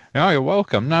 No, you're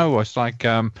welcome. No, it's like,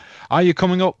 are you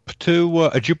coming up to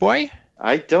Ojibwe?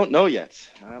 I don't know yet.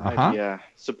 Might be a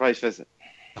surprise visit.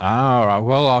 All right.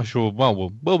 Well, I shall.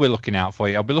 Well, we'll be looking out for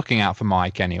you. I'll be looking out for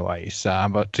Mike, anyways.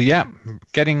 But yeah,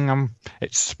 getting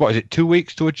it's what is it? 2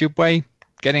 weeks to Ojibwe.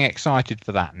 Getting excited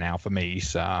for that now for me.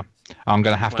 So I'm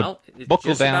going to have to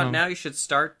buckle down. About now, you should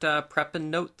start prepping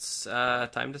notes.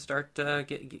 Time to start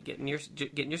getting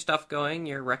your stuff going,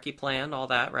 your recce plan, all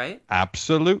that, right?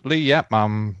 Absolutely. Yep.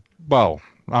 Well,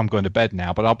 I'm going to bed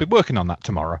now, but I'll be working on that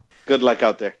tomorrow. Good luck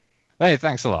out there. Hey,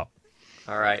 thanks a lot.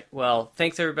 All right. Well,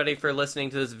 thanks everybody for listening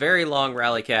to this very long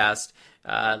Rallycast.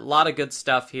 A lot of good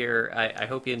stuff here. I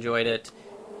hope you enjoyed it.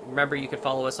 Remember, you can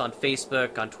follow us on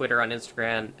Facebook, on Twitter, on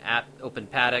Instagram, at Open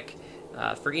Paddock.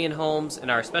 For Ian Holmes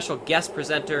and our special guest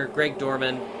presenter, Greg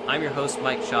Dorman, I'm your host,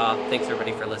 Mike Shaw. Thanks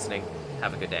everybody for listening.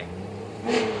 Have a good day.